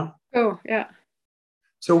that now? Oh, yeah.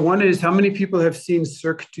 So one is, how many people have seen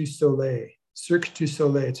Cirque du Soleil? Cirque du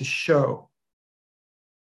Soleil, it's a show.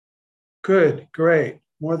 Good, great.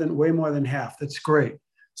 Way more than half. That's great.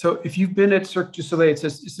 So if you've been at Cirque du Soleil, it's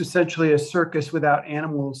essentially a circus without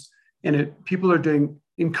animals, and people are doing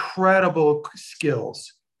incredible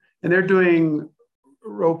skills. And they're doing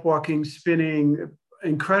rope walking, spinning,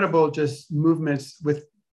 incredible just movements with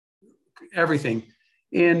everything.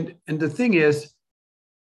 And the thing is,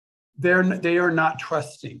 they are not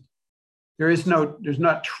trusting. There's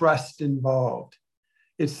not trust involved.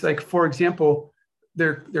 It's like, for example,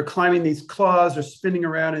 they're climbing these claws or spinning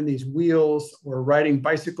around in these wheels or riding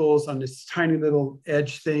bicycles on this tiny little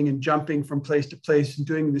edge thing and jumping from place to place and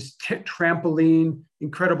doing this trampoline,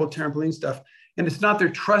 incredible trampoline stuff. And it's not, they're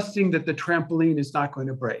trusting that the trampoline is not going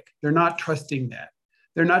to break. They're not trusting that.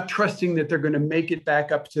 They're not trusting that they're going to make it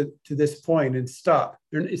back up to this point and stop.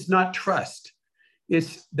 It's not trust.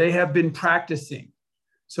 It's they have been practicing.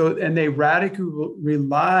 So, and they radically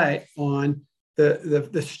rely on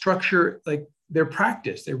the structure, like their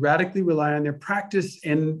practice. They radically rely on their practice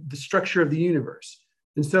and the structure of the universe.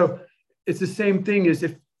 And so it's the same thing as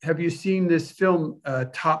have you seen this film,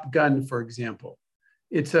 Top Gun, for example?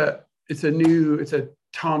 It's a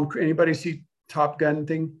Tom, anybody see Top Gun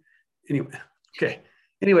thing? Anyway, okay.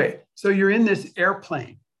 Anyway, so you're in this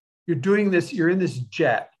airplane, you're doing this, you're in this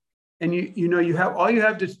jet, and you have all you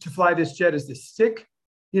have to fly this jet is this stick,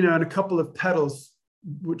 and a couple of pedals,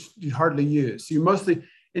 which you hardly use. So you mostly,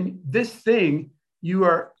 in this thing, you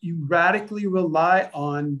radically rely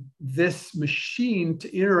on this machine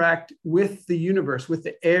to interact with the universe, with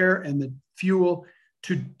the air and the fuel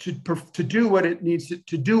to do what it needs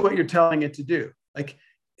to do, what you're telling it to do.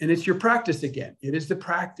 And it's your practice again. It is the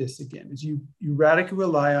practice again. Is you radically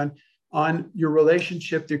rely on your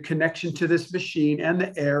relationship, your connection to this machine and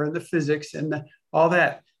the air and the physics and all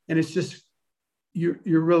that. And it's just, you're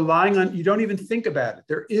relying on, you don't even think about it.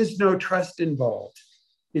 There is no trust involved.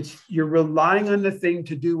 You're relying on the thing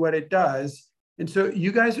to do what it does. And so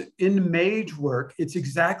you guys in mage work, it's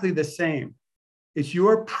exactly the same. It's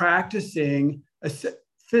you're practicing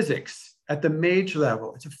physics at the mage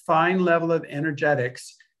level. It's a fine level of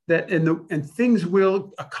energetics that and things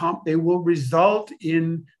will result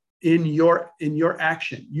in your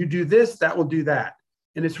action. You do this, that will do that.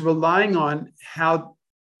 And it's relying on how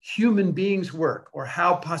human beings work, or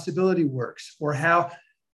how possibility works, or how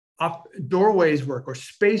doorways work, or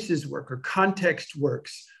spaces work, or context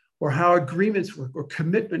works, or how agreements work, or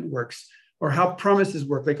commitment works, or how promises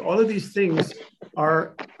work. Like all of these things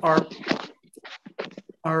are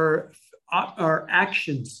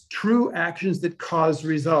actions, true actions that cause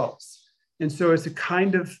results. And so it's a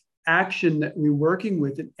kind of action that we're working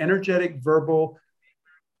with, an energetic, verbal,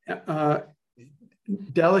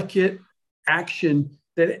 delicate action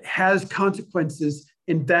that has consequences,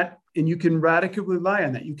 and you can radically rely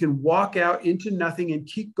on that. You can walk out into nothing and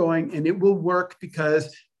keep going, and it will work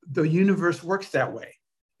because the universe works that way,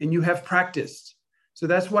 and you have practiced. So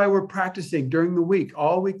that's why we're practicing during the week,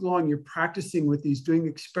 all week long. You're practicing with these, doing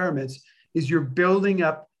experiments, is you're building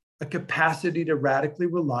up a capacity to radically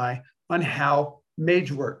rely on how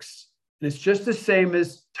mage works. And it's just the same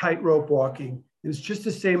as tightrope walking. And it's just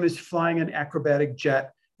the same as flying an acrobatic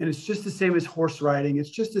jet. And it's just the same as horse riding. It's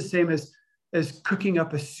just the same as cooking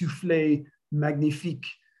up a soufflé magnifique.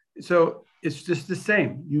 So it's just the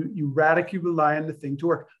same. You radically rely on the thing to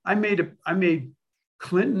work. I made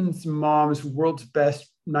Clinton's mom's world's best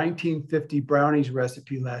 1950 brownies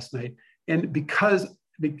recipe last night. And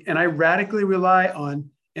I radically rely on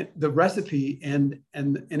the recipe and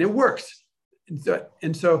it works.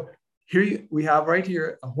 And so here we have right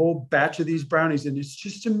here a whole batch of these brownies, and it's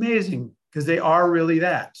just amazing because they are really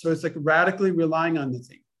that. So it's like radically relying on the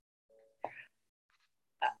thing.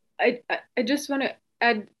 I just want to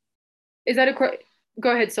add, is that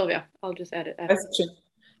go ahead, Sylvia. I'll just add it.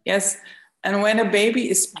 Yes. And when a baby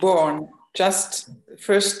is born, just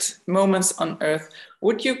first moments on earth,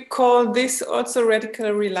 would you call this also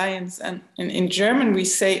radical reliance? And in German, we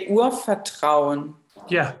say Urvertrauen.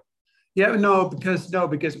 Yeah. Because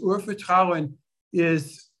Urvertrauen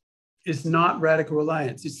is not radical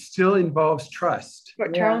reliance. It still involves trust.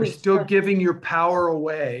 You're still giving your power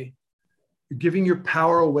away. You're giving your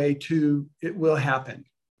power away to, it will happen.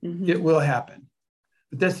 Mm-hmm. It will happen.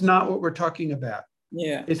 But that's not what we're talking about.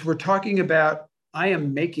 Yeah. We're talking about, I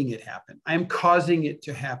am making it happen. I am causing it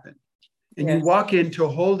to happen. And you walk in to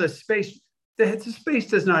hold a space. The space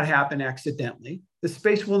does not happen accidentally. The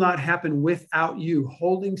space will not happen without you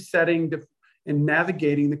holding, setting, and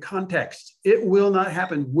navigating the context. It will not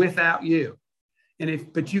happen without you.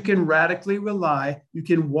 But you can radically rely, you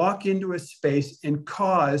can walk into a space and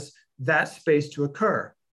cause that space to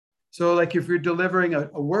occur. So like if you're delivering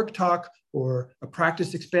a work talk or a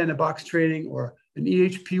practice expanded box training or an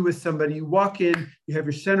EHP with somebody, you walk in, you have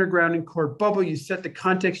your center grounding core bubble, you set the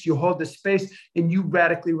context, you hold the space, and you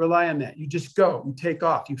radically rely on that. You just go, you take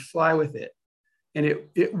off, you fly with it. And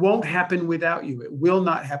it won't happen without you. It will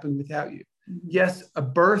not happen without you. Yes, a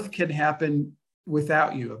birth can happen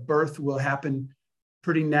without you. A birth will happen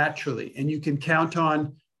pretty naturally. And you can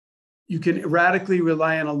radically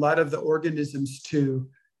rely on a lot of the organisms to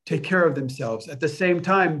take care of themselves. At the same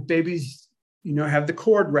time, babies have the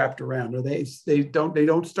cord wrapped around, or they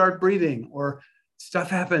don't start breathing, or stuff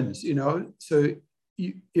happens, So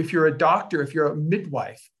if you're a doctor, if you're a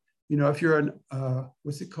midwife, if you're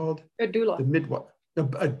what's it called? A doula. The midwife.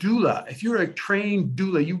 A doula. If you're a trained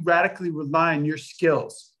doula, you radically rely on your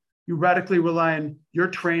skills. You radically rely on your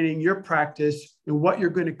training, your practice, and what you're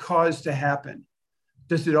going to cause to happen.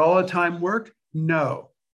 Does it all the time work?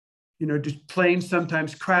 No. Does planes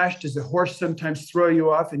sometimes crash? Does the horse sometimes throw you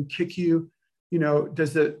off and kick you?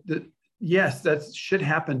 Does yes, that should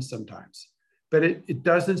happen sometimes, but it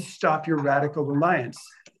doesn't stop your radical reliance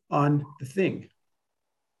on the thing.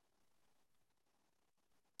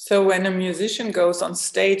 So when a musician goes on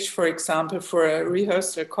stage, for example, for a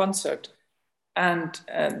rehearsal concert, and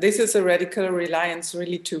this is a radical reliance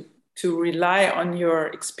really to rely on your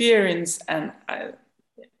experience and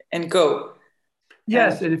go.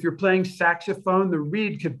 Yes, and if you're playing saxophone, the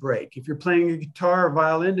reed could break. If you're playing a guitar or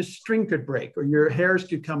violin, the string could break, or your hairs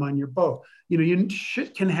could come on your bow.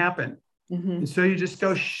 Shit can happen. Mm-hmm. And so you just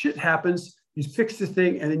go, shit happens, you fix the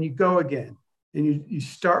thing, and then you go again. And you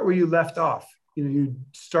start where you left off. You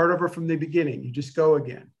start over from the beginning. You just go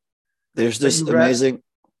again. There's this amazing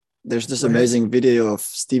video of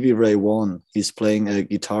Stevie Ray Vaughan. He's playing a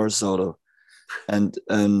guitar solo, and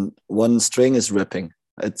one string is ripping.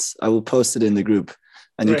 I will post it in the group,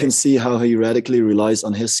 and you can see how he radically relies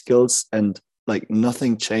on his skills, and like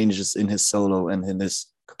nothing changes in his solo and in his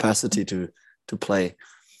capacity to play.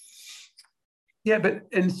 Yeah,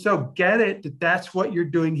 and so get it that's what you're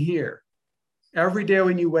doing here. Every day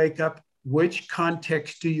when you wake up, which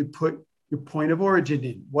context do you put your point of origin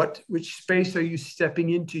in? Which space are you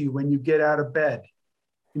stepping into when you get out of bed?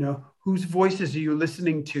 Whose voices are you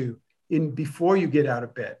listening to before you get out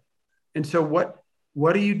of bed? And so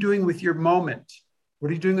what are you doing with your moment? What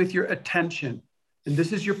are you doing with your attention? And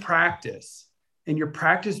this is your practice. And your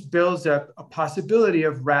practice builds up a possibility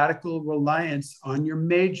of radical reliance on your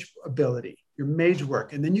mage ability, your mage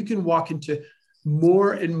work. And then you can walk into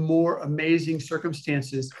more and more amazing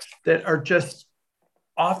circumstances that are just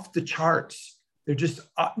off the charts. They're just,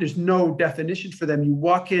 there's no definition for them. You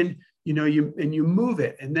walk in, you move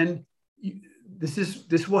it. And then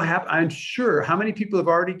this will happen. I'm sure how many people have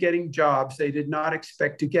already getting jobs they did not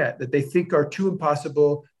expect to get, that they think are too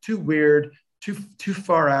impossible, too weird, too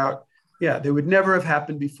far out. Yeah, they would never have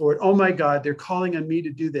happened before. Oh my God, they're calling on me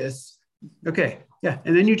to do this. Okay, yeah.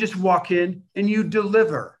 And then you just walk in and you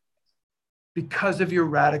deliver because of your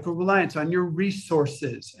radical reliance on your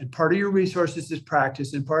resources. And part of your resources is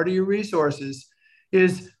practice, and part of your resources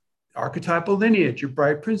is archetypal lineage, your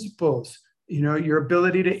bright principles, your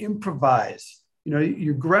ability to improvise,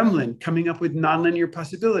 your gremlin coming up with nonlinear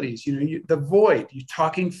possibilities, the void, you're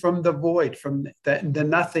talking from the void, from the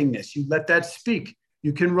nothingness, you let that speak.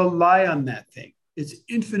 You can rely on that thing. It's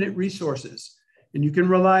infinite resources, and you can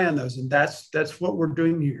rely on those. And that's what we're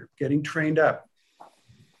doing here, getting trained up.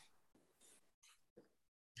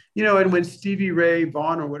 And when Stevie Ray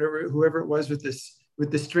Vaughan or whoever it was with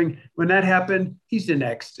the string, when that happened, he's in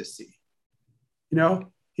ecstasy.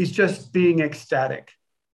 He's just being ecstatic.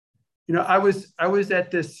 I was at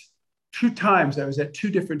this 2 times. I was at 2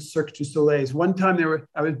 different Cirque du Soleils. One time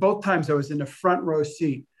both times I was in a front row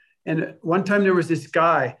seat. And one time there was this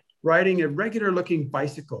guy riding a regular looking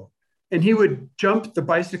bicycle, and he would jump the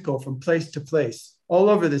bicycle from place to place all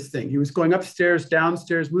over this thing. He was going upstairs,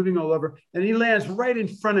 downstairs, moving all over, and he lands right in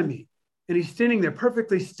front of me. And he's standing there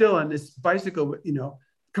perfectly still on this bicycle,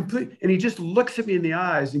 complete. And he just looks at me in the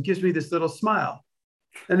eyes and gives me this little smile.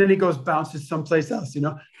 And then he bounces someplace else, and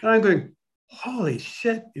I'm going, holy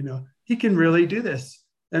shit, he can really do this.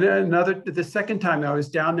 And then the second time I was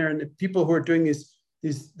down there, and the people who are doing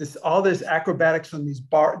all this acrobatics from these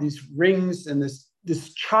rings, and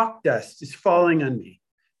this chalk dust is falling on me.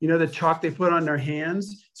 The chalk they put on their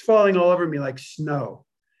hands, it's falling all over me like snow.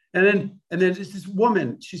 And then there's this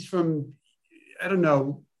woman, she's from, I don't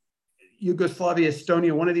know, Yugoslavia,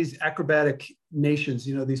 Estonia, one of these acrobatic nations,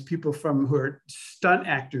 these people who are stunt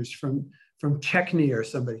actors from Chechnya or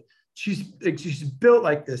somebody. She's built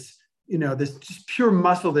like this, this just pure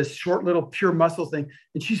muscle, this short little pure muscle thing.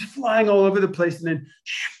 And she's flying all over the place. And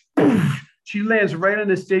then she lands right on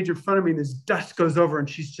the stage in front of me, and this dust goes over, and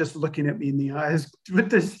she's just looking at me in the eyes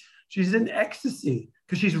with this. She's in ecstasy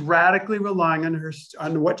because she's radically relying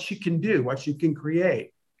on what she can do, what she can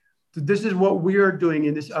create. So this is what we are doing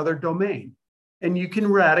in this other domain. And you can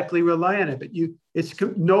radically rely on it, but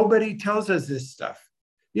nobody tells us this stuff.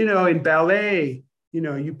 In ballet,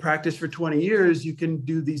 you practice for 20 years, you can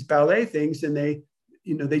do these ballet things, and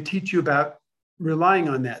they teach you about relying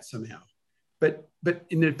on that somehow. But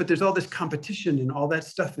there's all this competition and all that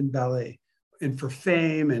stuff in ballet. for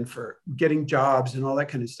fame and for getting jobs and all that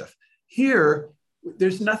kind of stuff. Here,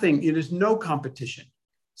 there's nothing, there's no competition.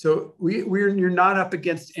 So you're not up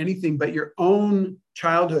against anything but your own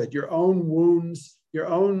childhood, your own wounds, your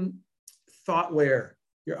own thoughtware,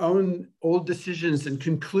 your own old decisions and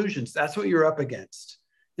conclusions. That's what you're up against.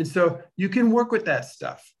 And so you can work with that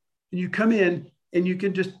stuff. And you come in and you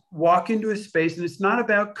can just walk into a space, and it's not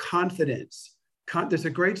about confidence. There's a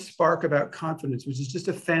great spark about confidence, which is just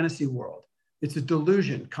a fantasy world. It's a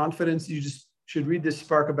delusion. Confidence, you just should read this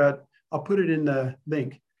spark about, I'll put it in the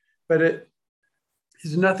link, but it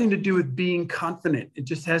has nothing to do with being confident. It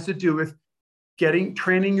just has to do with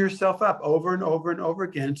training yourself up over and over and over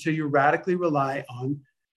again, so you radically rely on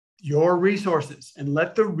your resources and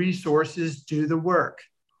let the resources do the work.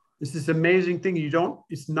 This is amazing thing.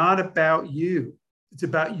 It's not about you. It's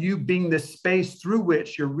about you being the space through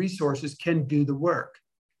which your resources can do the work.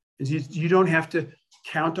 You don't have to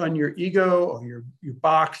count on your ego or your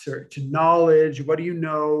box or to knowledge. What do you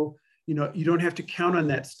know? You don't have to count on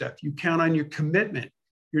that stuff. You count on your commitment.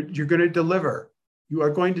 You're going to deliver. You are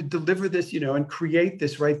going to deliver this, and create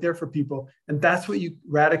this right there for people. And that's what you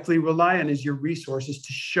radically rely on, is your resources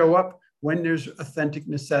to show up when there's authentic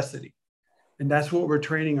necessity. And that's what we're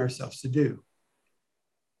training ourselves to do.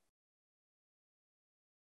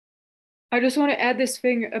 I just want to add this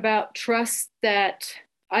thing about trust, that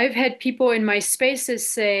I've had people in my spaces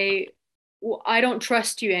say, well, I don't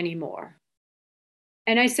trust you anymore.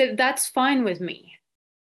 And I said, that's fine with me.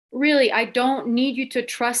 Really, I don't need you to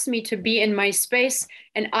trust me to be in my space,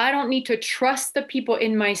 and I don't need to trust the people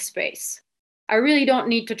in my space. I really don't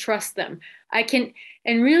need to trust them. And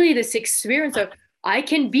really this experience of, I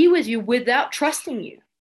can be with you without trusting you.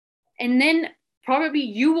 And then probably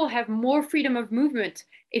you will have more freedom of movement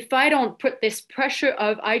if I don't put this pressure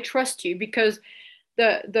of, I trust you, because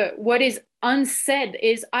what is unsaid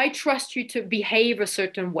is, I trust you to behave a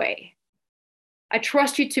certain way. I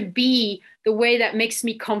trust you to be the way that makes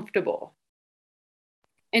me comfortable.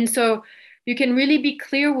 And so you can really be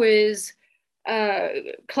clear with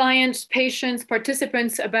clients, patients,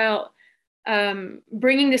 participants about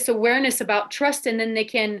bringing this awareness about trust, and then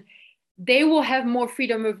they will have more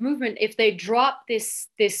freedom of movement if they drop this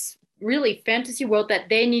really fantasy world that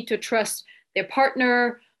they need to trust their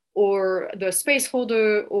partner or the space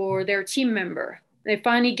holder or their team member. They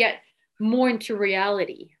finally get more into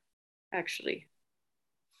reality, actually.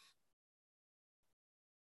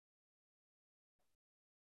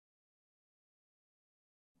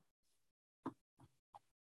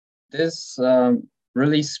 This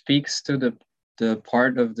really speaks to the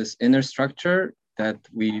part of this inner structure that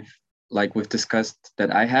we've discussed,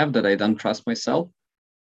 that I don't trust myself.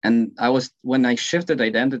 And when I shifted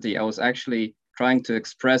identity, I was actually trying to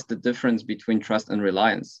express the difference between trust and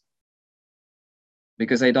reliance,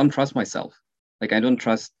 because I don't trust myself. I don't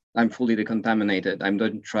trust I'm fully decontaminated. I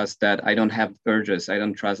don't trust that I don't have urges. I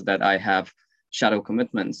don't trust that I have shadow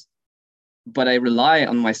commitments, but I rely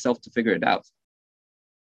on myself to figure it out.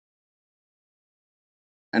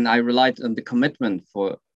 And I relied on the commitment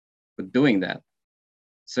for doing that.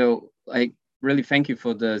 So I really thank you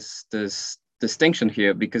for this distinction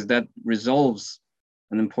here, because that resolves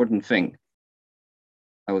an important thing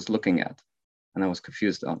I was looking at and I was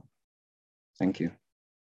confused on. Thank you.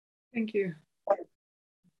 Thank you.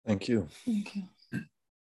 Thank you. Thank you.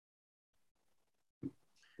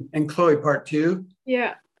 And Chloe, part 2.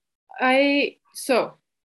 Yeah, so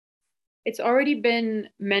it's already been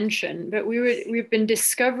mentioned, but we've been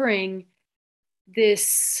discovering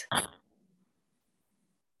this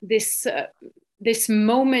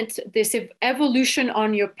moment, this evolution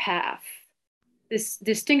on your path, this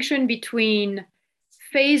distinction between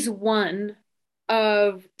phase 1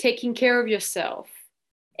 of taking care of yourself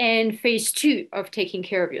and phase 2 of taking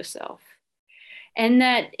care of yourself. And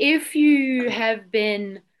that if you have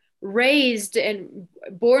been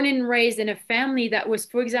born and raised in a family that was,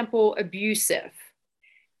 for example, abusive,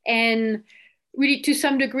 and really to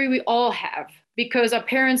some degree we all have, because our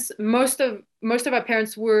parents, most of our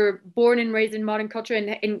parents were born and raised in modern culture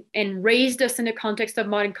and raised us in the context of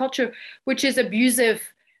modern culture, which is abusive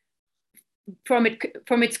from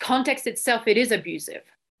its context itself. It is abusive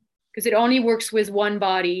because it only works with one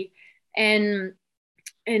body and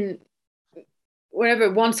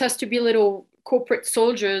whatever, wants us to be little corporate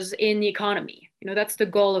soldiers in the economy. That's the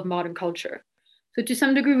goal of modern culture. So to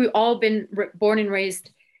some degree, we've all been born and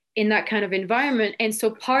raised in that kind of environment. And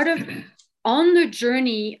so part of, on the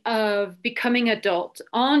journey of becoming adult,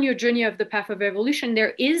 on your journey of the path of evolution,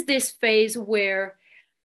 there is this phase where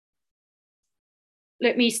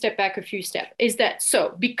let me step back a few steps, is that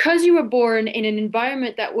so because you were born in an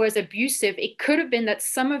environment that was abusive, it could have been that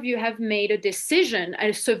some of you have made a decision,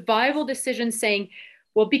 a survival decision saying,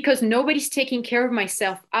 well, because nobody's taking care of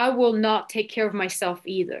myself, I will not take care of myself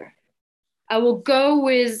either. I will go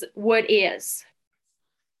with what is.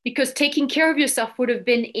 Because taking care of yourself would have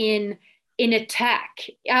been in attack,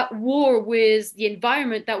 at war with the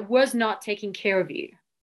environment that was not taking care of you.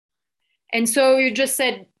 And so you just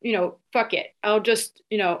said, fuck it. I'll just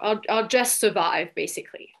survive,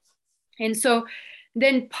 basically. And so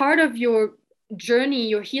then part of your journey,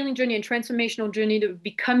 your healing journey and transformational journey to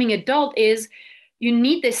becoming adult is you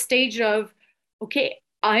need this stage of, okay,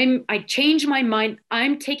 I changed my mind.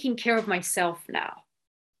 I'm taking care of myself now.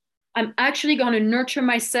 I'm actually going to nurture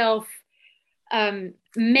myself,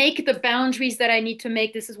 make the boundaries that I need to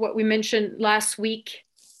make. This is what we mentioned last week.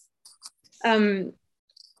 Do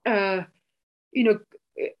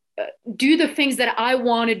the things that I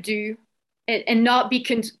want to do and not be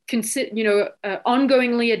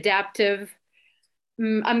ongoingly adaptive.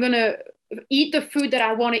 I'm going to eat the food that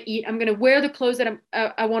I want to eat. I'm going to wear the clothes that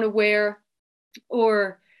I want to wear,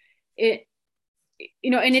 and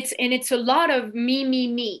it's a lot of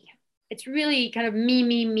me. It's really kind of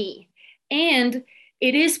me. And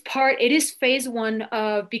it is phase one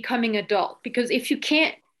of becoming adult, because if you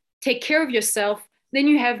can't take care of yourself, then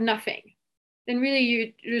you have nothing. Then really you're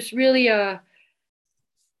just really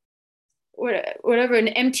whatever, an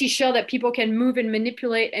empty shell that people can move and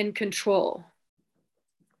manipulate and control.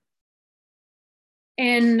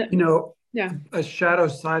 And yeah, a shadow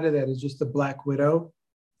side of that is just the Black Widow.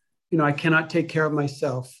 I cannot take care of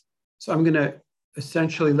myself, so I'm going to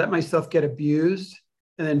essentially let myself get abused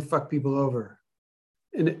and then fuck people over.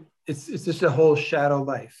 And it's just a whole shadow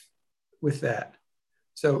life with that.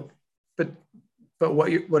 So, but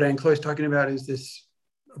what Anne-Chloe is talking about is this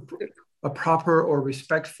a proper or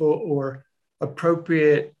respectful or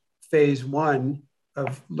appropriate phase one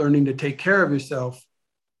of learning to take care of yourself,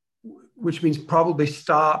 which means probably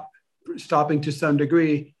stopping to some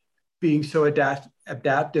degree, being so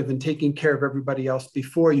adaptive and taking care of everybody else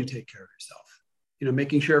before you take care of yourself.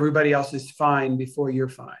 Making sure everybody else is fine before you're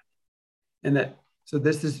fine. So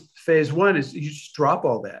this is phase one, is you just drop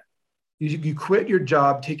all that. You quit your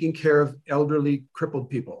job taking care of elderly,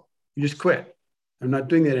 crippled people. You just quit. I'm not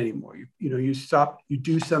doing that anymore. You stop, you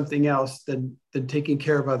do something else than taking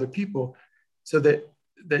care of other people, so that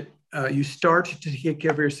you start to take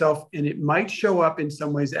care of yourself, and it might show up in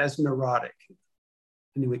some ways as neurotic.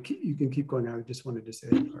 Anyway, you can keep going. I just wanted to say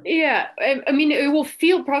that part. Yeah, I mean, it will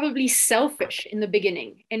feel probably selfish in the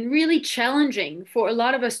beginning and really challenging for a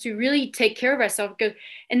lot of us to really take care of ourselves.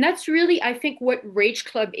 And that's really, I think, what Rage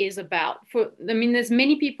Club is about. There's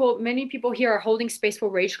many people here are holding space for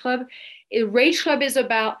Rage Club. Rage Club is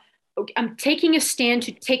about, okay, I'm taking a stand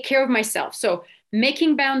to take care of myself. So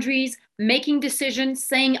making boundaries, making decisions,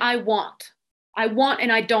 saying I want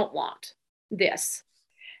and I don't want this.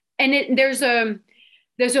 And there's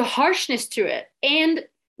a harshness to it. And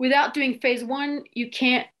without doing phase one, you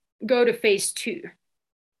can't go to phase two.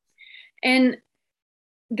 And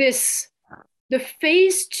the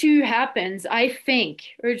phase two happens, I think,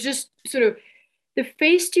 or just sort of the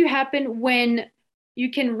phase two happen when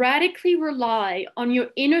you can radically rely on your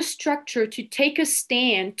inner structure to take a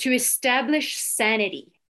stand to establish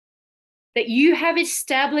sanity. That you have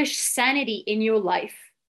established sanity in your life.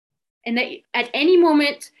 And that at any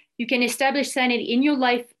moment, you can establish sanity in your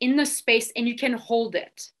life, in the space, and you can hold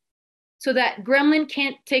it. So that gremlin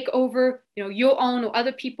can't take over, your own or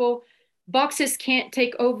other people. Boxes can't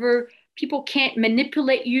take over. People can't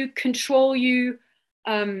manipulate you, control you,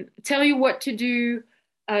 tell you what to do,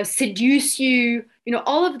 seduce you.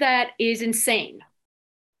 All of that is insane.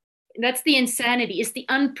 That's the insanity. It's the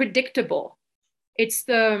unpredictable. It's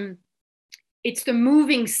the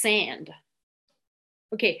moving sand.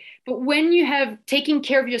 Okay, but when you have taken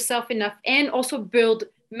care of yourself enough and also build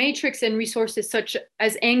matrix and resources such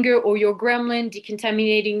as anger or your gremlin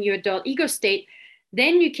decontaminating your adult ego state,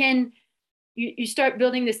 then you start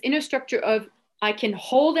building this inner structure of, I can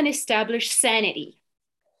hold and establish sanity.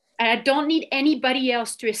 And I don't need anybody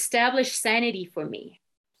else to establish sanity for me.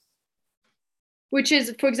 Which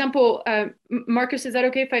is, for example, Marcus, is that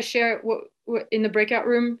okay if I share what in the breakout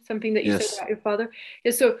room, something that you said about your father?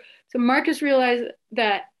 Yeah, so Marcus realized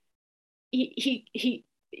that he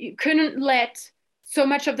couldn't let so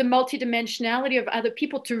much of the multidimensionality of other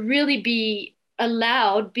people to really be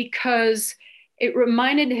allowed, because it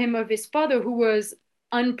reminded him of his father, who was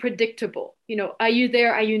unpredictable. Are you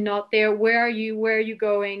there? Are you not there? Where are you? Where are you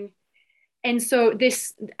going? And so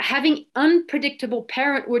this having unpredictable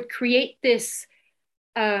parent would create this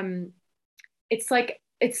it's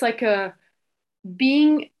like a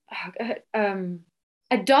being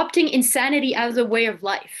adopting insanity as a way of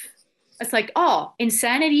life. It's like, oh,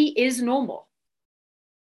 insanity is normal.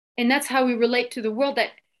 And that's how we relate to the world,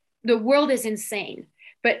 that the world is insane.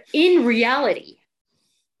 But in reality,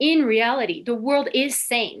 the world is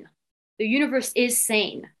sane. The universe is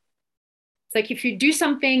sane. It's like if you do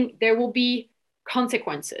something, there will be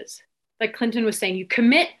consequences. Like Clinton was saying, you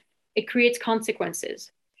commit, it creates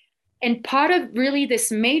consequences. And part of really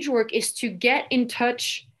this mage work is to get in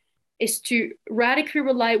touch, is to radically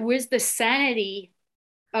rely with the sanity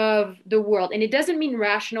of the world. And it doesn't mean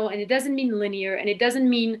rational, and it doesn't mean linear, and it doesn't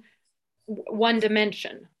mean one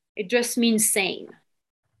dimension. It just means sane.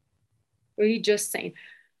 Really just sane.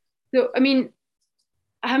 So, I mean,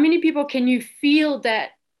 how many people can you feel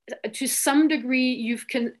that to some degree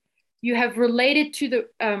you have related to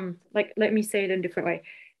the, like, let me say it in a different way.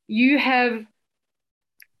 You have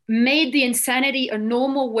made the insanity a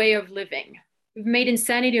normal way of living. You've made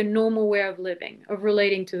insanity a normal way of living, of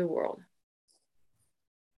relating to the world.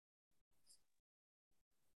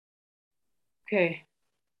 Okay.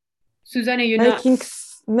 Susanna, you're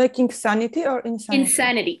making sanity or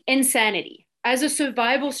insanity? Insanity. As a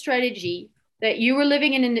survival strategy, that you were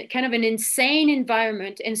living in a kind of an insane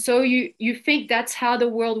environment, and so you think that's how the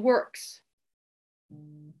world works.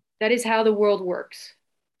 That is how the world works.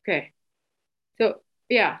 Okay. So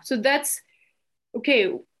yeah, so that's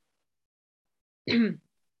okay. It's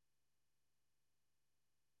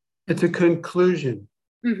a conclusion.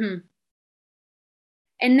 Mm-hmm.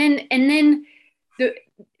 And then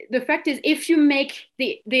the fact is, if you make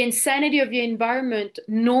the insanity of your environment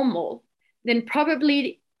normal, then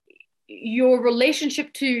probably your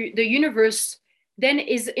relationship to the universe then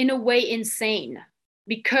is in a way insane,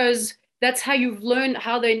 because that's how you've learned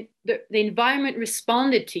how the environment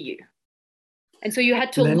responded to you. And so you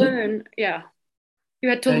had to learn, you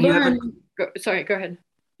had to learn. Sorry, go ahead.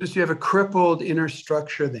 Just you have a crippled inner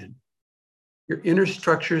structure then. Your inner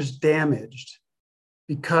structure is damaged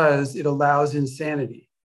because it allows insanity.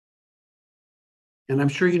 And I'm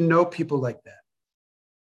sure you know people like that.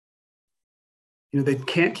 You know, they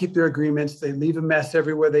can't keep their agreements. They leave a mess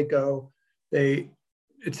everywhere they go. They,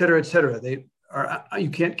 et cetera, et cetera. They are, you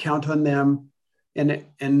can't count on them.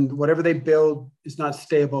 And whatever they build is not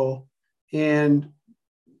stable. And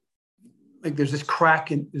like there's a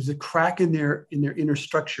crack in their inner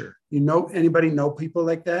structure. You know, anybody know people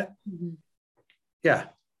like that? Mm-hmm. Yeah.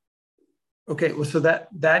 Okay, well, so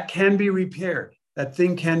that can be repaired. That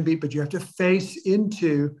thing can be, but you have to face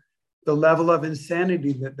into the level of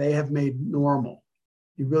insanity that they have made normal.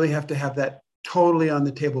 You really have to have that totally on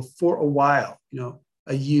the table for a while, you know,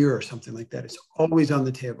 a year or something like that. It's always on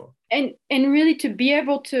the table. And really to be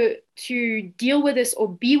able to deal with this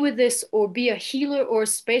or be a healer or a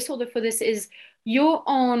space holder for this is your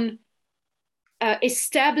own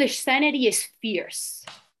established sanity is fierce.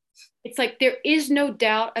 It's like there is no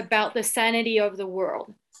doubt about the sanity of the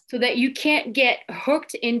world, so that you can't get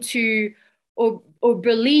hooked into or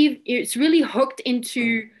believe it's really hooked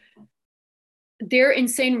into their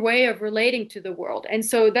insane way of relating to the world. And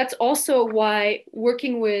so that's also why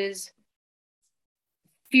working with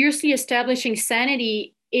fiercely establishing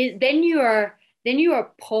sanity is then you are a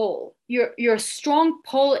pole. You're a strong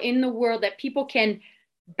pole in the world that people can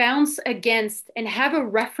bounce against and have a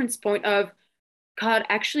reference point of, God,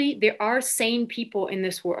 actually, there are sane people in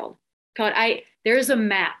this world. God, there's a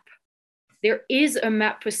map. There is a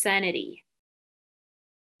map for sanity.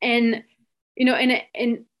 And, you know,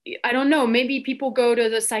 and I don't know, maybe people go to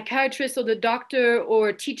the psychiatrist or the doctor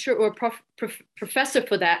or teacher or professor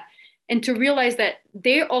for that. And to realize that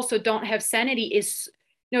they also don't have sanity is,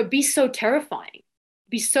 you know, be so terrifying.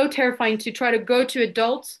 Be so terrifying to try to go to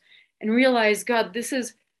adults and realize, God, this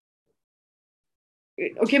is,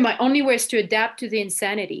 okay, my only way is to adapt to the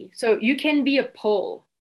insanity. So you can be a pole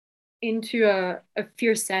into a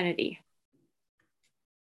fierce sanity.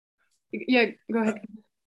 Yeah, go ahead.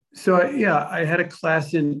 So I had a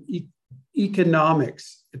class in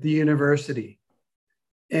economics at the university.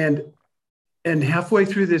 And halfway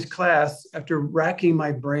through this class, after racking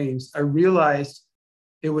my brains, I realized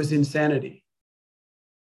it was insanity.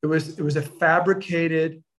 It was a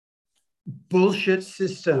fabricated bullshit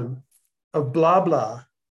system of blah, blah,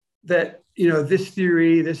 that, you know, this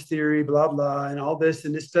theory, blah, blah, and all this,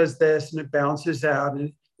 and this does this, and it balances out,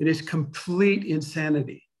 and it is complete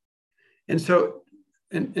insanity. And so,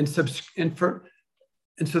 and so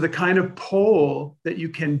the kind of pole that you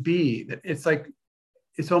can be, that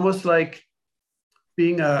it's almost like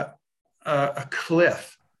being a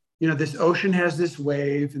cliff. You know, this ocean has this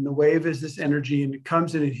wave, and the wave is this energy, and it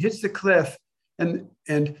comes and it hits the cliff, and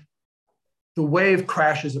the wave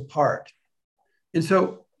crashes apart. And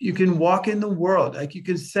so you can walk in the world, like you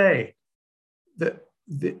can say that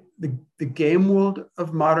the game world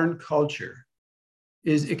of modern culture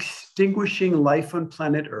is extinguishing life on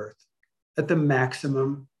planet Earth at the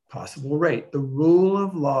maximum possible rate. The rule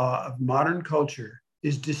of law of modern culture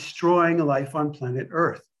is destroying life on planet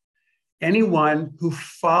Earth. Anyone who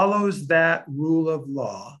follows that rule of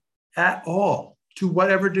law at all, to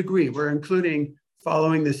whatever degree, we're including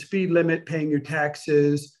following the speed limit, paying your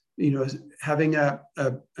taxes, having a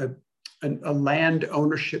land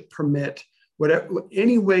ownership permit, whatever,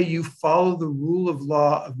 any way you follow the rule of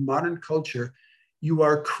law of modern culture, you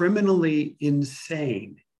are criminally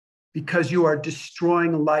insane because you are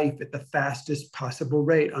destroying life at the fastest possible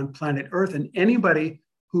rate on planet Earth. And anybody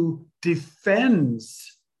who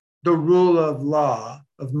defends the rule of law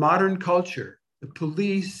of modern culture, the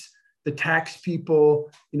police, the tax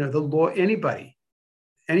people, the law, anybody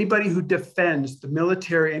who defends the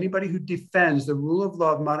military, anybody who defends the rule of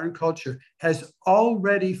law of modern culture has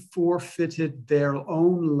already forfeited their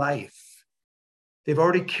own life. They've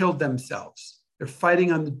already killed themselves. They're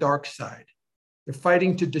fighting on the dark side. They're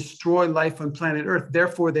fighting to destroy life on planet Earth.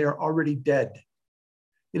 Therefore, they are already dead.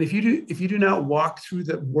 And if you do not walk through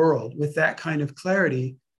the world with that kind of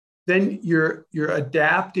clarity, then you're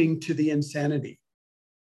adapting to the insanity.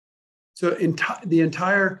 So the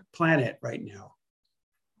entire planet right now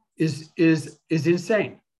is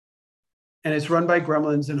insane. And it's run by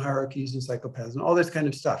gremlins and hierarchies and psychopaths and all this kind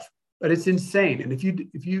of stuff. But it's insane. And if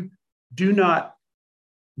you do not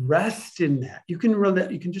rest in that, you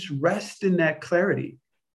can just rest in that clarity.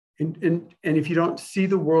 And if you don't see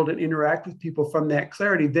the world and interact with people from that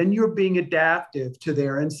clarity, then you're being adaptive to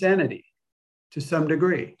their insanity to some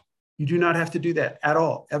degree. You do not have to do that at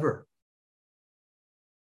all, ever.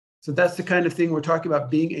 So that's the kind of thing we're talking about,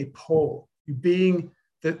 being a pole. You being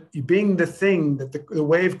the thing that the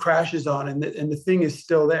wave crashes on, and the thing is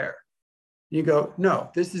still there. You go, no,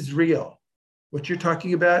 this is real. What you're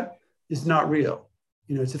talking about is not real.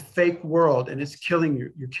 It's a fake world, and it's killing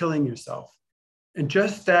you. You're killing yourself. And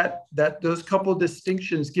just that those couple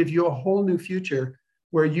distinctions give you a whole new future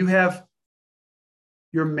where you have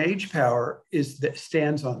your mage power that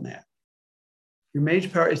stands on that. Your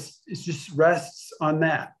mage power is just rests on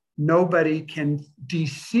that. Nobody can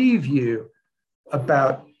deceive you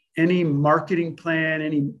about any marketing plan,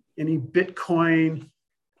 any Bitcoin,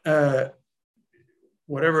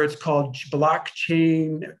 whatever it's called,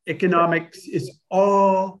 blockchain, economics, is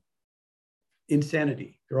all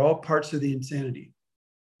insanity. They're all parts of the insanity.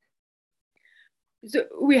 So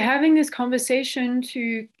we're having this conversation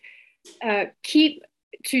to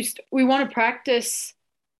we want to practice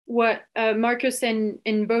what Marcus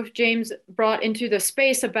and both James brought into the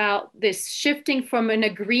space about this shifting from an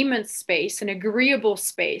agreement space, an agreeable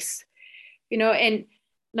space, and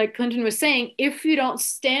like Clinton was saying, if you don't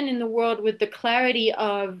stand in the world with the clarity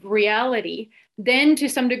of reality, then to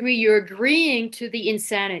some degree you're agreeing to the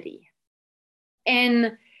insanity.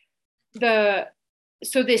 And so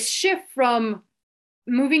this shift from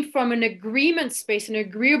moving from an agreement space, an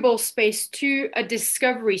agreeable space, to a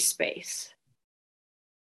discovery space.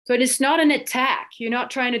 So it is not an attack. You're not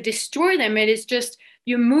trying to destroy them. It is just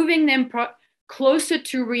you're moving them closer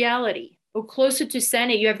to reality or closer to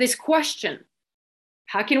sanity. You have this question: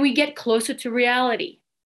 how can we get closer to reality,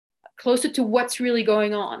 closer to what's really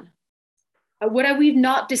going on? What have we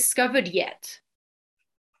not discovered yet?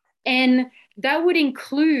 And that would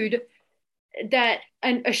include that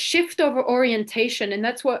a shift of orientation, and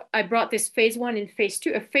that's what I brought this phase 1 and phase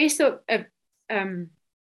 2, a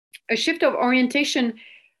shift of orientation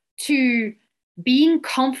to being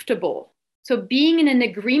comfortable. So being in an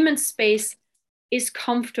agreement space is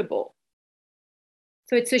comfortable.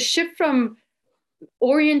 So it's a shift from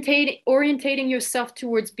orientating yourself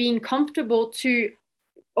towards being comfortable to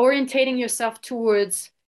orientating yourself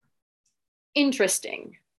towards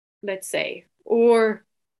interesting, let's say, or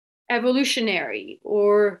evolutionary,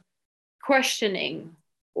 or questioning,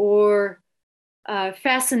 or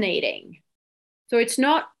fascinating. So it's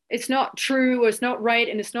not true, or it's not right,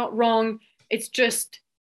 and it's not wrong. It's just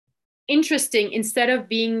interesting instead of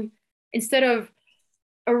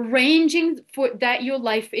arranging for that your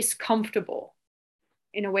life is comfortable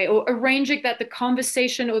in a way, or arranging that the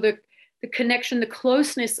conversation or the connection, the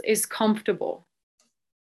closeness is comfortable.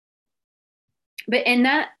 But in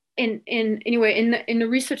the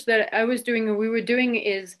research that I was doing, or we were doing,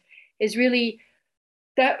 is really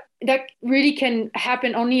that really can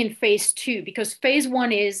happen only in phase 2, because phase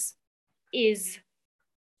 1 is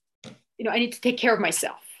I need to take care of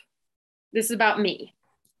myself. This is about me.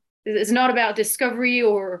 It's not about discovery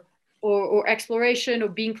or or exploration or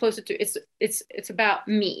being closer to, it's about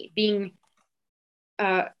me being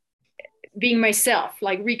myself,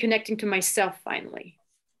 like reconnecting to myself finally.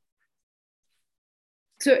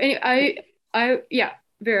 So yeah,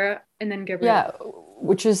 Vera, and then Gabrielle. Yeah,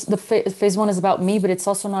 which is the phase one is about me, but it's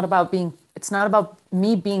also not about being, it's not about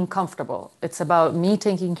me being comfortable. It's about me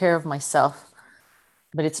taking care of myself,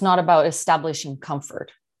 but it's not about establishing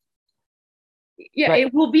comfort. Yeah, right?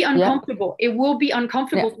 It will be uncomfortable. Yeah. It will be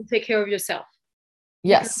uncomfortable to take care of yourself.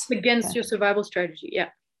 Yes. It's against your survival strategy. Yeah.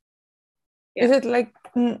 Is it like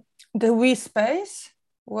the we space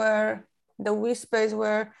where the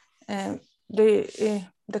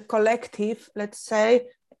collective, let's say,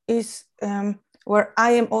 is where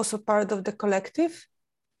I am also part of the collective?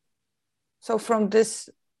 So from this,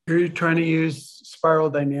 you're trying to use spiral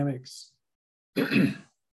dynamics.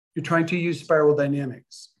 You're trying to use spiral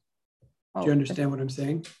dynamics. Do you understand what I'm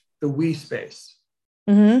saying? The we space.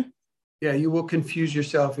 Mm-hmm. Yeah, you will confuse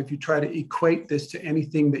yourself if you try to equate this to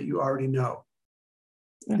anything that you already know.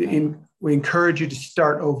 Okay. We encourage you to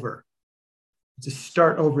start over. It's a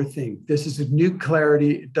start over thing. This is a new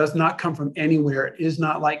clarity. It does not come from anywhere. It is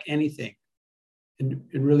not like anything. And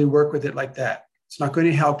really work with it like that. It's not going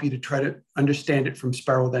to help you to try to understand it from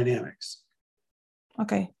spiral dynamics.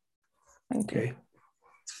 Okay. Thank you. Okay.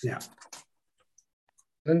 Yeah.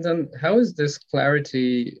 And then how is this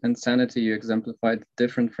clarity and sanity you exemplified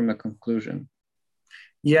different from a conclusion?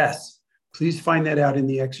 Yes. Please find that out in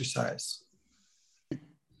the exercise.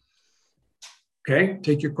 Okay.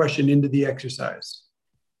 Take your question into the exercise.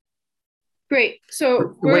 Great.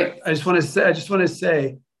 So wait, I just want to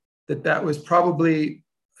say that was probably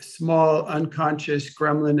a small unconscious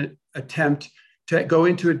gremlin attempt to go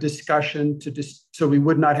into a discussion so we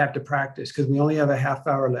would not have to practice, because we only have a half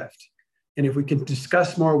hour left. And if we can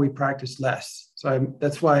discuss more, we practice less. So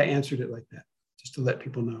that's why I answered it like that, just to let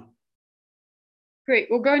people know. Great.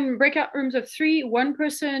 We'll go in breakout rooms of 3. One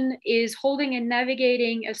person is holding and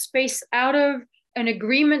navigating a space out of an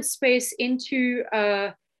agreement space into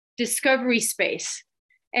a discovery space.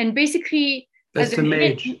 And basically, that's the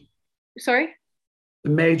mage. Sorry? The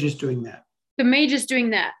mage is doing that. The mage is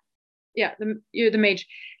doing that. Yeah, you're the mage.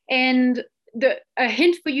 And a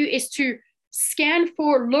hint for you is to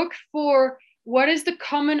look for what is the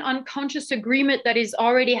common unconscious agreement that is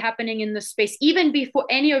already happening in the space, even before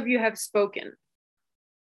any of you have spoken.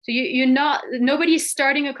 So nobody's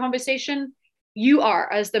starting a conversation. You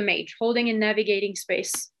are, as the mage, holding and navigating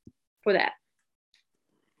space for that.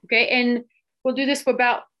 Okay, and we'll do this for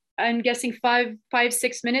about, I'm guessing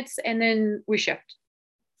 5-6 minutes, and then we shift.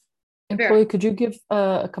 And Chloe, could you give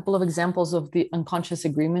a couple of examples of the unconscious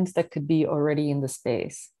agreements that could be already in the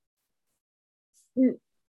space?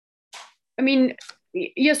 I mean,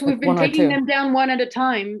 yes, we've been taking them down one at a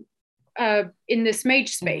time in this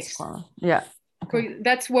mage space. Yeah. Okay. So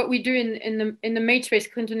that's what we do in the mage space.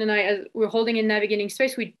 Clinton and I, as we're holding and navigating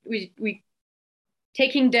space, we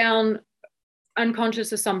taking down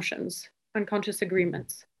unconscious assumptions, unconscious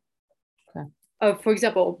agreements. Okay. For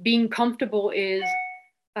example, being comfortable is,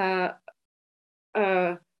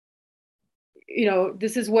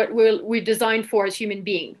 this is what we're designed for as human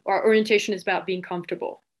beings. Our orientation is about being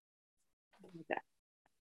comfortable.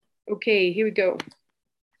 Okay, here we go.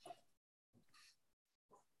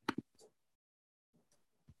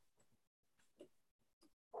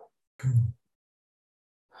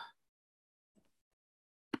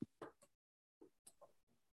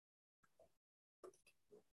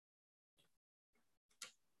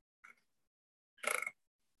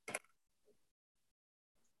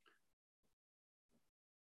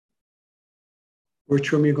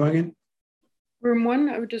 Which room are you going in? Room 1.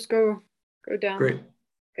 I would just go down. Great.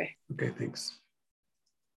 Okay. Okay, thanks.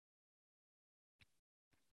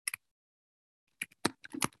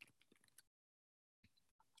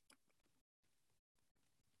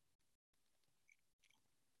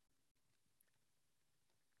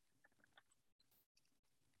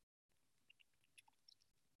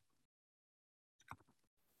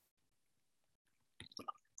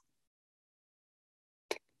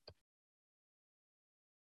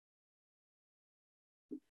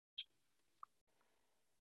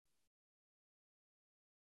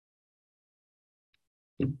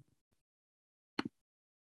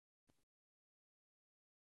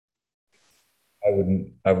 I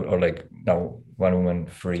would, or like now 1 woman,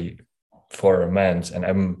 4 men, and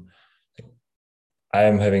I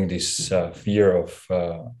am having this fear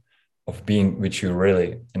of being with you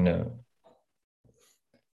really in a,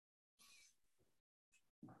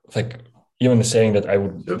 like even saying that I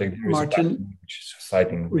would, so, like, Martin, which is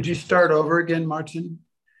fighting. Would you start over again, Martin?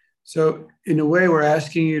 So in a way, we're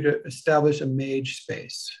asking you to establish a mage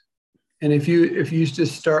space. And if you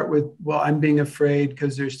just start with, well, I'm being afraid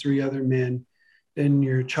because there's 3 other men, then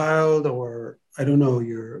your child, or I don't know,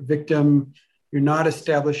 your victim, you're not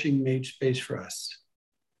establishing mage space for us.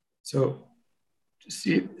 So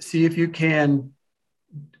see if you can,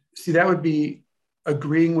 see, that would be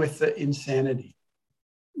agreeing with the insanity.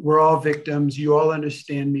 We're all victims. You all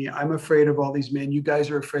understand me. I'm afraid of all these men. You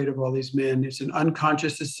guys are afraid of all these men. It's an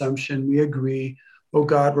unconscious assumption. We agree. Oh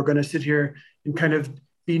God, we're going to sit here and kind of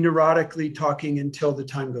be neurotically talking until the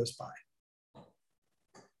time goes by.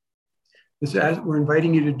 We're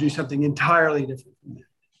inviting you to do something entirely different from that.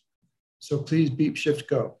 So please beep, shift,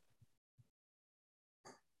 go.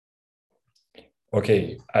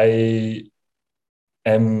 Okay, I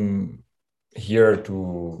am here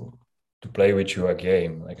to play with you a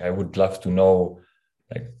game. Like, I would love to know,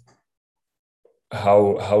 like,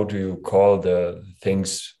 how do you call the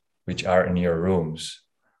things which are in your rooms?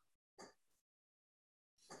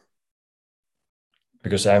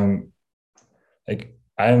 Because I'm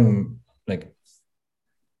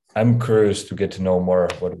curious to get to know more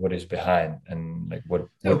what is behind, and like what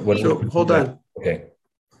hold on. Okay.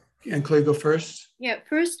 And Chloe, go first. Yeah,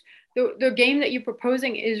 first, the game that you're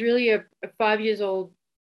proposing is really a 5 years old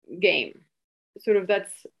game. Sort of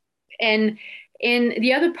and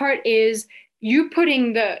the other part is you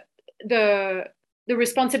putting the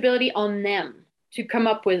responsibility on them to come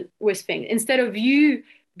up with things instead of you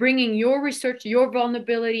bringing your research, your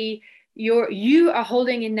vulnerability, you are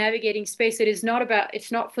holding and navigating space. It's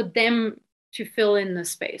not for them to fill in the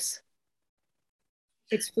space.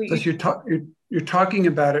 It's for you. You're talking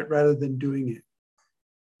about it rather than doing it.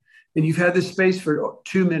 And you've had this space for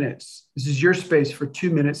 2 minutes. This is your space for 2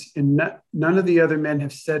 minutes, and none of the other men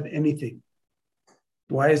have said anything.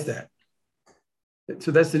 Why is that?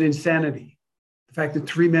 So that's an insanity. The fact that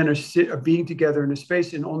 3 men are being together in a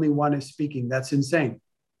space and only one is speaking, that's insane.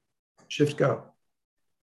 Shift, go.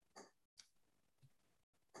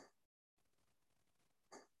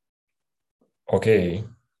 Okay.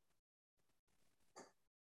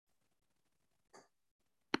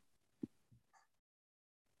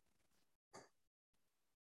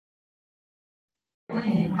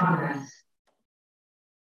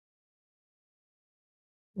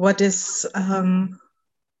 What is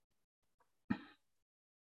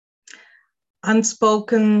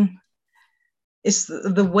unspoken is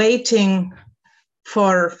the waiting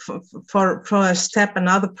for a step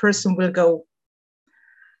another person will go,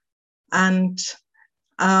 and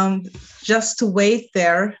just to wait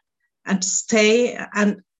there and to stay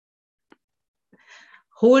and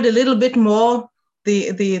hold a little bit more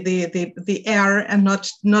the air, and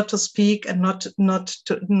not to speak and not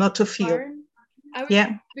to feel.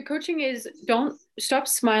 The coaching is, don't stop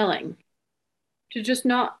smiling, to just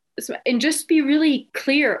not, and just be really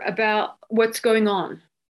clear about what's going on,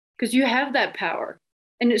 because you have that power.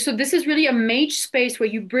 And so this is really a mage space where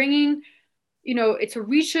you're bringing, it's a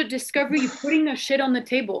research discovery, you're putting the shit on the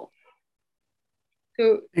table.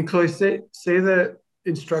 So, and Chloe, say the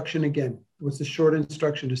instruction again. What's the short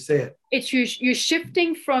instruction to say it? It's you're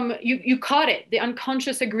shifting from, you caught it, the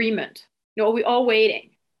unconscious agreement. We're all waiting.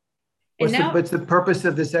 What's the purpose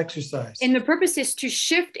of this exercise? And the purpose is to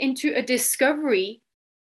shift into a discovery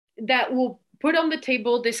that will put on the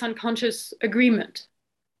table this unconscious agreement.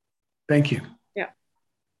 Thank you. Yeah.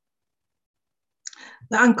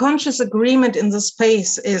 The unconscious agreement in the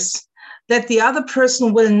space is that the other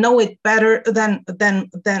person will know it better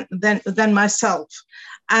than myself.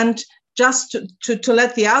 And just to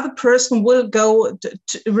let the other person will go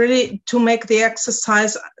to make the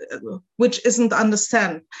exercise, which isn't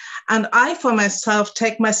understand. And I, for myself,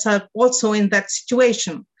 take myself also in that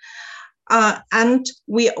situation. And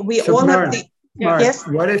we so all Maren, have the... Maren, Yes?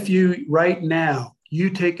 What if you, right now, you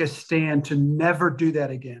take a stand to never do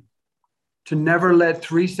that again? To never let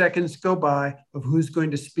 3 seconds go by of who's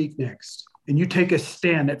going to speak next. And you take a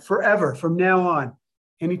stand that forever, from now on,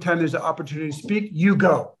 anytime there's an opportunity to speak, you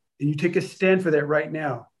go. And you take a stand for that right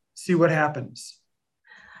now. See what happens.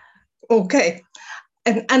 Okay.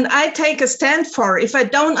 And I take a stand for, if I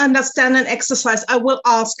don't understand an exercise, I will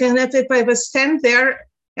ask. And if I stand there,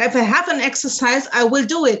 if I have an exercise, I will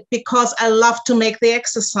do it because I love to make the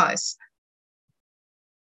exercise.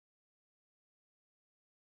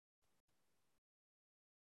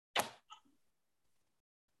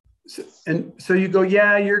 So you go,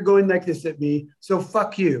 yeah, you're going like this at me. So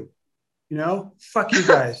fuck you. Fuck you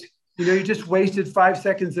guys. You just wasted 5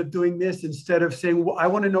 seconds of doing this instead of saying, well, I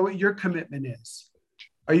want to know what your commitment is.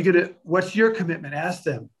 What's your commitment? Ask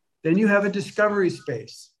them. Then you have a discovery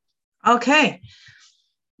space. Okay.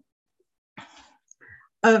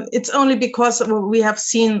 it's only because we have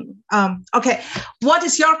seen. Okay, what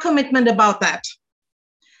is your commitment about that?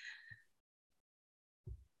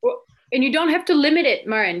 Well, and you don't have to limit it,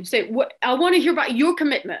 Maren. Say, what I want to hear about your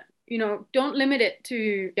commitment. You know, don't limit it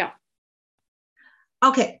to, yeah.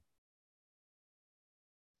 Okay.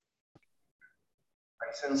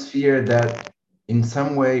 I sense fear that in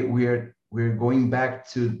some way we're going back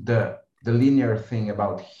to the linear thing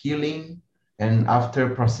about healing, and after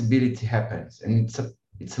possibility happens, and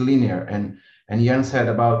it's linear. And Jan said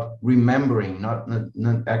about remembering, not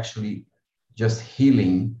actually just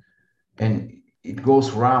healing, and it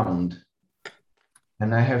goes round.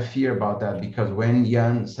 And I have fear about that, because when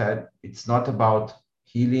Jan said it's not about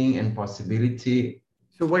healing and possibility.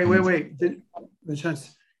 So wait.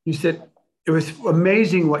 You said it was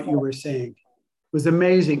amazing what you were saying. It was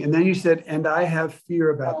amazing. And then you said, and I have fear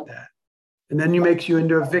about that. And then you makes you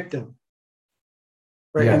into a victim.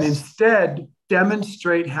 Right. Yes. And instead,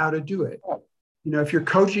 demonstrate how to do it. You know, if you're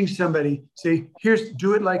coaching somebody, say,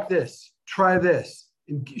 do it like this, try this,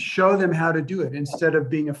 and show them how to do it instead of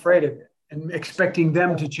being afraid of it and expecting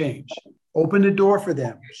them to change. Open the door for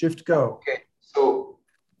them. Shift, go. Okay. So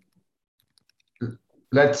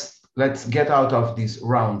let's get out of this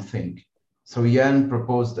round thing. So Jan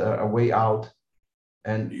proposed a way out,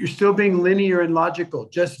 and you're still being linear and logical.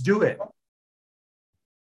 Just do it.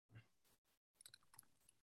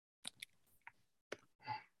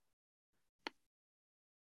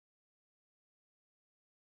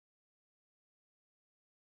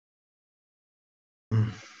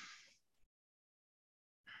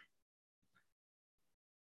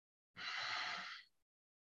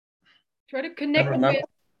 Try to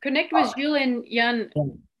connect with Gilles and Jan.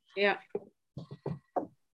 Yeah.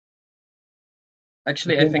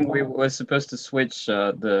 Actually, I think we were supposed to switch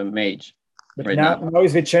the mage. But right now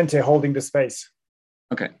is Vicente holding the space.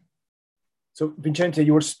 Okay. So Vicente,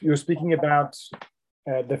 you were speaking about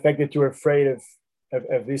the fact that you're afraid of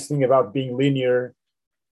this thing about being linear,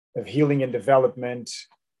 of healing and development.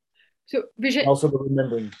 So Vicente, also the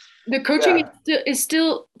remembering. The coaching is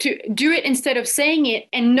still to do it instead of saying it,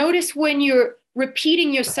 and notice when you're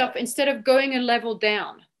repeating yourself instead of going a level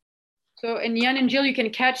down. So in Jan and Gilles, you can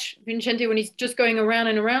catch Vicente when he's just going around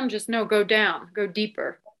and around. Just go down, go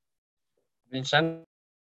deeper. Vicente.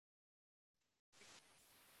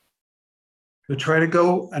 So try to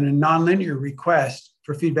go on a nonlinear request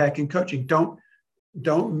for feedback and coaching. Don't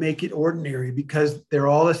make it ordinary, because they're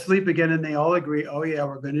all asleep again and they all agree, oh yeah,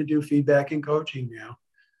 we're going to do feedback and coaching now.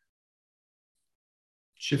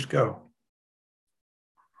 Shift, go.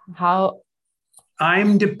 How?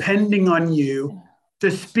 I'm depending on you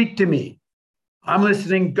to speak to me. I'm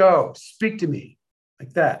listening, go, speak to me.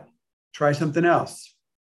 Like that. Try something else.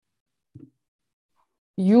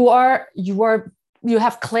 You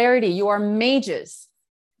have clarity. You are mages.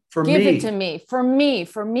 Give it to me. For me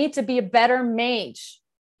to be a better mage.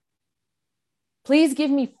 Please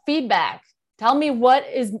give me feedback. Tell me what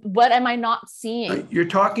am I not seeing? You're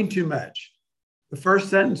talking too much. The first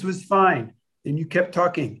sentence was fine. Then you kept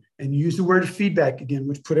talking and you used the word feedback again,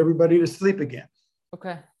 which put everybody to sleep again.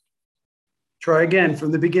 Okay. Try again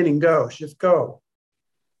from the beginning. Go, shift, go.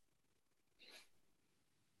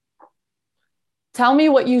 Tell me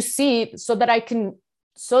what you see so that I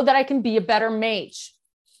can be a better mage.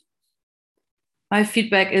 My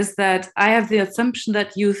feedback is that I have the assumption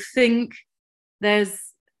that you think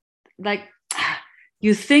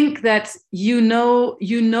you think that you know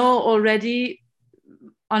already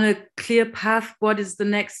on a clear path what is the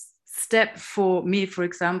next step for me, for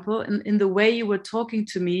example. In the way you were talking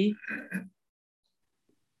to me,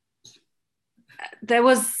 there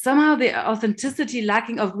was somehow the authenticity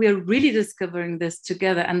lacking of we're really discovering this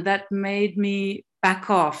together, and that made me back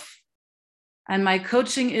off. And my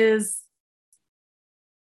coaching is...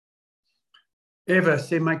 Eva,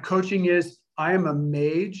 say my coaching is, I am a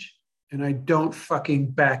mage and I don't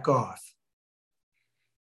fucking back off.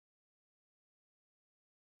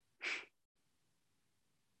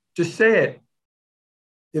 Just say it.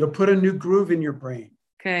 It'll put a new groove in your brain.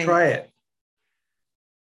 Okay. Try it.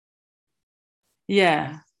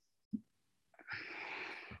 Yeah.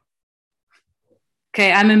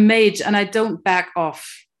 Okay, I'm a mage and I don't back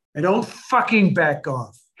off. I don't fucking back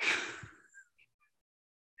off.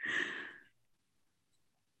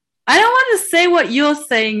 I don't want to say what you're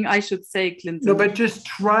saying I should say, Clinton. No, but just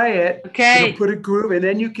try it. Okay. It'll put a groove, and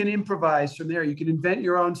then you can improvise from there. You can invent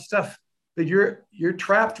your own stuff, but you're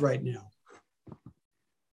trapped right now.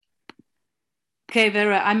 Okay,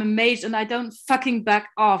 Vera, I'm a mage and I don't fucking back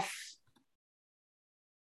off.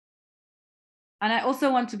 And I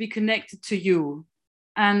also want to be connected to you.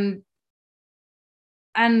 And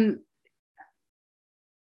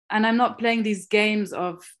I'm not playing these games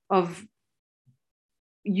of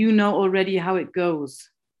you know already how it goes.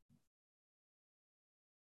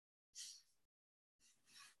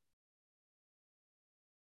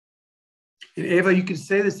 And Eva, you can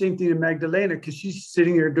say the same thing to Magdalena because she's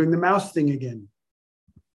sitting here doing the mouse thing again.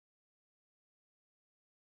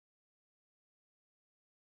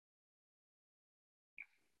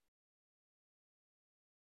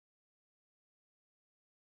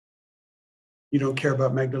 You don't care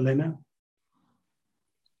about Magdalena?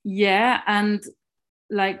 Yeah, and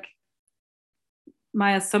like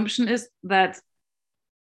my assumption is that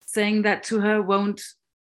saying that to her won't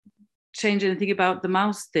change anything about the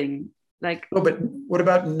mouse thing. Like, no, but what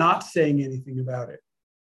about not saying anything about it?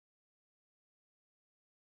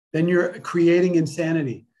 Then you're creating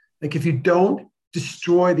insanity. Like if you don't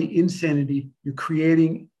destroy the insanity, you're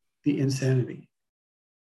creating the insanity.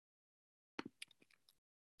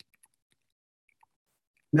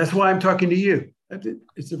 And that's why I'm talking to you.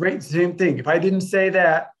 It's the same thing. If I didn't say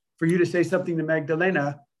that for you to say something to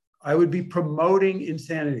Magdalena, I would be promoting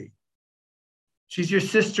insanity. She's your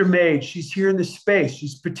sister maid. She's here in the space.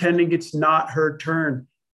 She's pretending it's not her turn.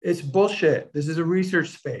 It's bullshit. This is a research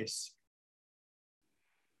space.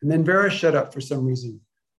 And then Vera shut up for some reason.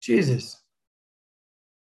 Jesus.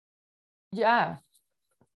 Yeah.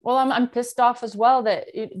 Well, I'm pissed off as well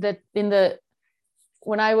that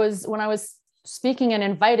when I was speaking and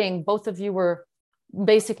inviting, both of you were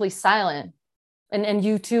basically silent, and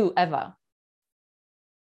you too, Eva.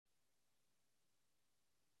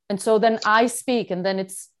 And so then I speak, and then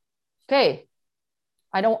it's okay.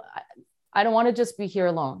 I don't want to just be here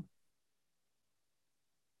alone.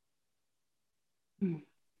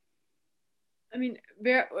 I mean,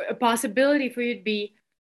 a possibility for you to be,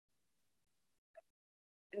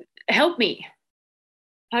 help me.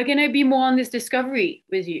 How can I be more on this discovery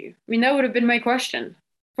with you? I mean, that would have been my question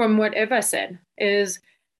from what Eva said, is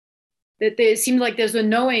that it seems like there's a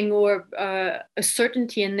knowing or a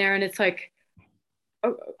certainty in there. And it's like,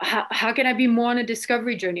 oh, how can I be more on a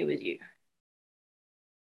discovery journey with you?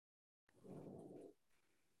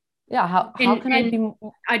 Yeah, how can I be?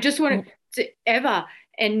 I just want to, Eva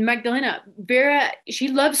and Magdalena, Vera, she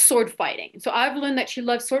loves sword fighting. So I've learned that she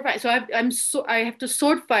loves sword fighting. So I have to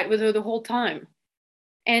sword fight with her the whole time.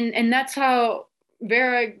 And that's how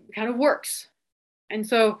Vera kind of works. And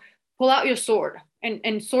so pull out your sword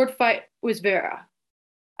and sword fight with Vera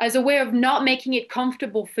as a way of not making it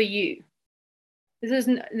comfortable for you.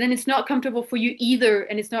 Then it's not comfortable for you either,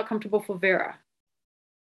 and it's not comfortable for Vera.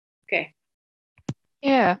 Okay.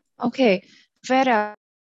 Yeah, okay. Vera.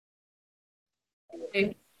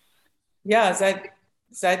 Ja,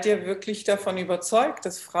 seid ihr wirklich davon überzeugt,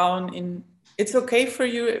 dass Frauen in... It's okay for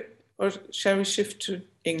you, or shall we shift to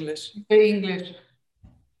English? English.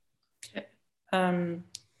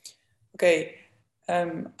 Okay.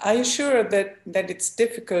 Are you sure that it's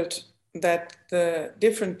difficult that the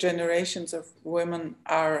different generations of women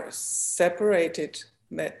are separated,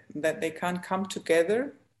 that they can't come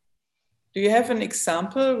together? Do you have an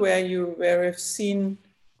example where you've seen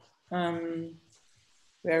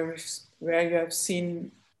where you have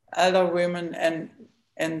seen elder women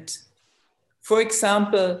and for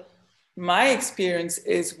example, my experience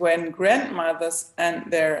is when grandmothers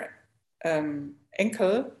and their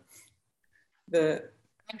the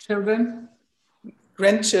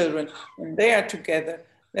grandchildren, when they are together,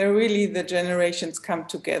 they're really, the generations come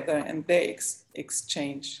together and they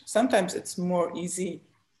exchange. Sometimes it's more easy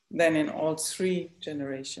than in all three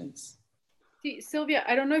generations. See, Sylvia,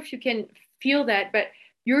 I don't know if you can feel that, but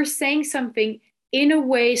you're saying something in a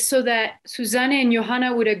way so that Susanne and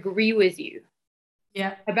Johanna would agree with you.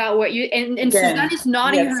 Yeah. About what you, and Susanne is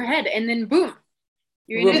nodding her head, and then boom,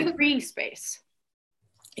 you're in a agreeing space.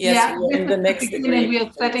 Yes, yeah, we're in the next beginning we are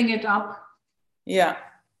setting it up. Yeah.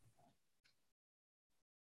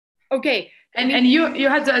 Okay. And you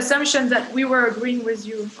had the assumption that we were agreeing with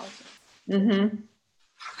you also. Mm-hmm.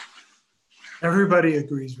 Everybody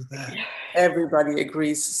agrees with that. Everybody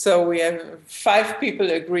agrees. So we have 5 people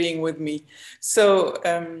agreeing with me. So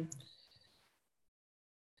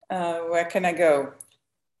where can I go?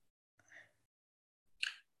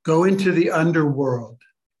 Go into the underworld,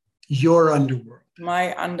 your underworld.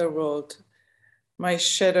 My underworld, my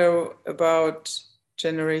shadow about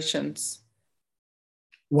generations.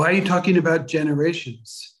 Why are you talking about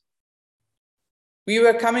generations? We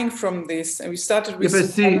were coming from this and we started with... Yeah, but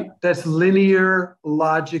see, that's linear,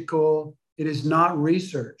 logical. It is not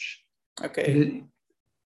research. Okay.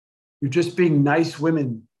 You're just being nice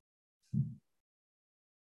women.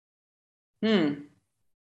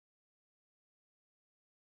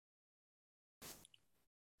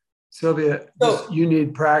 Sylvia, you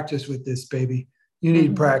need practice with this, baby. You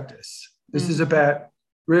need practice. This is about,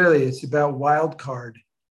 really, it's about wild card.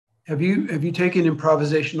 Have you taken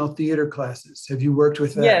improvisational theater classes? Have you worked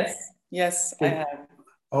with that? Yes, I have.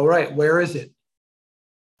 All right, where is it?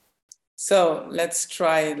 So let's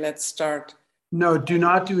start. No, do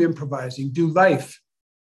not do improvising. Do life.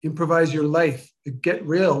 Improvise your life. Get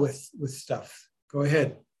real with stuff. Go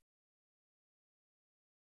ahead.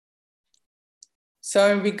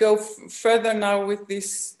 So we go further now with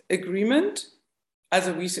this agreement.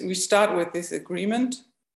 Also we start with this agreement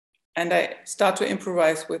and I start to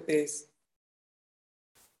improvise with this.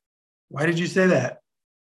 Why did you say that?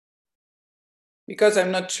 Because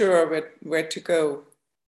I'm not sure where to go.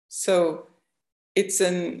 So it's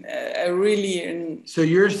So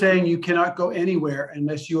you're saying you cannot go anywhere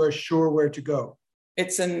unless you are sure where to go.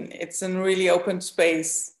 It's a really open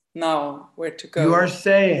space now where to go. You are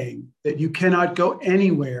saying that you cannot go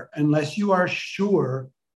anywhere unless you are sure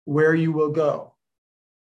where you will go.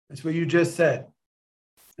 That's what you just said.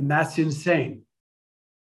 And that's insane.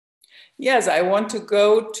 Yes, I want to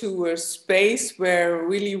go to a space where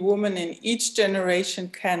really women in each generation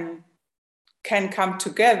can come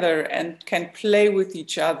together and can play with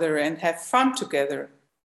each other and have fun together.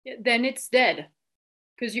 Then it's dead.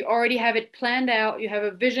 Because you already have it planned out, you have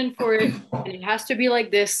a vision for it, and it has to be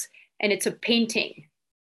like this, and it's a painting,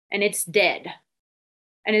 and it's dead.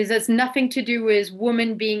 And it has nothing to do with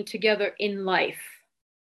women being together in life.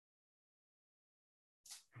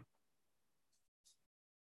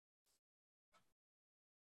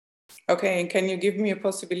 Okay, and can you give me a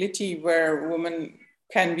possibility where women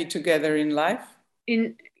can be together in life?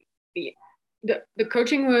 The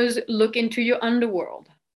coaching was look into your underworld.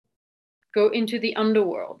 Go into the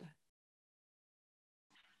underworld.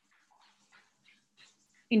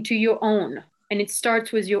 Into your own. And it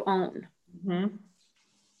starts with your own. Mm-hmm.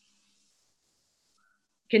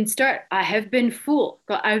 Can start. I have been fooled.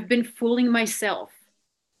 I've been fooling myself.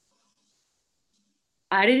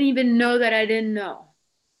 I didn't even know that I didn't know.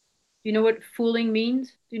 Do you know what fooling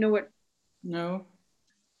means? Do you know what? No.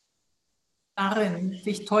 Darin,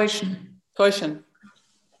 sich täuschen. Täuschen.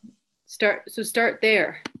 Start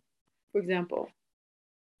there, for example.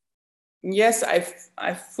 Yes,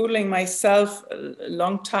 I'm fooling myself a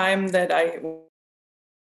long time that I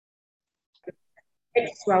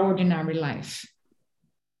extraordinary life.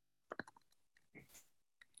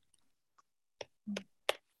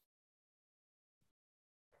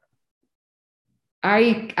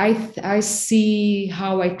 I see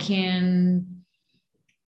how I can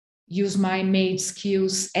use my maid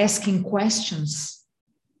skills asking questions,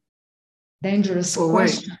 dangerous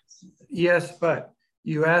questions. Yes, but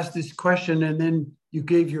you asked this question and then you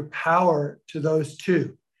gave your power to those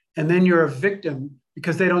two. And then you're a victim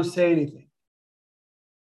because they don't say anything.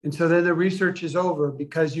 And so then the research is over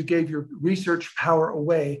because you gave your research power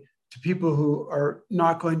away to people who are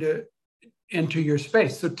not going to enter your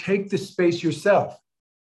space. So take the space yourself.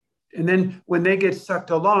 And then when they get sucked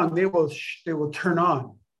along, they will turn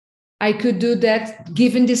on. I could do that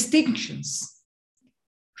given distinctions.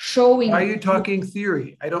 Showing. Why are you talking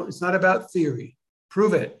theory? It's not about theory.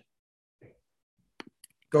 Prove it.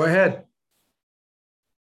 Go ahead.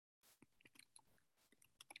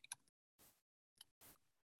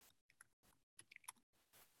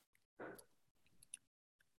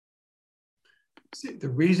 See, the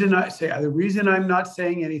reason I'm not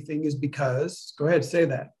saying anything is because, go ahead, say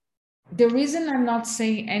that. The reason I'm not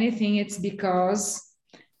saying anything, it's because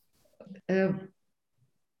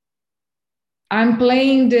I'm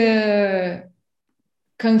playing the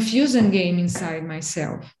confusion game inside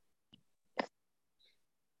myself.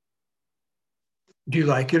 Do you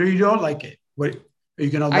like it or you don't like it? What, are you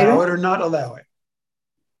going to allow it or not allow it?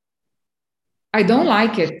 I don't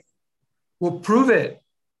like it. Well, prove it.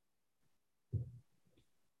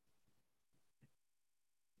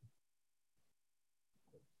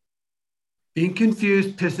 Being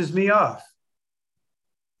confused pisses me off.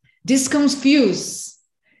 This confuse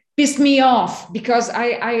pissed me off because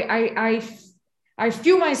I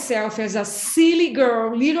feel myself as a silly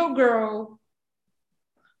girl, little girl,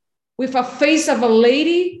 with a face of a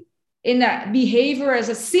lady in a behavior as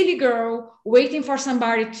a silly girl, waiting for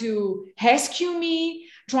somebody to rescue me,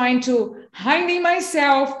 trying to hiding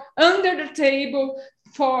myself under the table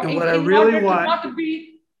for and what I really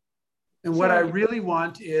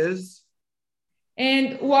want is.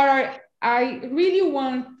 And what I really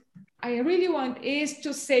want is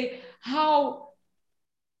to say how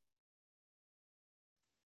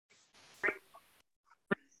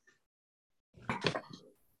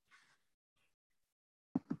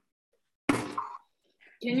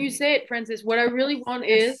Can you say it, Francis? What I really want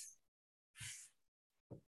is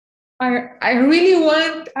I really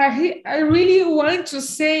want to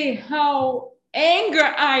say how angry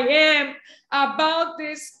I am about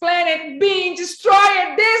this planet being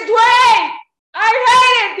destroyed this way.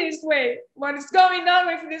 I hate it this way. What is going on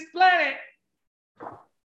with this planet?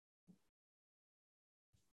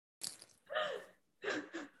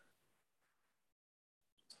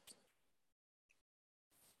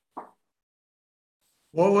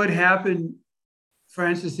 What would happen,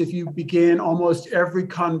 Francis, if you began almost every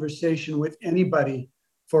conversation with anybody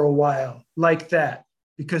for a while like that?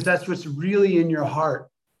 Because that's what's really in your heart.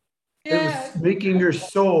 Yeah. It was making your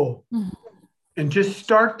soul. And just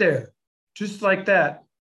start there, just like that.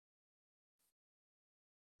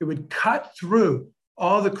 It would cut through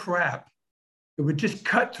all the crap. It would just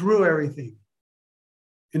cut through everything.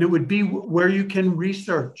 And it would be where you can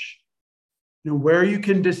research, where you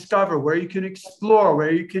can discover, where you can explore,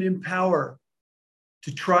 where you can empower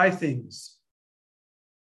to try things.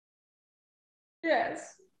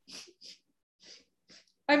 Yes.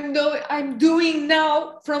 I'm doing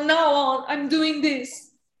now, from now on, I'm doing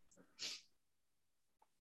this.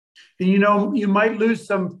 And you might lose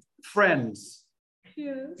some friends.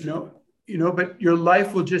 Yes. But your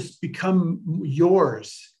life will just become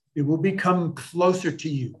yours. It will become closer to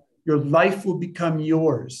you. Your life will become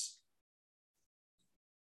yours.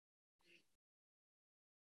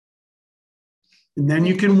 And then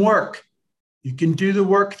you can work. You can do the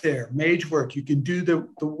work there, mage work. You can do the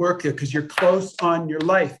work there because you're close on your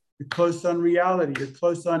life. You're close on reality. You're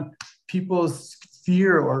close on people's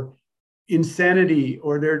fear or insanity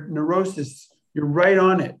or their neurosis. You're right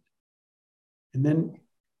on it. And then,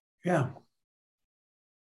 yeah.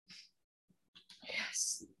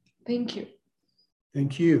 Yes. Thank you.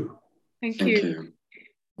 Thank you. Thank you.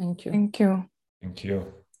 Thank you. Thank you. Thank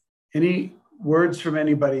you. Any words from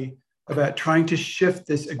anybody about trying to shift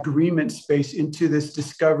this agreement space into this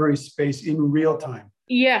discovery space in real time?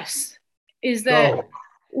 Yes. Is that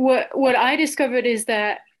what I discovered is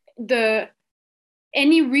that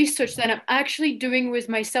any research that I'm actually doing with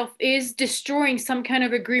myself is destroying some kind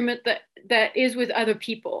of agreement that is with other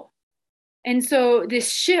people. And so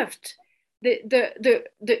this shift,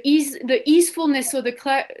 the easefulness or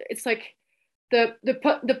it's like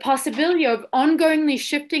the possibility of ongoingly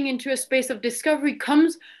shifting into a space of discovery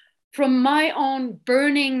comes from my own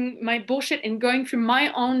burning my bullshit and going through my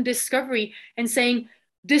own discovery and saying,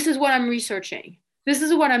 this is what I'm researching. This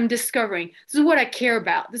is what I'm discovering. This is what I care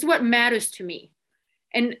about. This is what matters to me.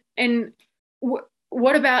 And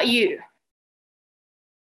what about you?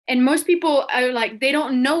 And most people are like, they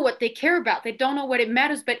don't know what they care about. They don't know what it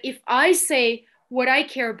matters. But if I say what I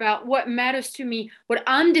care about, what matters to me, what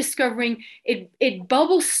I'm discovering, it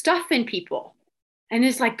bubbles stuff in people. And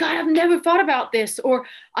it's like, God, I've never thought about this, or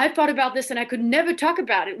I thought about this and I could never talk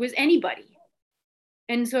about it with anybody.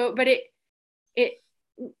 And so, but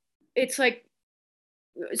it's like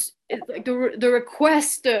the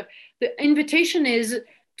request, the invitation is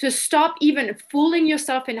to stop even fooling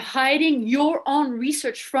yourself and hiding your own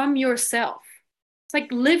research from yourself. It's like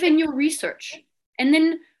live in your research. And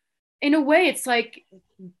then in a way, it's like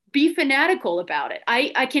be fanatical about it.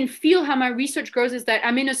 I can feel how my research grows is that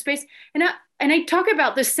I'm in a space and I talk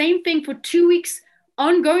about the same thing for 2 weeks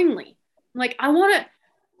ongoingly. Like I want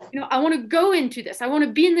to go into this. I want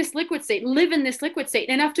to be in this liquid state, live in this liquid state.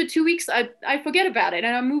 And after 2 weeks, I forget about it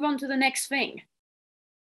and I move on to the next thing.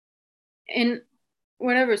 And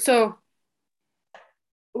whatever. So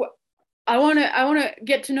I want to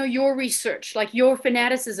get to know your research, like your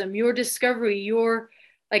fanaticism, your discovery, your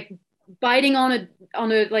like biting on a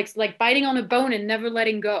like biting on a bone and never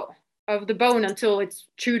letting go of the bone until it's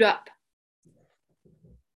chewed up.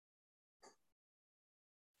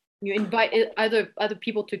 You invite other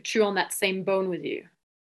people to chew on that same bone with you.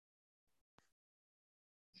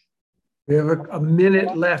 We have a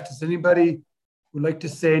minute left. Does anybody would like to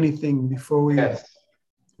say anything before we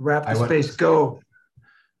wrap the space? Go.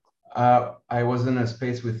 I was in a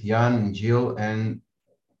space with Jan and Jill, and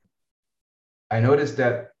I noticed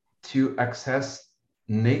that to access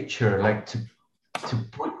nature, like to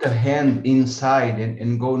put the hand inside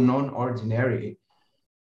and go non-ordinary,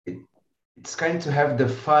 it's kind to have the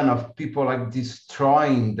fun of people like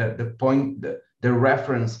destroying the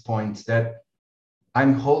reference points that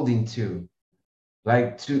I'm holding to,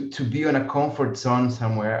 like to be on a comfort zone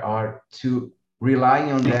somewhere or to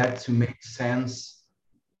relying on that to make sense.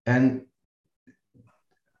 And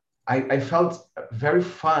I felt very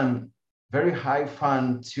fun, very high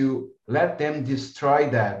fun to let them destroy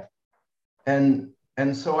that. And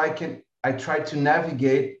so I try to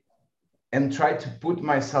navigate and try to put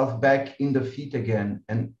myself back in the feet again.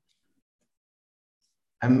 And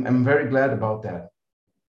I'm very glad about that.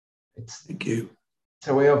 Thank you. It's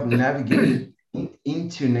a way of navigating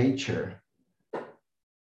into nature.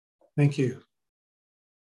 Thank you.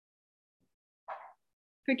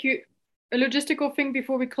 Thank you. A logistical thing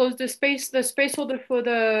before we close the space holder for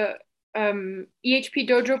the EHP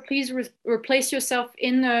Dojo, please replace yourself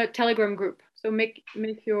in the Telegram group. So make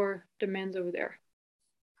your demands over there.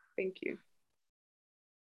 Thank you.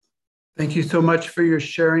 Thank you so much for your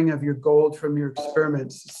sharing of your gold from your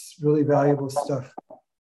experiments. It's really valuable stuff.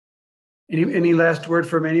 Any last word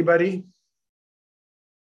from anybody?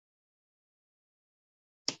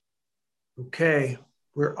 Okay,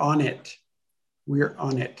 we're on it. We're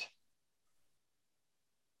on it.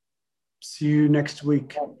 See you next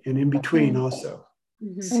week and in between also.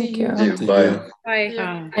 See you. Bye.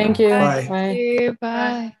 Bye. Thank you. Bye. Bye.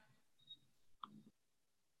 Bye.